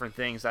these different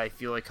things. I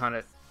feel like kind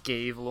of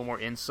gave a little more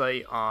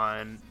insight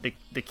on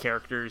the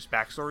characters'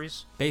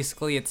 backstories.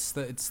 basically, it's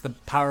the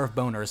power of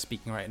Boner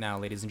speaking right now,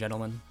 ladies and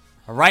gentlemen.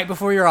 Right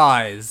before your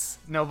eyes.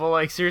 No, but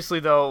like seriously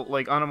though,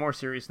 like on a more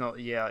serious note,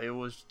 yeah, it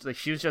was like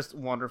she was just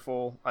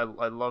wonderful. I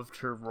loved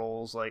her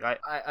roles. Like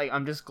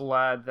I'm just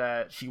glad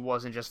that she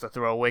wasn't just a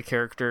throwaway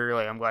character.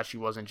 Like I'm glad she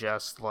wasn't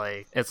just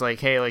like, it's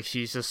like, hey, like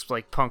she's just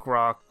like punk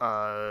rock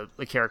a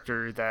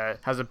character that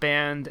has a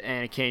band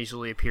and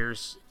occasionally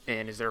appears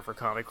and is there for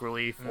comic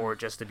relief or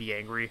just to be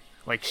angry.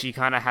 Like, she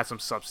kind of had some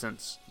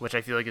substance, which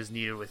I feel like is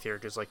needed with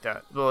characters like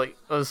that. But,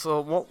 like, so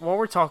while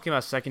we're talking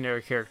about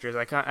secondary characters,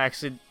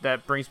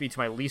 that brings me to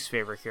my least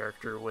favorite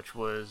character, which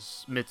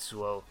was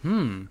Mitsuo.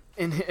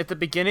 And at the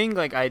beginning,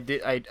 like, I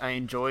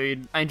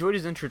enjoyed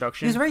his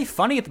introduction. He was very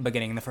funny at the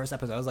beginning in the first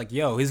episode. I was like,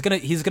 yo, he's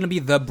gonna be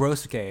the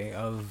brosuke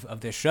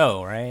of this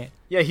show, right?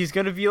 Yeah, he's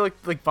gonna be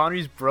like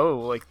Bonri's bro,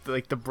 like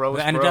the bro.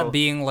 It ended up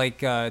being like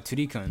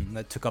Turikun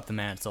that took up the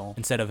mantle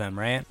instead of him,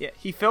 right? Yeah,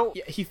 he felt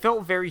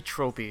very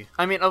tropey.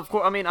 I mean, of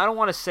course, I don't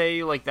want to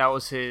say like that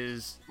was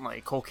his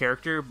like whole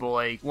character, but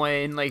like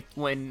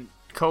when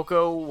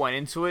Coco went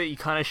into it, he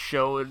kind of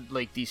showed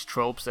like these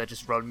tropes that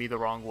just rubbed me the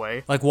wrong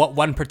way. Like, what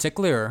one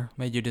particular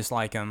made you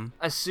dislike him?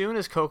 As soon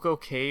as Coco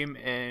came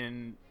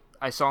and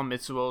I saw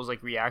Mitsuo's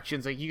like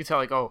reactions, like you could tell,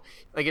 like, oh,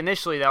 like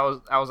initially I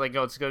was like,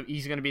 oh,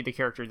 he's gonna be the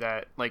character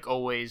that like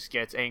always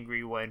gets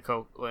angry when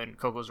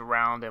Coco's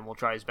around and will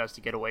try his best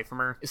to get away from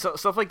her. So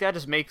stuff like that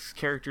just makes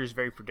characters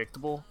very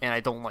predictable, and I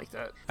don't like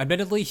that.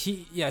 Admittedly,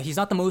 he's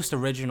not the most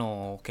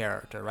original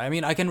character, right? I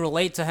mean, I can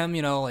relate to him,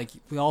 like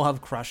we all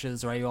have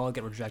crushes, right? We all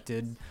get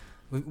rejected.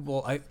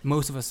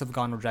 Most of us have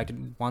gone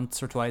rejected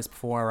once or twice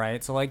before,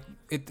 right? So like,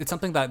 it's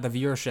something that the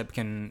viewership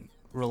can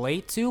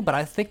relate to, but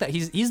I think that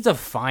he's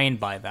defined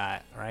by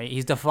that, right?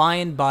 He's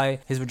defined by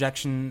his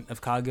rejection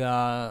of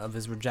Kaga, of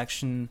his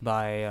rejection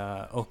by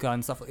Oka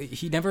and stuff.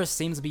 He never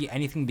seems to be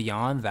anything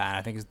beyond that,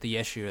 I think, is the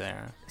issue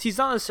there. He's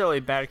not necessarily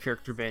a bad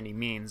character by any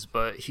means,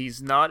 but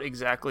he's not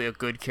exactly a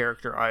good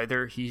character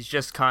either. He's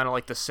just kind of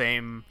like the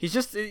same.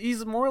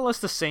 He's more or less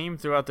the same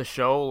throughout the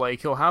show.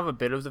 Like, he'll have a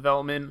bit of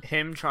development.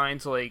 Him trying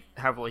to like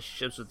have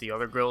relationships with the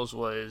other girls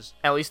was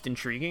at least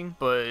intriguing,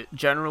 but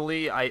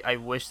generally I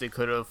wish they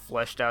could have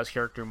fleshed out his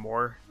character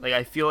more. Like,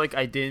 I feel like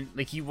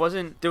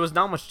there was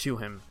not much to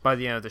him by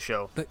the end of the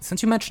show. But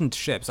since you mentioned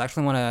ships, I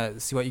actually want to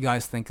see what you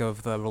guys think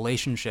of the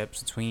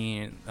relationships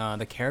between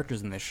the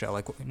characters in this show.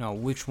 Like,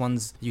 which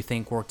ones you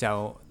think worked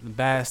out the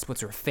best?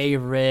 What's your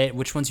favorite?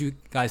 Which ones you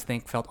guys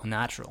think felt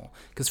unnatural?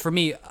 Because for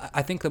me,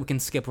 I think that we can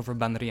skip over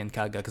Banri and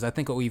Kaga, because I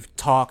think that we've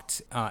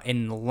talked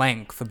in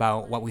length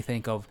about what we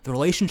think of the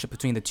relationship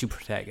between the two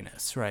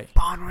protagonists, right?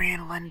 Bonri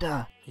and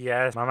Linda.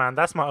 Yes, my man,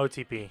 that's my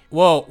OTP.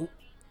 Whoa.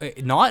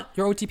 Not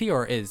your OTP,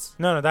 or is?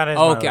 No, that is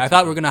Oh, my okay, I OTP.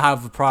 thought we were gonna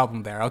have a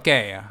problem there.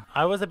 Okay.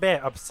 I was a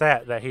bit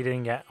upset that he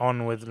didn't get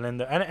on with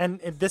Linda. And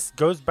this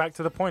goes back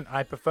to the point.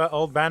 I prefer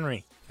old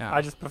Banri. Yeah.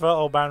 I just prefer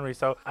old Banri.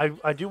 So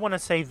I do want to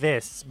say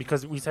this,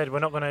 because we said we're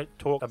not going to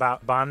talk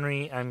about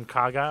Banri and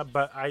Kaga,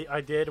 but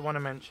I did want to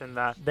mention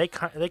that they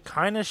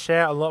kind of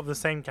share a lot of the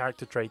same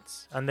character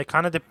traits, and they're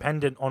kind of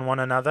dependent on one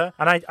another.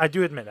 And I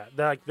do admit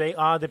that. They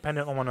are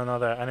dependent on one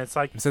another, and it's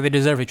like So they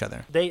deserve each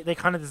other. they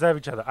kind of deserve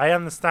each other. I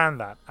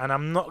understand that, and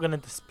I'm not going to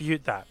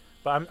dispute that.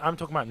 But I'm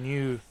talking about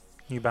new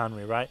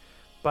Banri, right?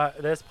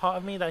 But there's part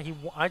of me that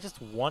I just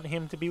want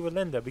him to be with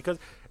Linda,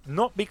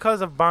 not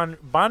because of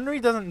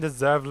Banri doesn't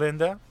deserve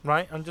Linda,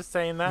 right? I'm just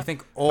saying that. You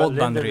think But old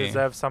Linda Banri?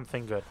 deserves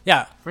something good.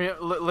 Yeah.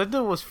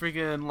 Linda was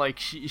freaking like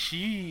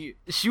she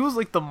was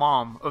like the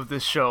mom of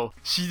this show.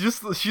 She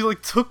basically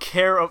took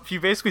care of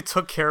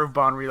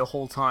Bonri the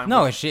whole time.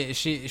 No,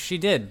 she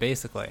did,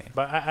 basically.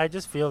 But I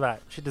just feel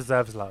that she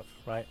deserves love,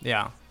 right?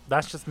 Yeah.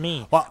 That's just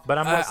me. Well, but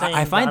I'm not saying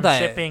I find I'm that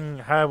shipping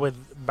her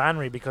with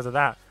Banri because of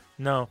that.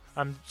 No,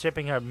 I'm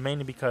shipping her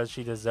mainly because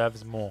she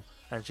deserves more.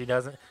 and she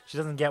doesn't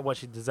get what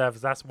she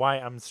deserves. That's why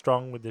I'm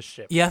strong with this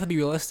ship. You have to be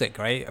realistic,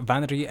 right?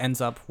 Banri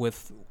ends up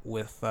with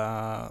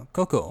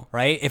Coco,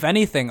 right? If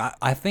anything,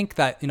 I think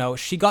that, you know,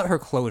 she got her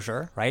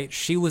closure, right?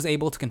 She was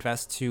able to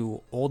confess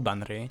to old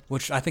Banri,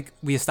 which I think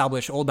we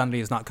established old Banri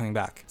is not coming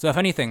back. So if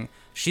anything,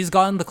 she's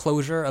gotten the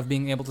closure of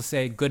being able to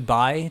say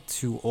goodbye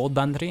to old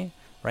Banri,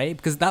 right?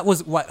 Because that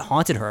was what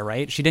haunted her,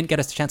 right? She didn't get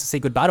a chance to say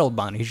goodbye to old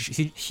Banri.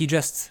 He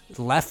just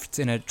left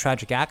in a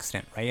tragic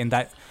accident, right? And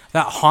that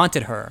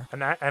haunted her.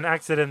 An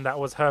accident that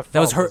was her fault. That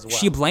was her. As well.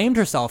 She blamed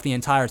herself the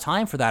entire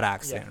time for that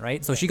accident,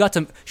 right? So she got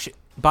to.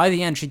 By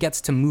the end, she gets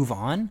to move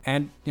on,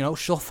 and you know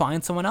she'll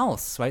find someone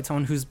else, right?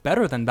 Someone who's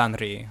better than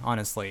Banri,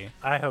 honestly.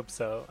 I hope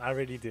so. I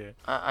really do.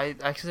 I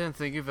actually didn't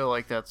think of it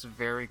like that's a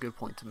very good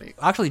point to make.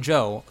 Actually,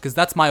 Joe, because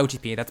that's my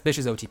OTP. That's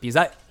Bish's OTP.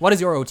 What is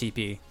your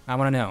OTP? I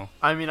want to know.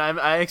 I mean,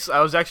 I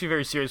was actually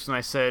very serious when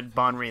I said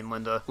Banri and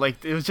Linda.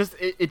 Like, it was just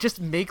it just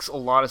makes a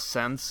lot of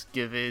sense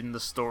given the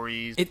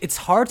stories. It's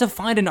hard to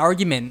find an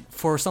argument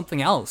for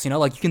something else, you know.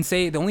 Like you can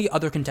say the only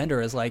other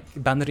contender is like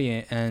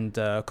Banri and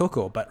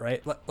Coco, but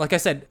right, like I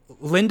said,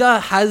 Linda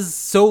has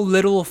so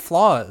little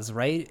flaws,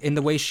 right, in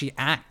the way she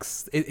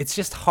acts. It's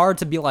just hard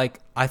to be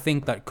like, I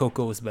think that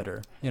Coco is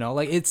better, you know.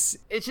 Like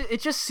it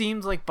just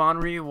seems like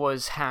Banri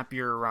was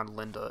happier around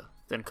Linda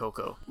than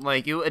Coco.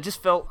 Like it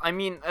just felt. I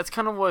mean, that's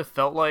kind of what it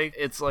felt like.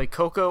 It's like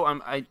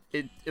Coco.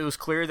 It was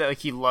clear that like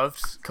he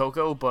loved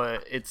Coco,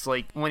 but it's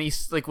like when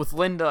he's like with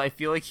Linda, I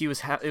feel like he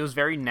was. It was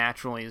very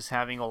natural. He was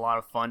having a lot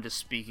of fun just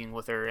speaking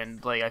with her,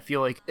 and like I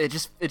feel like it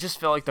just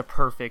felt like the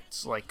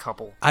perfect like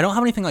couple. I don't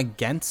have anything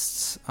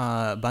against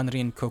Banri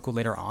and Coco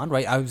later on,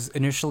 right? I was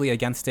initially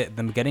against it in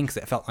the beginning because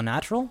it felt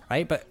unnatural,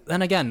 right? But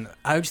then again,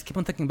 I just keep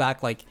on thinking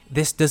back, like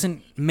this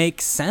doesn't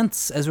make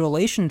sense as a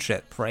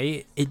relationship,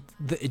 right?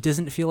 It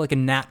doesn't feel like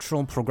a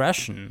natural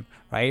progression,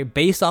 right?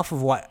 Based off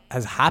of what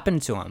has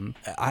happened to him,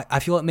 I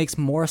feel it makes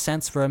more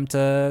sense for him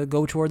to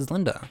go towards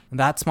Linda.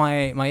 That's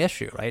my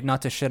issue, right?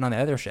 Not to shit on the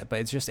other ship, but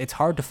it's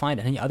hard to find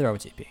any other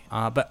OTP.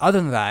 But other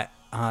than that,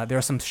 there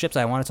are some ships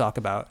I want to talk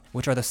about,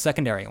 which are the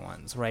secondary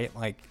ones, right?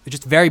 Like,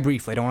 just very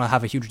briefly, I don't want to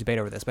have a huge debate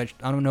over this, but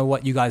I don't know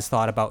what you guys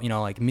thought about, you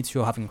know, like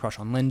Mitsuo having a crush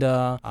on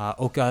Linda,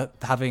 Oka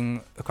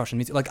having a crush on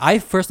Mitsuo. Like, I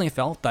personally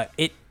felt that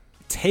it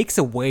takes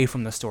away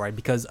from the story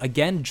because,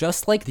 again,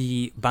 just like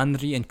the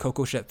Banri and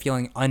Coco ship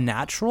feeling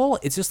unnatural,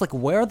 it's just like,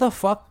 why is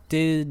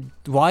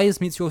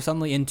Mitsuo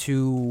suddenly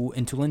into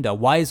Linda?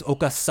 Why is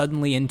Oka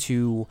suddenly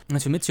into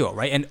Mitsuo,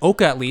 right? And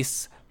Oka, at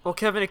least. Well,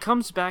 Kevin, it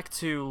comes back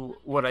to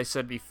what I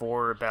said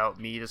before about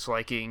me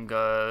disliking,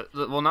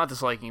 not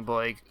disliking, but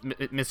like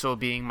Mitsuo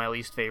being my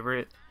least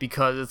favorite,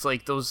 because it's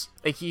like those,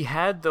 like he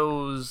had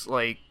those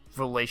like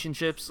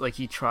relationships, like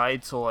he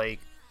tried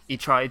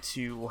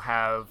to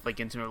have like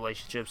intimate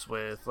relationships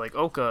with like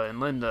Oka and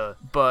Linda,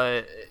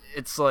 but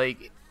it's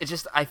like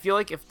I feel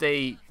like if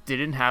they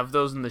didn't have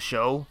those in the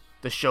show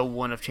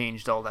wouldn't have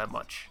changed all that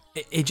much.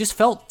 It just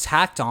felt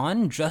tacked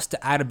on just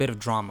to add a bit of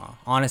drama.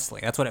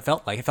 Honestly, that's what it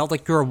felt like. It felt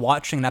like you were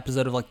watching an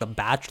episode of like The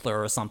Bachelor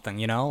or something,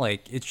 you know?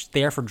 Like it's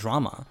there for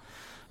drama.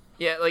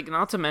 Yeah, like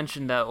not to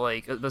mention that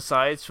like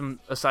aside from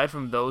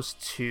those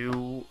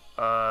two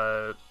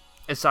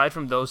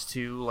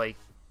like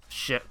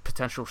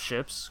potential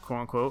ships,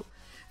 quote unquote,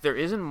 there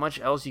isn't much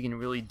else you can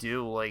really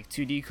do. Like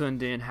 2D-kun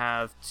didn't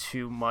have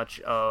too much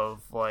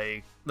of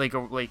like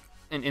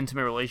an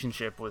intimate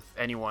relationship with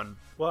anyone.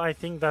 Well, I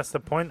think that's the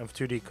point of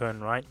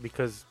 2D-kun, right?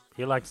 Because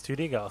he likes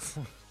 2D girls.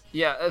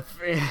 Yeah, that's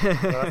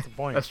the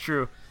point. That's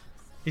true.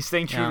 He's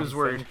staying true to his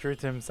word. Staying true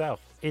to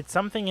himself. It's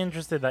something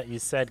interesting that you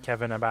said,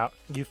 Kevin, about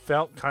you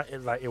felt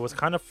like it was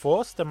kind of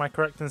forced. Am I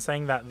correct in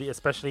saying that,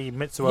 especially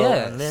Mitsuo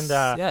and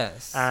Linda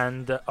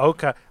and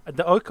Oka?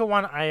 The Oka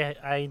one,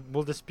 I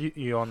will dispute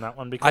you on that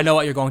one because I know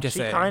what you're going to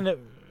say. Kind of.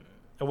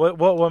 What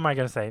am I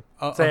going to say?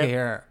 Okay,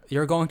 here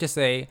you're going to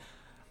say.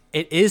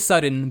 It is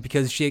sudden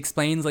because she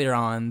explains later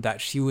on that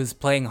she was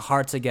playing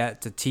hard to get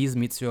to tease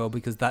Mitsuo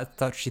because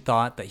that's what she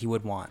thought that he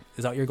would want.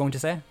 Is that what you're going to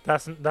say?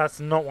 That's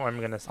not what I'm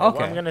going to say. Okay.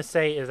 What I'm going to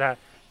say is that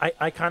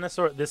I kind of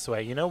saw it this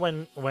way. You know,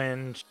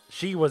 when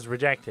she was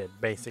rejected,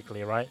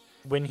 basically, right?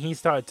 When he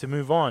started to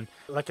move on,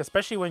 like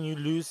especially when you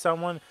lose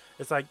someone,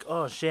 it's like,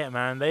 oh shit,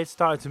 man, they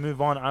started to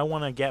move on. I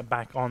want to get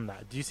back on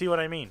that. Do you see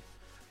what I mean?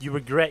 You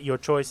regret your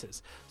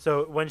choices.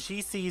 So when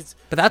she sees,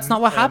 but that's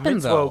not what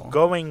happened though.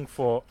 Going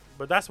for,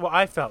 but that's what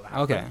I felt like.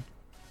 Okay,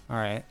 all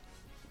right.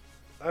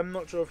 I'm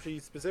not sure if she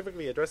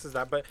specifically addresses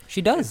that, but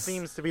she does. It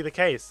seems to be the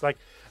case. Like,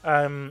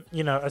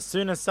 you know, as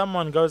soon as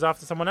someone goes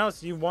after someone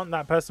else, you want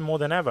that person more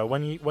than ever.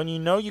 When you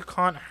know you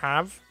can't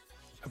have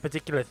a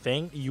particular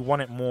thing, you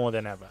want it more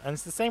than ever. And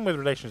it's the same with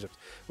relationships.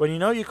 When you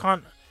know you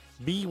can't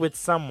be with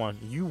someone,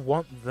 you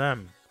want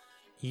them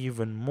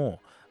even more.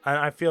 And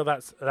I feel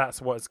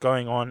that's what's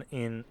going on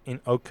in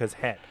Oka's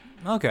head.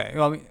 Okay,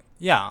 well, I mean,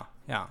 yeah.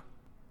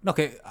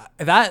 Okay,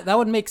 that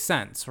would make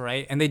sense,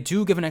 right? And they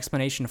do give an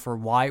explanation for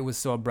why it was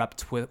so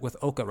abrupt with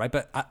Oka, right?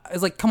 But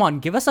it's like, come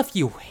on, give us a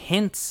few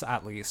hints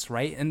at least,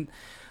 right? And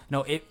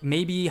it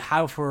maybe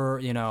have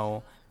her,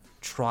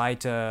 try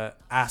to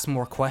ask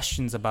more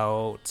questions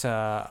about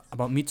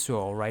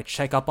Mitsuo, right?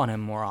 Check up on him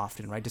more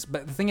often, right?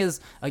 But the thing is,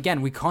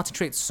 again, we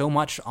concentrate so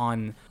much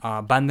on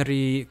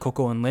Banri,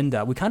 Coco, and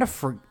Linda. We kind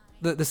of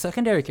the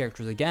secondary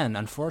characters, again,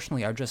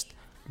 unfortunately, are just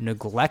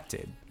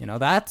neglected. You know,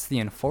 that's the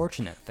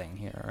unfortunate thing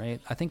here,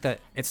 right? I think that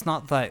it's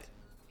not that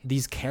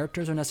these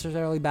characters are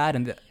necessarily bad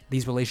and that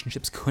these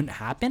relationships couldn't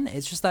happen.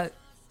 It's just that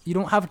you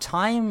don't have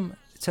time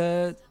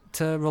to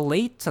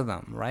relate to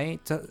them,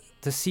 right?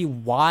 To see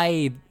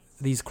why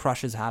these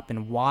crushes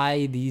happen,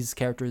 why these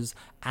characters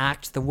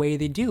act the way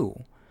they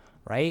do,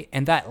 right?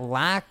 And that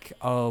lack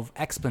of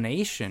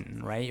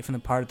explanation, right, from the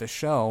part of the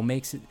show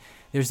makes it,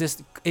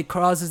 it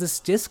causes this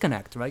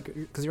disconnect, right?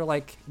 Because you're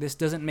like, this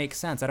doesn't make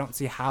sense. I don't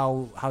see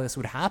how this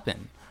would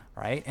happen,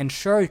 right? And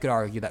sure, you could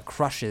argue that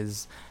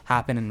crushes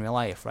happen in real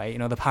life, right? You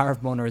know, the power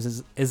of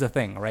boners is a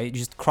thing, right? You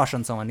just crush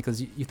on someone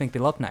because you think they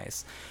look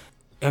nice.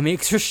 It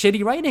makes for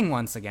shitty writing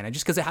once again. And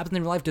just because it happens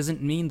in real life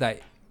doesn't mean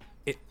that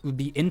it would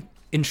be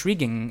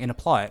intriguing in a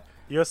plot.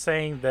 You're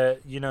saying that,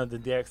 you know, the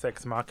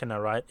DXX Machina,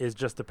 right, is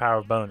just the power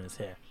of bonus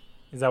here.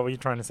 Is that what you're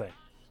trying to say?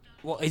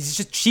 Well, it's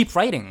just cheap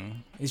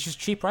writing. It's just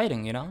cheap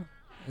writing, you know?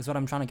 Is what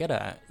I'm trying to get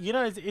at. You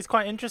know, it's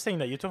quite interesting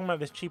that you're talking about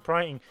this cheap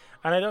writing,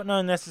 and I don't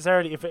know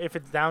necessarily if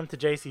it's down to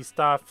JC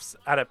Staff's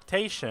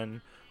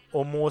adaptation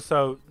or more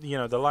so, you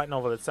know, the light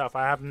novel itself.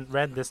 I haven't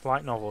read this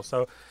light novel,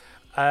 so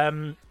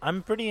I'm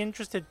pretty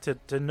interested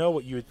to know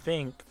what you would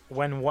think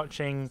when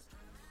watching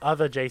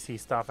other JC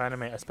Staff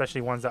anime,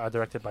 especially ones that are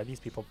directed by these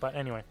people. But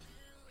anyway,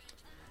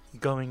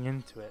 going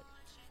into it,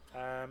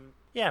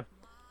 yeah,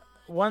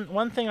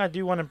 one thing I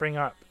do want to bring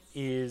up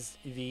is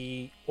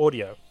the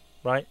audio,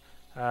 right?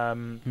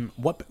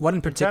 What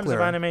in particular? In terms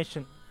of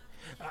animation,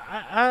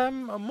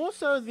 more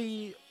so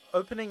the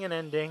opening and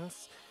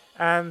endings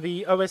and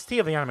the OST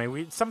of the anime.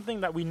 It's something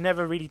that we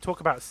never really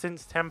talk about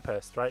since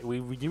Tempest, right? We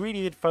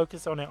really did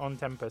focus on it on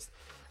Tempest,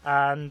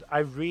 and I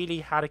really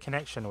had a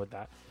connection with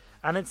that.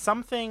 And it's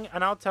something,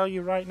 and I'll tell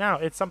you right now,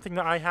 it's something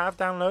that I have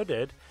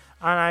downloaded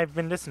and I've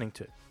been listening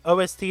to.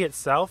 OST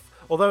itself,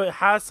 although it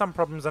has some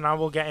problems, and I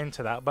will get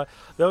into that, but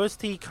the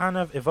OST kind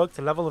of evoked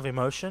a level of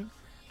emotion,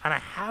 and I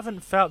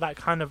haven't felt that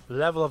kind of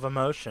level of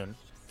emotion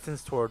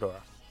since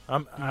Toradora.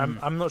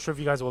 I'm not sure if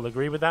you guys will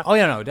agree with that. Oh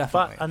yeah, no,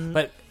 definitely.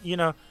 But you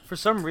know, for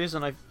some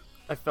reason,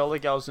 I felt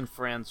like I was in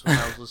France when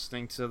I was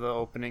listening to the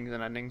openings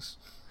and endings.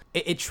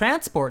 It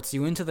transports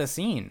you into the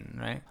scene,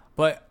 right?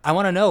 But I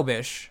want to know,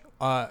 Bish,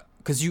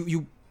 because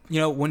you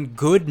know, when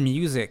good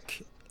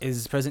music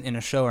is present in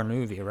a show or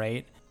movie,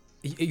 right?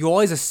 You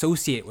always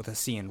associate with a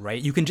scene,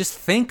 right? You can just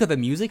think of the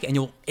music and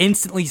you'll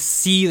instantly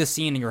see the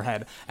scene in your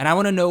head. And I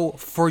want to know,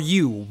 for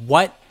you,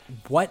 what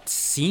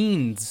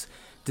scenes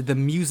did the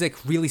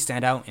music really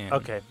stand out in?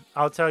 Okay,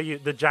 I'll tell you.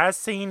 The jazz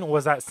scene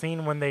was that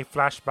scene when they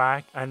flash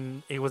back,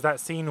 and it was that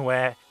scene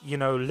where, you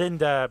know,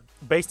 Linda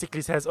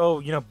basically says, "Oh,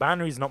 you know,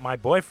 Banri's not my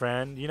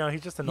boyfriend. You know,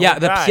 he's just an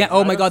old guy." Yeah,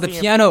 oh my god, the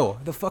piano,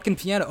 the fucking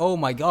piano. Oh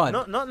my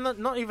god.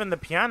 Not even the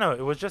piano.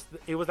 It was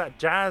that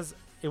jazz.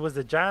 It was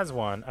the jazz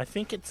one. I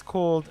think it's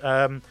called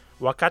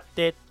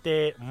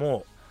Wakatete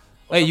Mo.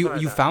 Wait,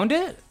 you found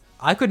it?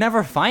 I could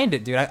never find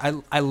it, dude.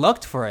 I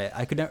looked for it.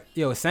 I could never.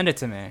 Yo, send it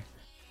to me.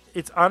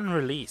 It's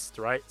unreleased,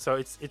 right? So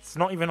it's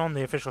not even on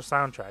the official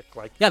soundtrack.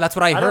 Like, yeah, that's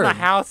what I heard.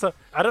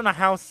 I don't know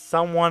how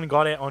someone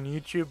got it on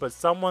YouTube, but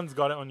someone's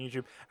got it on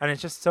YouTube, and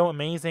it's just so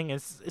amazing.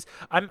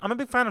 I'm a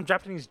big fan of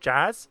Japanese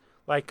jazz.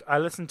 Like, I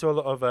listen to a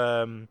lot of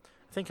I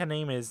think her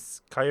name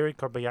is Kaori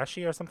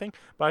Kobayashi or something,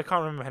 but I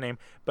can't remember her name.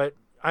 But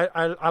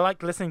I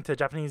like listening to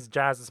Japanese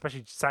jazz,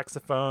 especially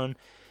saxophone.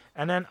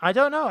 And then, I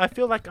don't know, I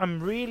feel like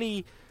I'm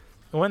really,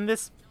 when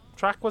this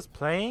track was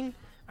playing,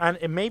 and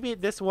maybe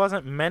this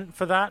wasn't meant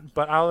for that,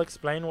 but I'll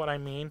explain what I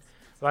mean.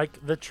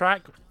 Like, the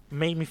track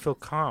made me feel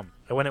calm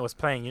when it was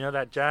playing. You know,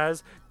 that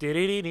jazz,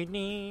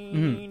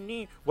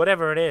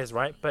 whatever it is,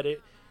 right? But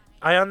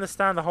I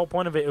understand the whole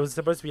point of it. It was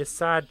supposed to be a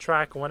sad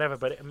track or whatever,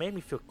 but it made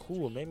me feel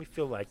cool. It made me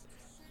feel like,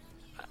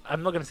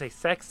 I'm not going to say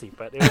sexy,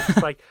 but it was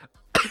just like,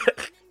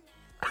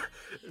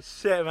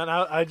 shit, man,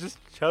 I just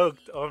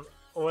choked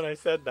when I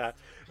said that.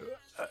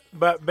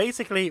 But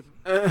basically,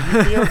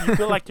 you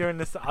feel like you're in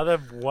this other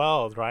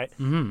world, right?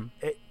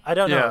 Mm-hmm. I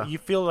don't know. You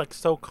feel like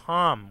so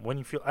calm when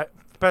you feel.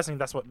 Personally,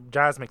 that's what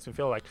jazz makes me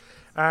feel like.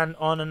 And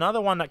on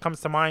another one that comes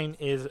to mind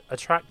is a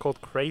track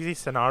called Crazy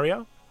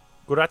Scenario,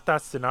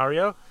 Gurata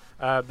Scenario,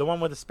 the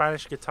one with the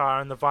Spanish guitar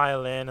and the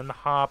violin and the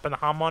harp and the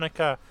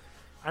harmonica.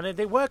 And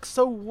they work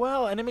so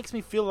well, and it makes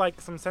me feel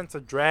like some sense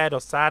of dread or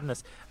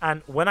sadness.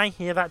 And when I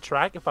hear that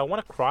track, if I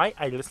want to cry,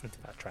 I listen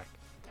to that track.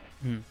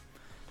 Mm.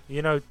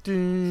 You know,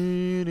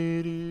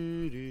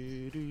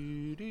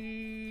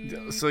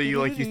 so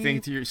you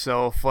think to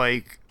yourself,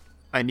 like,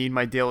 I need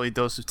my daily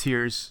dose of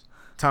tears.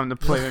 Time to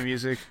play my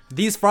music.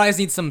 These fries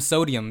need some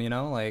sodium, you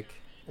know, like.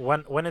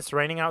 When it's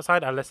raining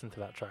outside, I listen to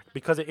that track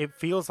because it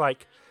feels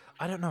like,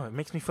 I don't know, it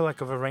makes me feel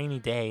like of a rainy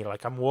day.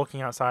 Like I'm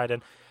walking outside,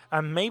 and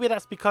And maybe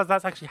that's because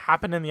that's actually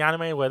happened in the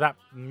anime where that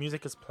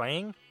music is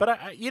playing. But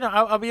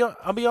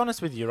I'll be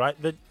honest with you, right?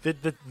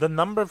 The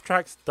number of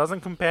tracks doesn't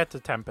compare to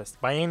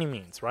Tempest by any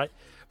means, right?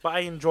 But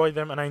I enjoy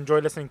them and I enjoy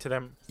listening to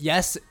them.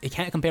 Yes, it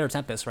can't compare to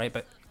Tempest, right?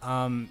 But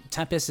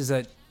Tempest is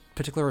a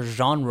particular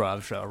genre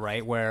of show,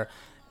 right? Where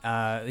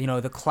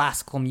the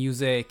classical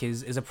music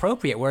is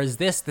appropriate, whereas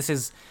this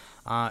is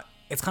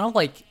it's kind of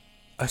like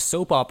a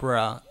soap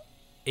opera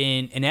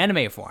in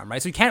anime form,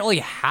 right? So you can't really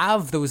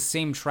have those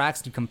same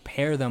tracks to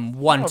compare them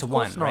one to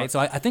one, right? So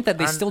I think that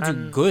they still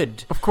do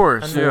good, of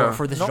course,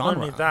 for this genre. Not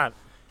only that,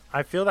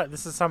 I feel that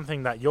this is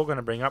something that you're going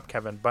to bring up,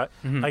 Kevin, but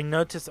I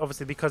noticed,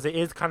 obviously, because it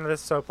is kind of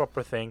this soap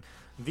opera thing,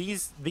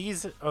 these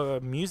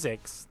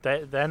musics,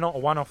 they're not a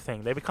one-off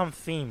thing. They become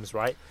themes,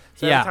 right?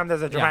 So every time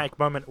there's a dramatic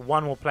moment,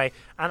 one will play.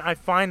 And I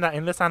find that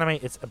in this anime,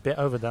 it's a bit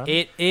overdone.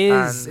 It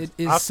is. And it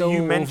is after so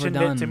you mentioned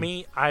overdone. it to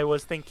me, I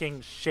was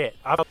thinking, shit.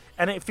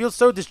 And it feels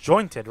so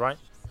disjointed, right?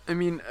 I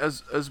mean,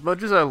 as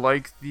much as I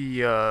like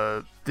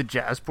the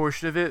jazz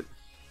portion of it,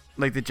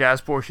 like the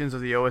jazz portions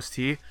of the OST,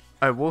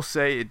 I will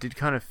say it did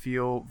kind of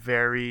feel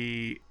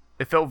very.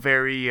 It felt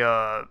very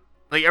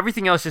like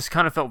everything else just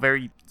kind of felt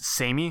very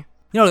samey.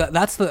 You know,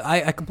 that's the.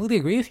 I completely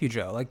agree with you,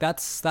 Joe. Like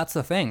that's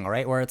the thing,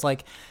 right? Where it's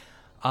like,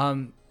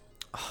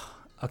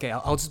 okay,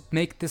 I'll just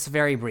make this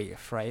very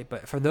brief, right?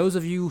 But for those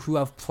of you who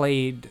have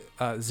played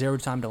Zero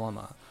Time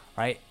Dilemma,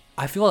 right?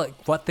 I feel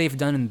like what they've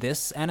done in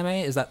this anime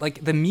is that,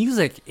 like, the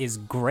music is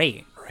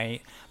great,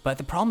 right? But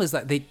the problem is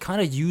that they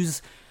kind of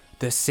use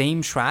the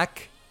same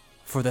track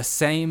for the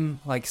same,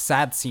 like,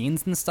 sad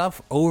scenes and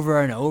stuff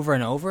over and over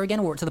and over again,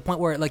 to the point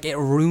where, like, it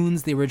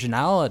ruins the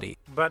originality.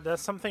 But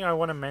there's something I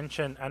want to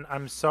mention, and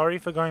I'm sorry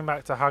for going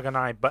back to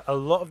Haganai, but a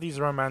lot of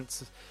these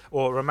romances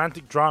or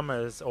romantic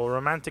dramas or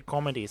romantic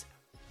comedies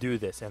do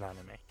this in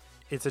anime.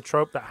 It's a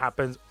trope that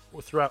happens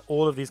throughout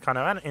all of these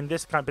in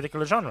this kind of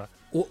particular genre.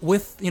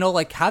 With,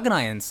 like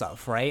Haganai and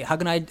stuff, right?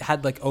 Haganai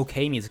had, like,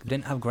 okay music, but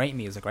didn't have great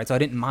music, right? So I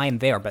didn't mind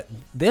there, but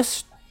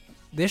this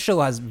show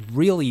has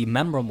really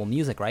memorable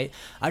music, right?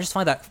 I just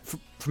find that,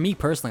 for me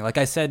personally, like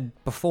I said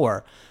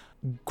before,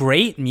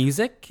 great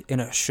music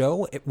in a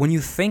show, when you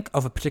think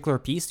of a particular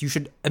piece, you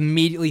should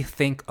immediately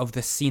think of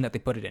the scene that they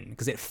put it in,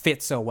 because it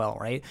fits so well,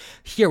 right?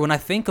 Here, when I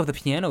think of the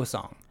piano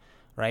song,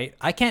 right,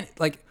 I can't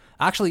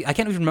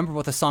even remember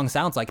what the song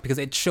sounds like because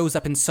it shows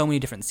up in so many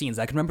different scenes.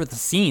 I can remember the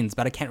scenes,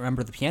 but I can't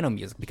remember the piano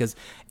music because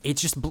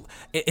it's just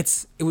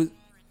it's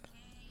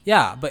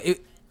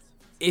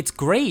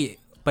great,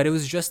 but it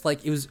was just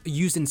like it was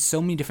used in so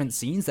many different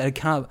scenes that it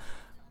kind of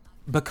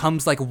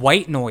becomes like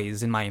white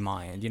noise in my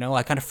mind.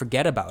 I kind of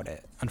forget about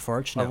it,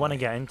 unfortunately. I want to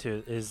get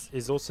into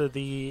is also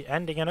the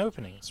ending and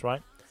openings,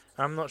 right?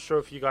 I'm not sure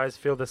if you guys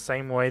feel the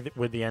same way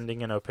with the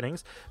ending and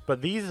openings,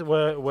 but these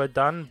were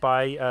done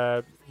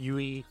by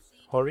Yui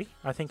Horii,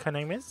 I think her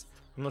name is.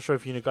 I'm not sure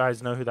if you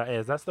guys know who that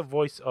is. That's the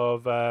voice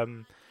of...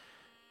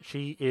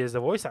 she is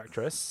a voice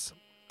actress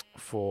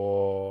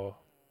for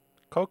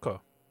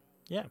Coco.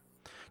 Yeah.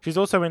 She's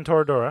also in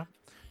Toradora.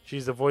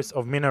 She's the voice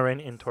of Minorin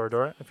in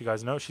Toradora, if you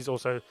guys know. She's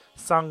also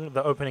sung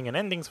the opening and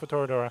endings for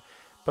Toradora,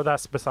 but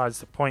that's besides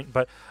the point.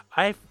 But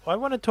I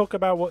want to talk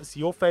about what's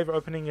your favorite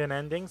opening and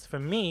endings. For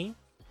me,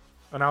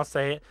 and I'll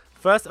say it,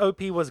 first OP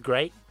was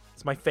great.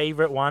 It's my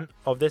favorite one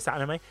of this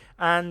anime.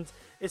 And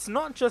it's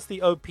not just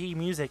the OP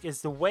music,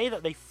 it's the way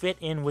that they fit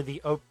in with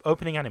the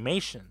opening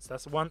animations.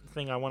 That's one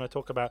thing I want to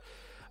talk about.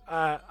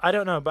 I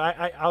don't know, but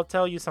I'll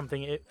tell you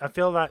something. I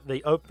feel that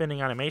the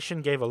opening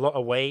animation gave a lot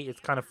away. It's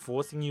kind of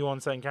forcing you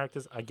on certain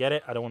characters. I get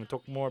it. I don't want to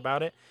talk more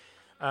about it.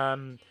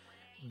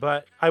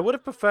 But I would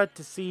have preferred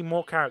to see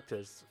more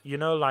characters.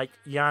 Like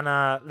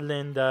Yana,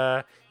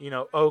 Linda,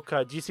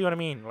 Oka. Do you see what I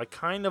mean? Like,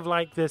 kind of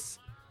like this...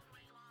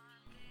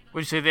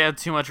 Would you say they had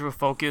too much of a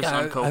focus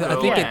on Coco I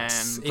think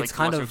and it's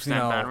kind of,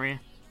 Banri?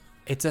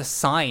 It's a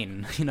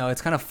sign,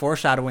 it's kind of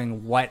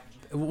foreshadowing what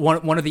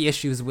one of the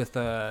issues with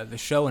the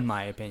show, in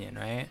my opinion,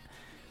 right?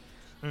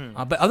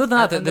 But other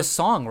than that, the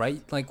song,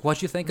 right? Like,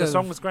 what you think of... The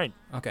song was great.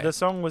 Okay. The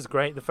song was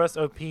great. The first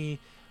OP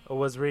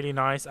was really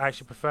nice. I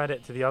actually preferred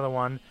it to the other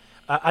one.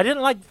 I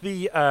didn't like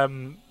the...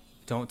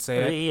 Don't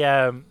say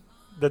it.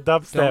 The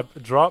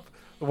dubstep drop.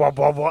 What?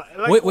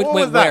 Like, wait,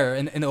 was where?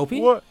 In the OP?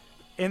 What?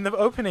 In the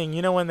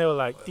opening, when they were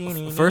like...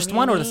 First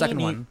one or the second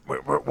one?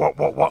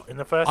 What? In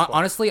the first one.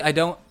 Honestly, I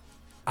don't...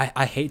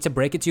 I hate to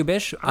break it to you,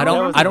 Bish. I that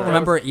don't was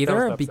remember it that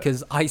either was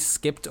because I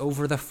skipped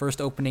over the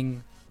first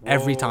opening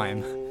every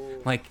time.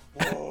 Like,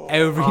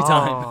 every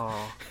time.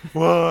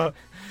 What?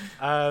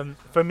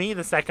 For me,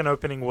 the second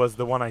opening was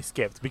the one I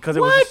skipped because it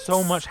was just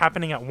so much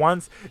happening at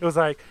once. It was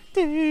like...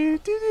 And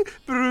it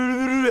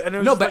was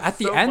No, just, but like, at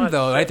the so end, much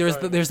though, right?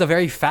 shit There's the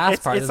very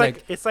fast part.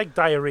 It's like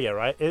diarrhea,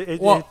 right? It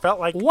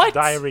felt like what?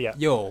 diarrhea.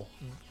 Yo.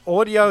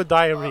 Audio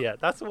diarrhea.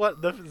 That's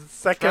what the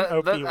second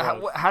OP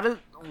was. How did...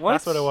 What?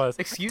 That's what it was.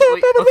 Excuse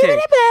me. Okay.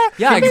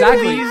 Yeah,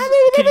 exactly.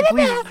 Can you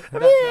please...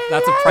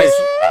 That's a price.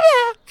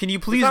 Can you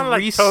please sounded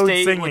like Toad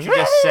restate singing. what you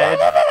just said?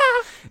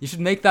 You should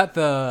make that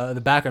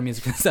the background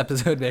music for this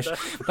episode, Bish.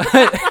 But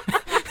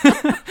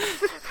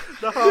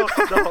The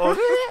whole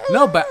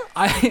no, but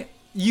I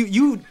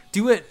you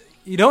do it.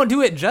 You don't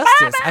do it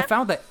justice. I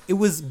found that it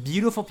was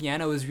beautiful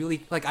piano. It was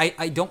really like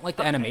I don't like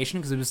the animation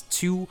because it was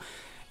too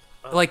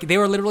like they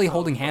were literally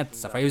holding hands and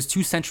stuff. Right? It was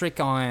too centric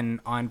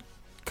on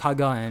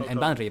Kaga and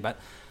Banri, but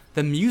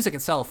the music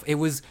itself, it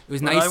was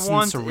nice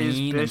and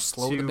serene and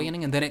slow at the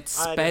beginning, and then it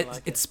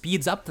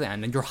speeds up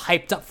then, and you're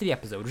hyped up for the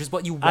episode, which is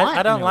what you want.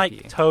 I don't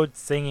like Toad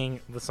singing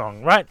the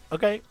song, right?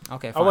 Okay.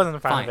 Okay. I wasn't a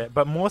fan of it,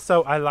 but more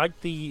so, I like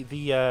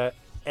the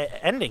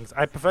endings.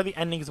 I prefer the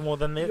endings more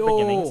than the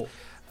beginnings.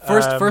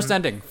 First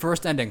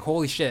ending.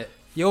 Holy shit.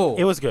 Yo.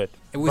 It was good.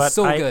 It was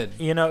good.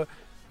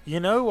 You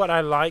know what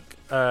I like?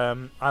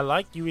 I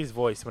like Yui's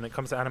voice when it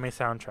comes to anime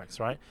soundtracks,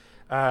 right?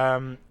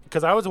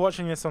 Because I was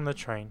watching this on the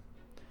train,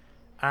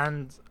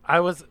 and I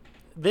was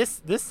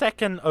this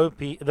second OP,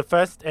 the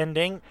first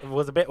ending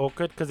was a bit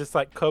awkward because it's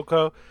like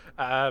Coco,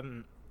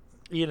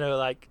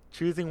 like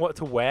choosing what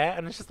to wear,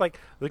 and it's just like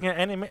looking at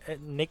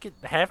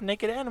half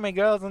naked anime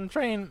girls on the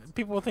train.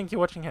 People will think you're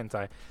watching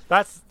hentai.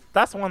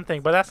 That's one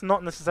thing, but that's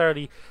not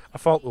necessarily a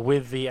fault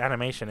with the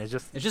animation. It's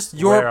just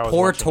your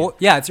poor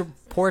it's your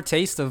poor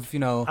taste of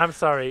I'm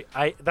sorry.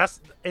 That's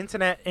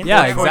internet.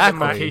 Yeah,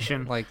 exactly.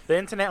 Like the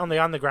internet on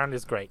the underground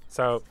is great.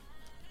 So,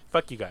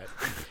 fuck you guys.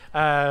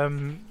 I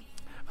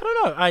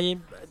don't know.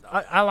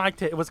 I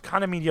liked it. It was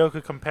kind of mediocre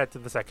compared to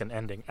the second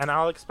ending, and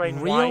I'll explain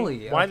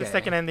why the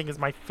second ending is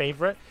my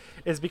favorite.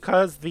 Is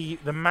because the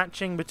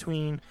matching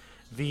between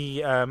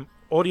the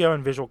audio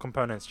and visual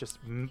components just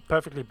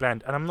perfectly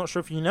blend. And I'm not sure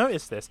if you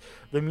noticed this.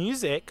 The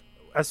music,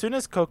 as soon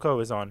as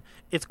Coco is on,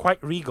 it's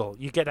quite regal.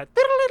 You get that,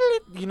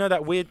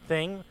 that weird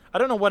thing. I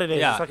don't know what it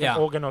is. It's like an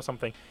organ or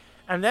something.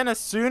 And then as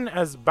soon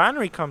as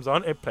Banri comes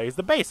on, it plays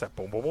the bass. Like,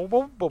 boom, boom, boom,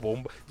 boom, boom,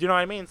 boom. Do you know what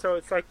I mean? So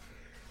it's like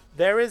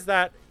there is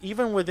that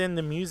even within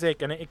the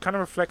music, and it kind of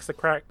reflects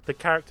the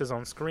characters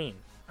on screen.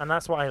 And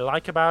that's what I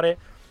like about it.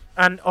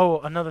 And,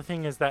 another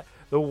thing is that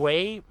the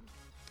way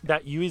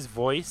that Yui's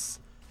voice,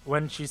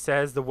 when she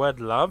says the word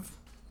love,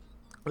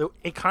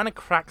 it kind of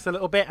cracks a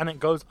little bit and it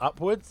goes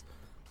upwards.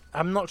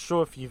 I'm not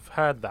sure if you've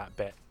heard that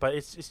bit, but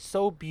it's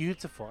so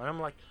beautiful. And I'm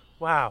like,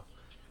 wow,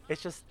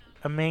 it's just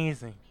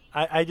amazing.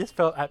 I just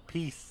felt at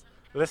peace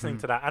listening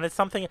to that. And it's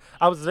something,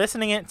 I was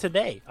listening it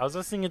today. I was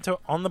listening to it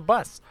on the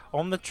bus,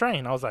 on the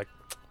train. I was like,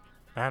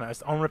 man,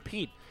 it's on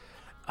repeat.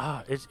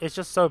 It's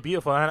just so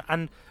beautiful.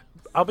 And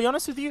I'll be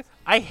honest with you,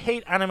 I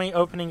hate anime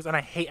openings and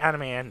I hate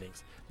anime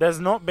endings. There's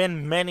not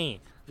been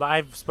many that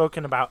I've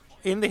spoken about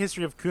in the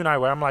history of Kunai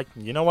where I'm like,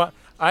 you know what?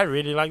 I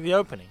really like the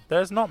opening.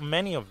 There's not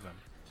many of them.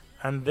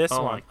 And this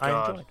one,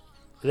 I enjoyed.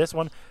 This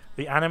one,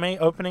 the anime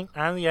opening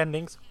and the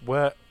endings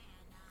were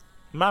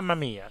mamma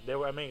mia. They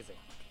were amazing.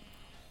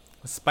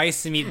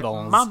 Spicy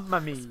meatballs.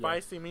 Mamma mia.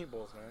 Spicy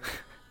meatballs, man.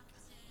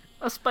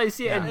 A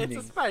spicy ending.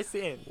 It's a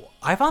spicy ending.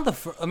 I found I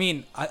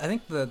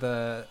think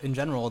the in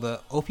general, the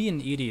OP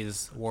and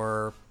EDs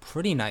were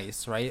pretty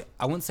nice, right?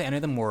 I wouldn't say any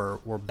of them were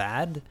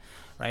bad,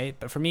 right?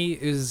 But for me,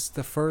 it was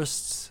the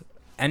first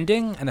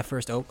ending and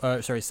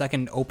the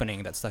second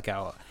opening that stuck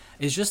out.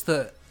 It's just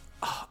the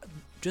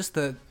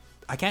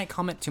I can't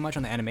comment too much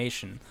on the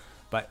animation,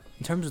 but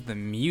in terms of the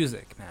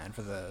music, man,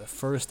 for the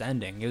first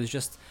ending, it was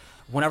just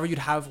whenever you'd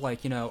have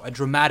a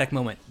dramatic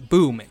moment,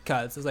 boom, it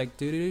cuts. It's like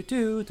do do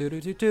do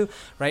do do do,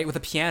 right, with the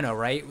piano,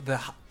 right, with the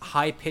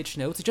high pitched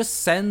notes. It just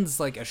sends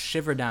like a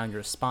shiver down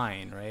your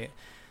spine, right?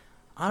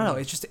 I don't know.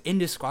 It's just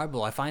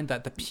indescribable. I find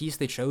that the piece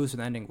they chose for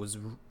the ending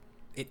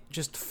it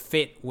just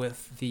fit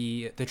with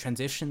the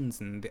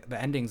transitions and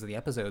the endings of the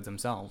episodes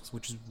themselves,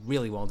 which is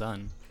really well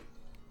done.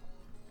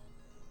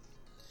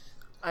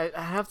 I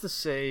have to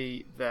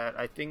say that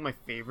I think my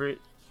favorite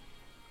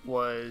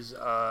was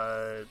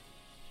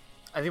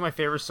my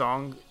favorite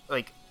song,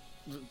 like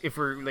if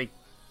we're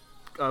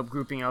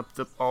grouping up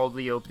all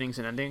the openings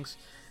and endings,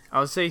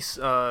 I would say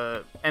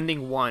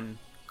ending 1,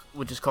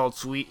 which is called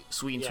Sweet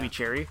and Sweet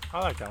Cherry. I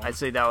like that one. I'd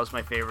say that was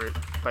my favorite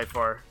by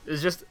far.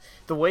 It's just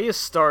the way it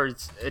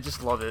starts. I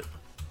just love it.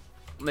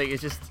 Like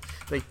it's just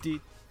like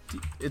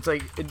it's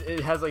like it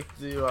has like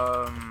the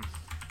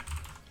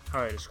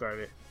how do I describe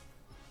it?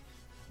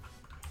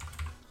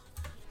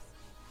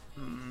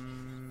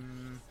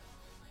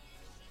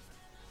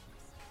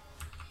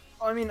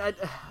 I mean,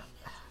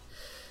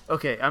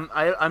 okay.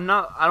 I'm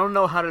not. I don't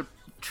know how to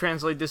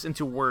translate this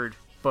into word,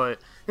 but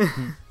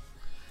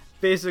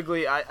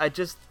basically, I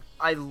just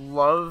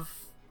loved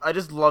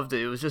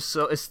it. It was just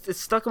so it's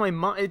stuck in my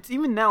mind. It's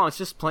even now. It's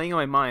just playing in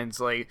my mind. It's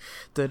like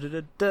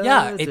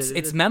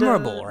it's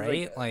memorable,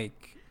 right?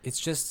 Like it's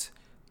just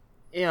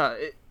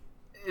It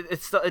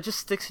just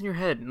sticks in your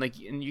head, and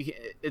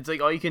it's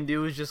like all you can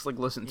do is just like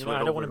listen to it.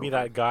 I don't want to be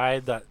that guy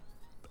that.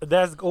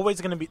 There's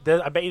always going to be...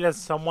 I bet you there's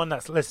someone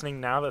that's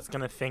listening now that's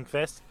going to think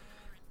this.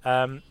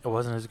 It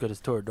wasn't as good as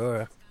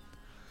Toradora.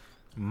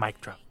 Mic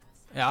drop.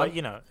 Yeah. But,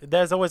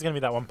 there's always going to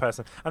be that one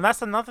person. And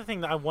that's another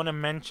thing that I want to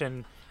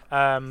mention,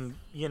 when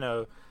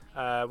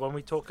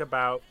we talk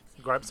about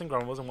gripes and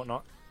grumbles and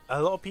whatnot.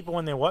 A lot of people,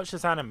 when they watch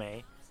this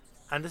anime,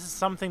 and this is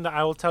something that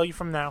I will tell you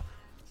from now,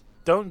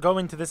 don't go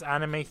into this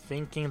anime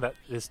thinking that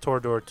it's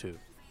Toradora 2.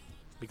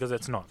 Because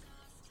it's not.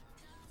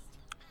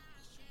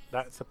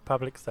 That's a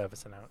public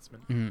service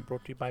announcement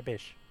brought to you by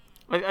Bish.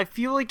 I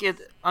feel like it.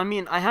 I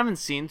mean, I haven't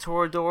seen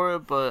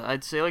Toradora, but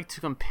I'd say like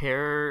to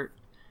compare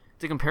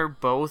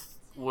both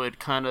would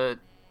kind of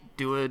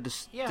do a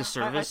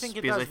disservice, think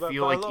it because does, I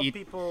feel but a like lot of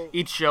people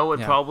each show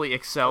would Yeah. probably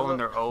excel in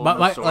their own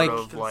But sort like-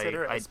 of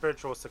consider like. it a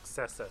spiritual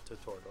successor to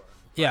Toradora.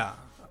 Yeah.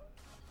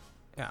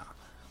 Yeah.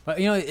 But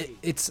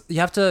it's you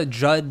have to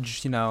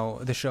judge,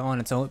 the show on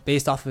its own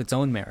based off of its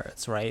own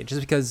merits, right?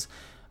 Just because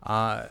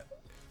just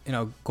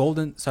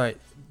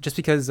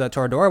because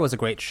Toradora was a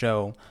great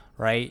show,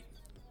 right?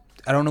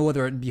 I don't know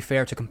whether it'd be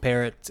fair to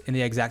compare it in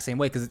the exact same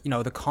way because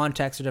the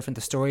contexts are different,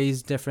 the story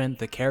is different,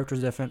 the characters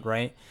are different,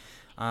 right?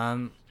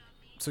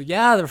 So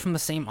yeah, they're from the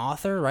same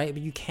author, right?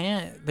 But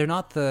they're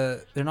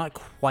not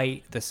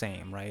quite the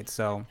same, right?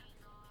 So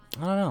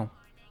I don't know.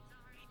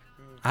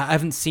 I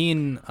haven't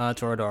seen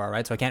Toradora,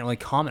 right? So I can't really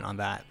comment on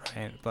that,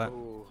 right? But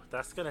Ooh,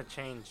 that's gonna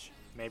change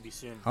maybe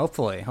soon.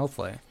 hopefully.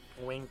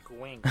 Wink,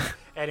 wink.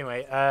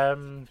 Anyway,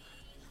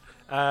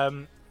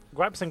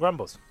 gripes and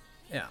grumbles.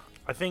 Yeah.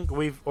 I think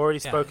we've already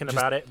spoken just,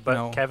 about it,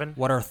 but Kevin,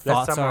 what our let's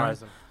thoughts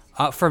summarize are.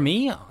 them. For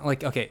me,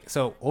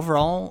 so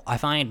overall, I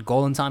find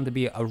Golden Time to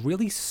be a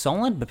really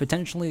solid, but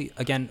potentially,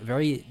 again,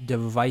 very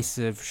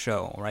divisive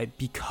show, right?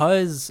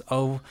 Because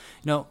of,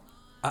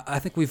 I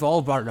think we've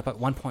all brought it up at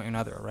one point or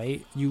another,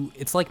 right?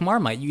 It's like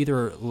Marmite. You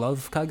either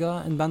love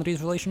Kaga and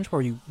Banri's relationship,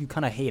 or you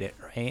kind of hate it,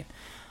 right?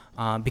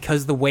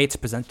 Because the way it's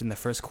presented in the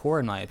first core,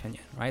 in my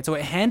opinion, right? So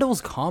it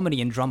handles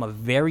comedy and drama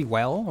very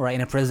well, right?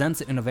 And it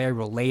presents it in a very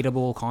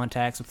relatable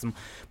context with some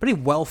pretty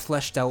well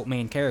fleshed out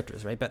main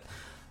characters, right? But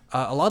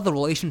a lot of the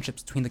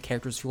relationships between the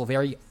characters feel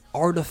very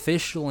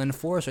artificial and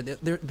forced.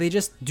 They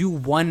just do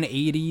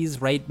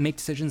 180s, right? Make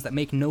decisions that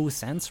make no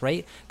sense,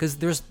 right? Because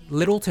there's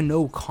little to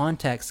no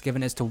context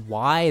given as to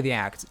why they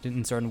act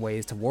in certain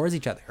ways towards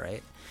each other,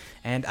 right?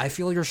 And I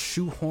feel you're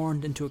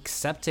shoehorned into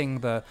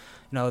accepting the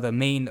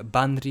main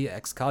Banri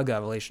x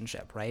Kaga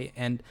relationship, right?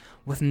 And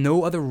with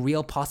no other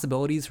real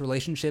possibilities for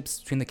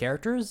relationships between the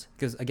characters,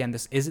 because again,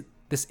 this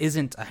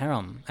isn't a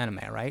harem anime,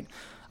 right?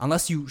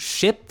 Unless you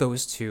ship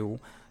those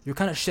two, you're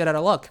kind of shit out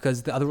of luck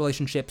because the other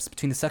relationships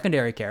between the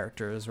secondary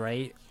characters,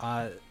 right?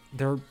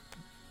 They're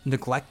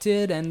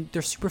neglected and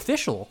they're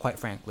superficial, quite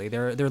frankly.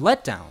 They're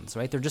letdowns,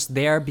 right? They're just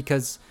there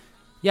because,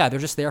 they're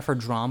just there for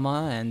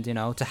drama and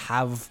to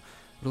have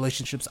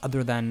relationships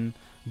other than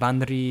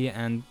Banri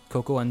and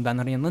Coco and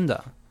Banri and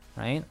Linda,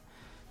 right?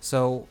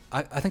 So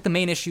I think the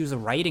main issue is the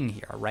writing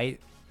here, right?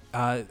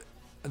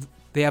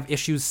 They have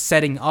issues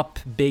setting up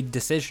big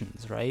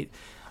decisions, right?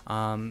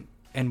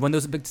 And when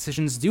those big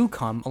decisions do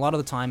come, a lot of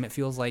the time it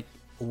feels like,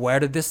 where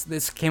did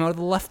this came out of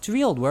the left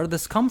field? Where did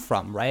this come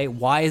from, right?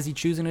 Why is he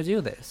choosing to do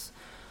this,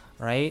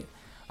 right?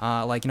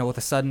 With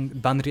the sudden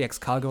Banri x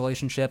Kaga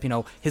relationship,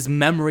 his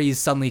memories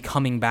suddenly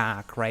coming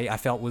back, right? I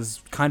felt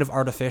was kind of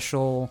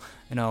artificial,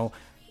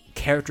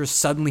 characters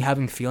suddenly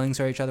having feelings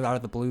for each other out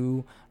of the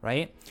blue,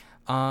 right?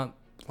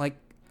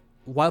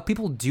 While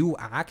people do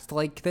act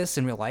like this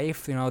in real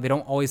life, they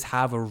don't always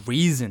have a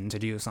reason to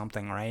do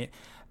something, right?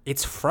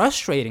 It's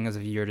frustrating as a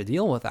viewer to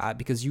deal with that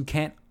because you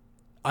can't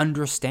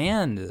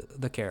understand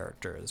the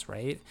characters,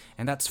 right?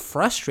 And that's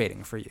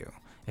frustrating for you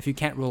if you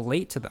can't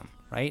relate to them,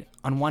 right?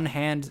 On one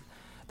hand,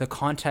 the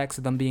context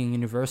of them being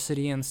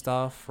university and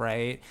stuff,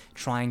 right?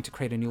 Trying to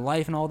create a new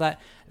life and all that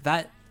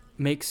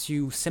makes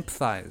you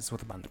sympathize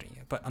with Banri.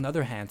 But on the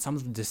other hand, some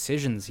of the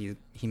decisions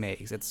he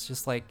makes, it's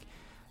just like,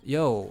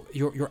 your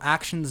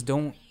actions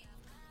don't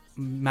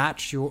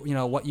match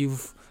what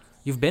you've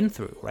been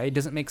through, right? It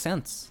doesn't make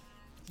sense.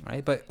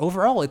 Right, but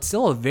overall, it's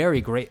still a very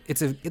great.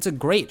 It's a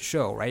great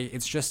show, right?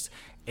 It's just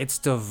it's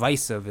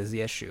divisive is the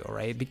issue,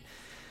 right?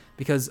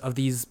 Because of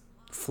these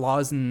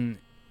flaws in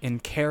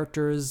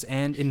characters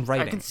and in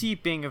writing. I can see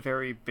it being a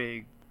very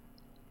big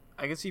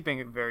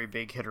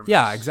hit or miss.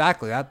 Yeah,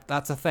 exactly.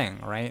 That's a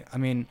thing, right? I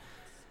mean,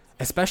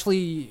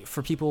 especially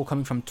for people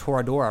coming from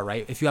Toradora,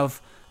 right? If you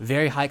have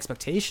very high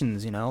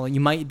expectations, you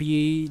might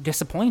be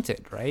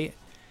disappointed, right?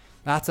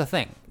 That's a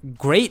thing.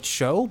 Great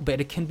show,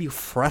 but it can be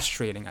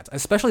frustrating,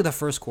 especially the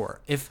first core.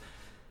 If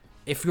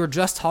you're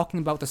just talking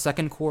about the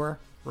second core,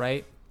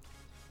 right?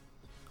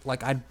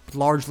 I'd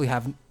largely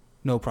have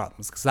no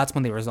problems because that's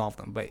when they resolve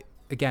them. But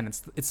again,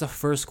 it's the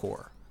first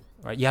core,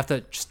 right? You have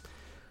to just,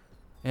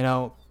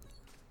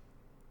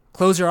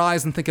 close your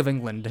eyes and think of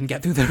England and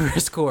get through the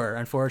first core.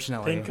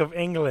 Unfortunately, Think of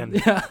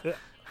England. Yeah.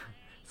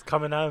 It's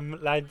coming home,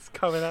 lads.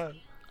 Coming home.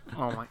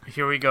 Oh my!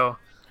 Here we go.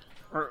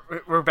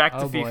 We're back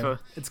to boy. FIFA.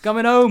 It's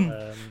coming home.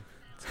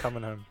 It's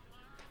coming home.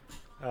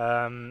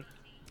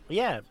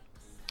 Yeah.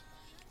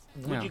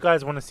 Would Yeah. you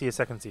guys want to see a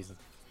second season?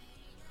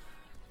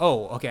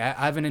 Oh, okay.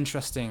 I have an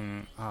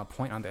interesting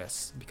point on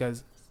this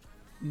because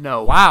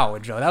No. wow,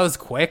 Joe, that was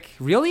quick.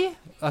 Really?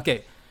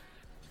 Okay.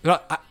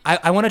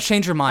 I want to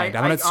change your mind.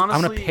 I want to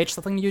honestly- pitch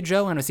something to you,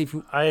 Joe, and to see if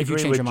you agree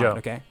change with your Joe.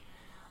 mind.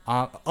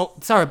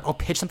 Okay. Sorry. I'll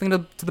pitch something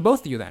to the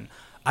both of you then.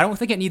 I don't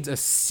think it needs a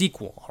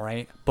sequel, all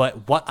right?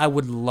 But what I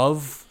would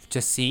love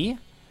to see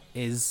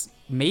is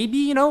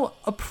maybe, a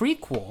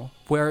prequel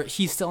where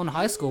he's still in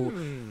high school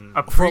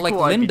A for like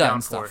prequel I'd be Linda down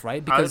and stuff, for.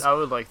 right? Because I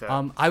would like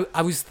that.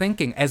 I was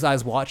thinking as I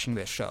was watching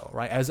this show,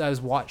 right? As I was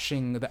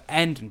watching the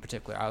end in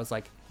particular, I was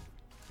like,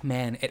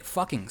 man, it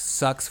fucking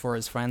sucks for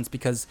his friends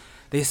because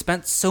they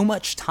spent so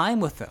much time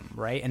with him,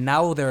 right? And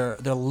now they're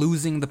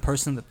losing the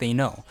person that they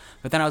know.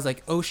 But then I was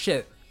like, oh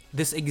shit,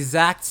 this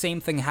exact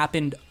same thing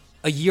happened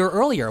a year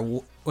earlier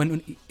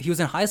when he was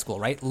in high school,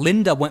 right?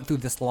 Linda went through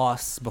this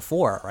loss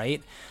before,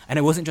 right? And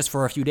it wasn't just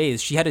for a few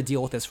days. She had to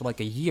deal with this for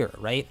like a year,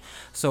 right?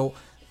 So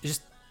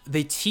just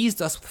they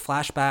teased us with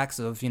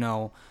flashbacks of,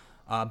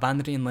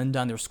 Banri and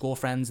Linda and their school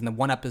friends in the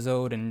one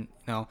episode and,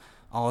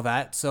 all of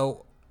that.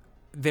 So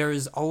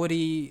there's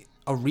already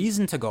a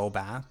reason to go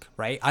back,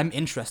 right? I'm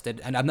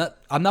interested, and I'm not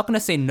going to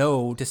say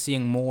no to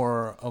seeing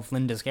more of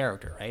Linda's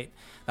character, right?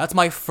 That's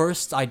my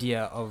first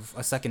idea of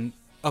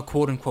a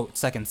quote-unquote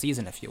second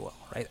season, if you will,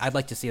 right? I'd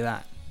like to see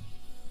that.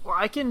 Well,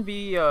 I can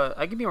be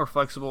more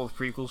flexible with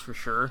prequels for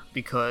sure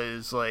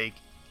because like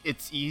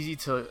it's easier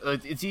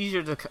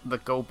to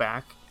go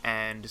back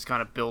and just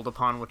kind of build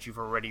upon what you've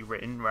already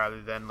written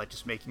rather than like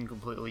just making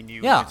completely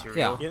new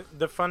material. Yeah,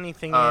 the funny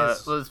thing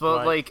is,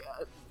 but like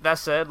that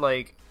said,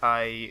 like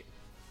I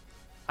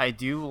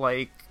do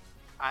like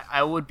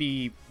I would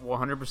be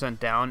 100%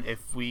 down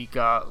if we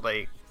got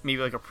like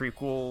maybe like a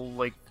prequel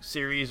like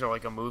series or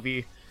like a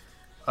movie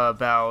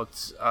about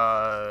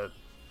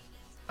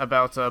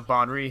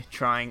Banri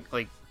trying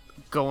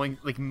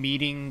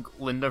meeting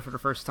Linda for the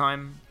first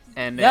time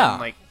and then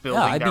like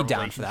building I'd that be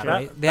down for that,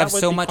 relationship. right? They have That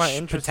would so be much quite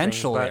interesting,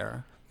 potential but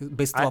there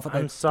based off of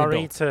I'm they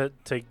sorry built.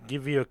 to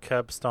give you a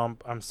curb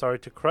stomp. I'm sorry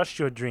to crush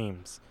your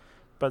dreams,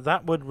 but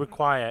that would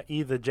require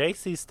either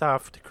JC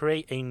staff to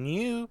create a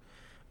new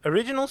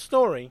original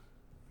story,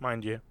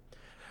 mind you,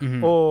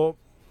 Mhm.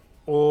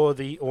 or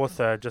the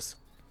author just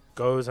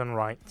goes and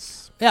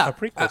writes Yeah, a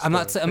prequel I'm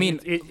not. story. I mean,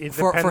 It's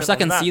for dependent on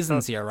second that,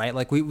 seasons so- here, right?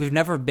 Like we've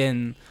never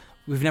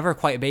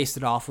quite based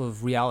it off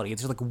of reality.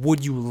 It's just like,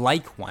 would you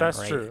like one? That's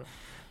right? true.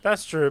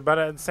 That's true. But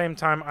at the same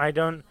time,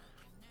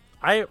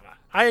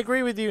 I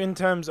agree with you in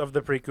terms of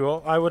the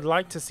prequel. I would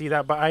like to see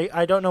that, but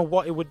I don't know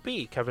what it would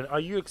be, Kevin. Are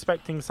you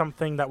expecting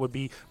something that would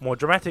be more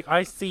dramatic?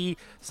 I see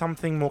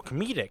something more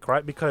comedic,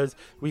 right? Because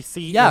we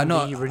see in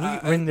the it's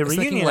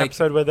reunion like,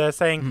 episode where they're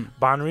saying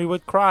Banri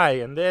would cry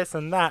and this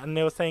and that, and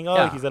they were saying,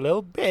 Yeah. he's a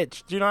little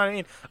bitch. Do you know what I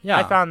mean? Yeah.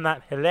 I found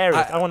that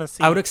hilarious. I want to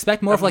see. I would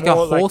expect more of like a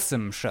more,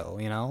 wholesome show,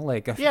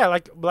 like a, Yeah,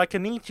 like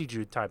an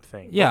Ichiju type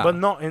thing. Yeah. But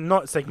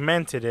not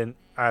segmented in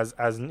as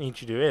an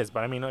Ichiju is.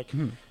 But I mean, like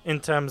in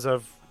terms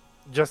of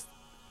just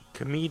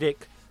comedic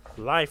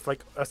life,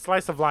 like a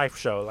slice of life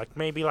show, like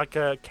maybe like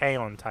a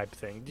K-On! Type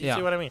thing. Do you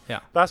see what I mean? Yeah.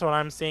 That's what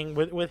I'm seeing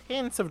with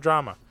hints of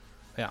drama.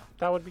 Yeah.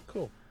 That would be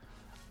cool.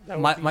 That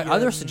would My be,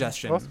 other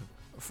suggestion awesome.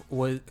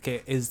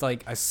 is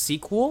like a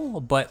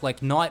sequel, but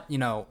like not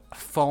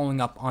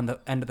following up on the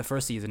end of the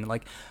first season.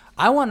 Like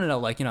I want to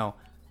know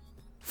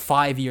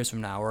 5 years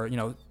from now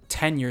or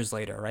 10 years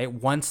later, right?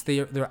 Once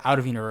they're out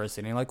of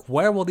university, like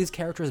where will these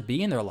characters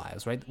be in their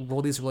lives, right?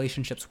 Will these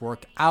relationships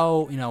work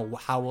out?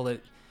 How will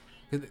it?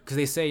 Because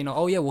they say,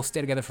 oh yeah, we'll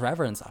stay together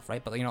forever and stuff,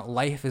 right? But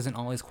life isn't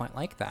always quite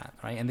like that,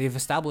 right? And they've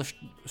established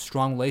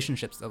strong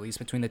relationships, at least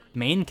between the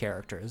main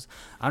characters.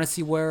 I want to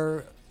see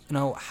where,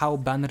 how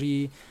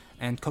Banri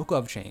and Coco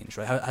have changed,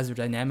 right? Has their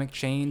dynamic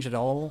changed at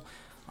all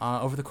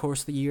over the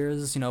course of the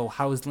years?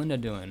 How is Linda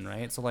doing,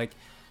 right? So like,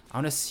 I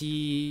want to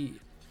see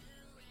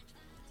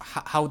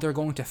how they're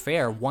going to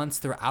fare once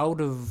they're out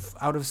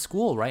of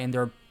school, right? And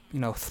they're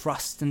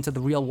thrust into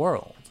the real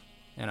world,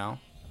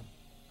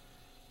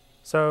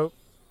 So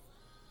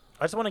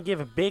I just want to give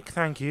a big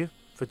thank you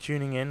for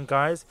tuning in,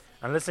 guys,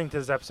 and listening to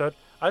this episode.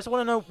 I just want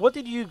to know, what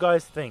did you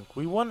guys think?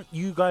 We want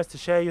you guys to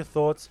share your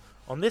thoughts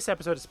on this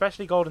episode,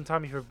 especially Golden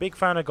Time. If you're a big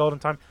fan of Golden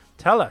Time,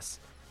 tell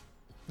us.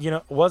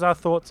 Was our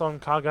thoughts on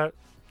Kaga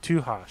too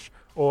harsh?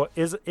 Or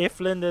if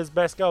Linda's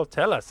best girl,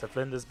 tell us if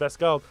Linda's best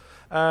girl.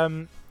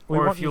 Or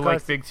if you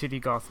like big titty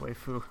goth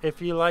waifu.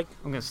 If you like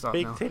I'm gonna stop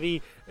big now.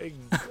 titty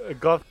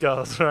goth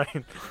girls,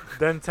 right?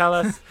 Then tell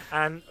us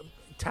and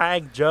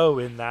tag Joe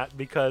in that,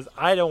 because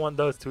I don't want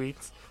those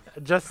tweets.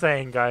 Just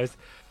saying, guys.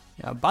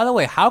 Yeah. By the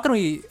way, how can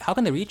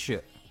they reach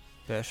you,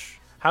 Fish?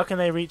 How can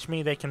they reach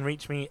me? They can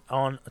reach me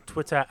on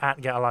Twitter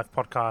at Get a Life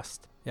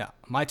Podcast. Yeah,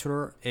 my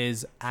Twitter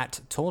is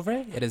at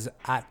Tolvray. It is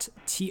at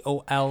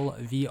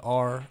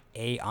TOLVRAIE.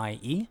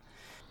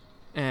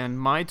 And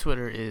my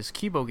Twitter is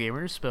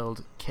KiboGamer,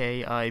 spelled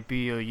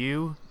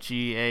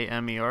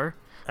KIBOUGAMER.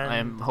 I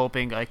am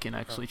hoping I can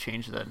actually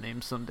change that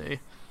name someday.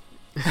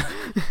 You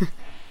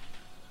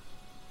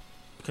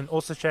can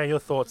also share your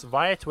thoughts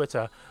via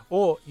Twitter,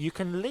 or you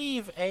can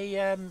leave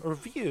a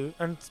review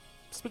and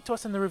speak to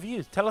us in the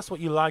reviews. Tell us what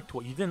you liked,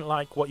 what you didn't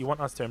like, what you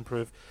want us to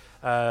improve,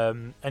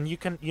 and you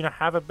can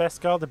have a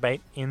best girl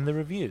debate in the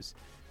reviews.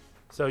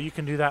 So you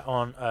can do that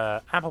on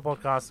Apple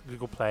Podcasts,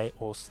 Google Play,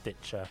 or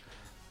Stitcher.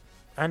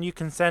 And you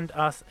can send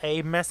us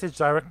a message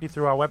directly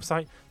through our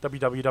website,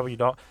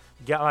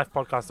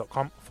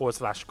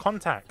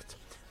 www.getalifepodcast.com/contact.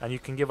 And you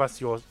can give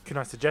us your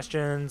kunai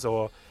suggestions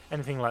or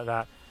anything like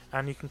that.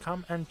 and you can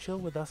come and chill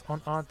with us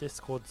on our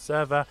Discord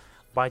server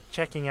by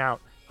checking out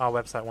our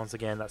website once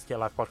again. That's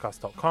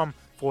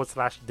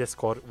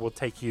getlifepodcast.com/Discord. Will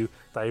take you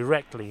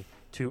directly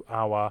to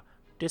our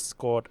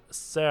Discord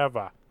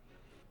server.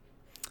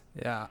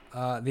 Yeah.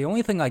 The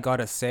only thing I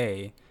gotta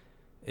say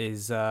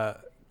is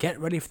get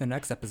ready for the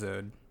next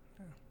episode.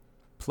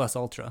 Plus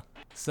Ultra.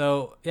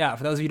 So, yeah,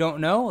 for those of you who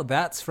don't know,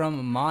 that's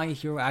from My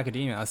Hero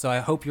Academia. So I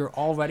hope you're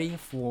all ready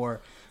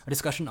for a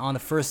discussion on the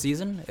first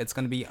season. It's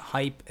going to be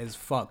hype as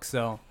fuck,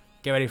 so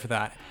get ready for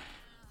that.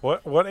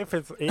 What if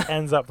it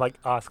ends up like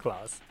Ask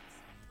Class?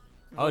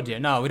 Oh dear,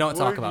 no, we don't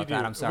talk about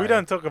that. I'm sorry. We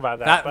don't talk about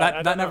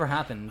that. That never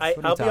happened.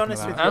 I'll be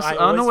honest with you. I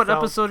don't know what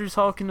episode you're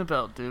talking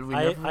about, dude.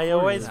 I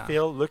always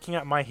feel, looking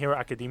at My Hero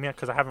Academia,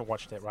 because I haven't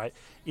watched it, right?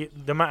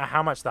 No matter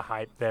how much the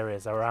hype there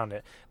is around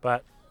it,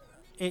 but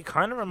it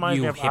kind of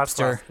reminds me of Ask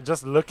Class.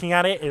 Just looking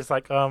at it, it's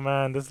like, oh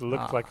man, this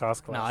looks like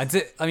Ask Class.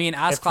 No, I mean,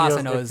 Ask Class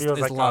I know is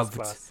like loved,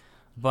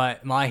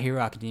 but My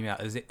Hero Academia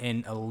is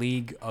in a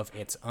league of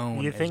its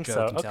own. You think Joe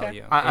so? Can Okay. tell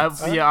you.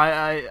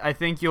 I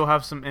think you'll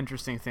have some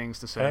interesting things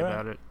to say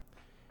about it.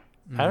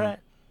 All right.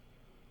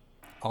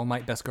 All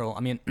Might, best girl. I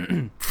mean,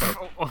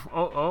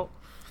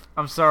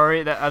 I'm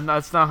sorry.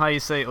 That's not how you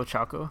say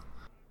Ochako.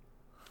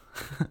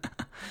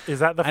 Is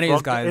that the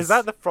Anyways, frog? guys. Is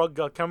that the frog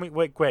girl? Can we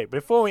wait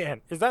before we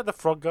end? Is that the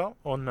frog girl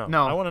or no?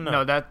 No, I want to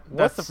know. No,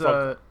 What's that's the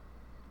frog?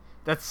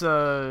 That's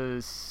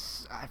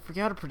I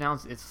forget how to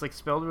pronounce it. It's like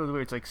spelled really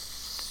weird. It's like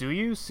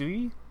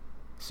Sui.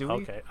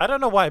 Okay, I don't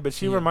know why, but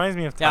she reminds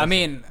me of. yeah, I Tyson.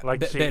 mean, like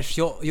bitch,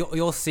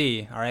 you'll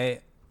see. All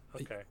right,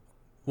 Okay.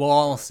 we'll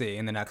all see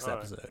in the next All right.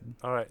 episode.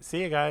 All right.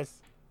 See you guys.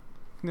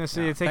 No,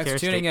 see Yeah, you. Take thanks care.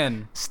 for tuning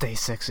in. Stay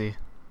sexy.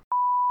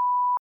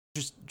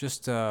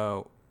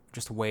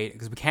 Just wait,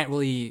 because we can't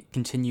really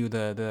continue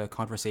the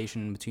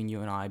conversation between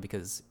you and I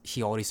because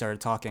he already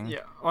started talking. Yeah,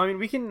 well, I mean,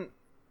 we can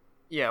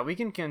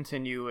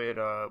continue it.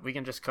 We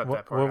can just cut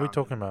that part. What are we out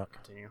talking and about?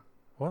 Continue.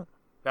 What?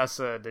 That's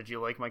did you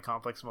like my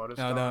complex motives?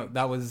 No,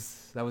 that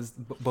was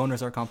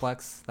boners are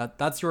complex.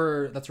 That's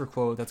your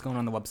quote. That's going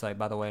on the website,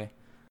 by the way.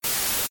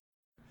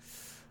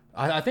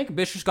 I think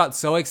Bish just got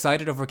so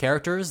excited over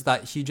characters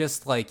that he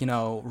just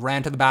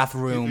ran to the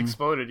bathroom. He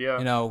exploded,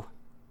 yeah.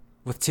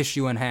 With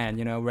tissue in hand,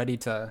 ready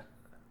to.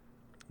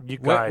 You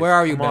guys, where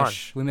are you, come on.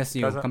 Bish? We miss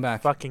you. Doesn't Come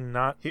back. Fucking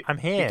not. I'm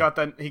here.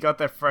 He got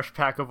that fresh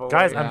pack of Olay.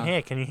 Guys, Yeah. I'm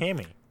here. Can you hear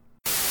me?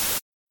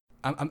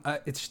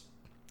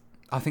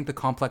 I think the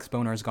complex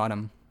boners got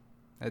him.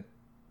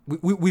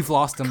 We've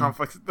lost him.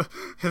 Complex.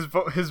 His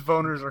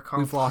boners are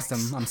complex. We've lost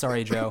him. I'm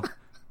sorry, Joe.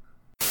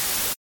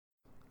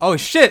 Oh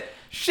shit!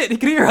 Shit, he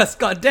can hear us.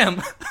 God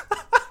damn.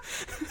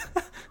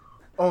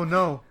 Oh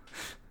no.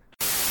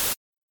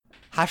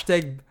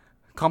 Hashtag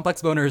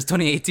complex boners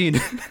 2018.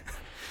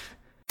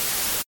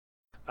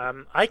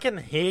 I can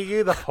hear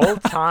you the whole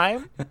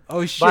time.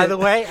 Oh shit. By the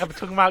way, I'm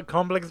talking about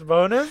complex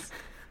bonus.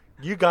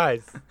 You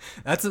guys.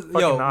 That's fucking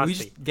we nasty.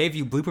 just gave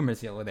you blooper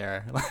material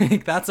there.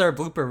 Like that's our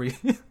blooper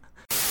reel.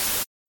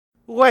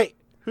 Wait,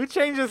 who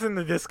changed this in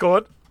the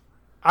Discord?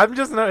 I'm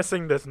just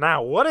noticing this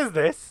now. What is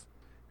this?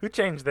 Who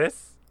changed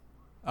this?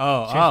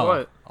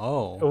 What?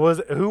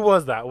 Who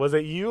was that? Was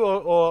it you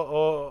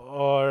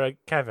or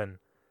Kevin?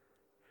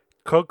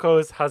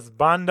 Coco's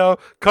husbando.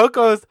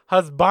 Coco's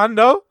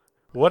husbando.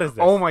 What is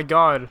this? Oh my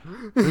god.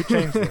 Who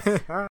changed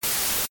this?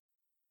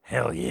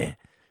 Hell yeah.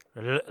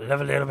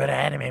 Love a little bit of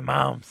anime,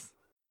 moms.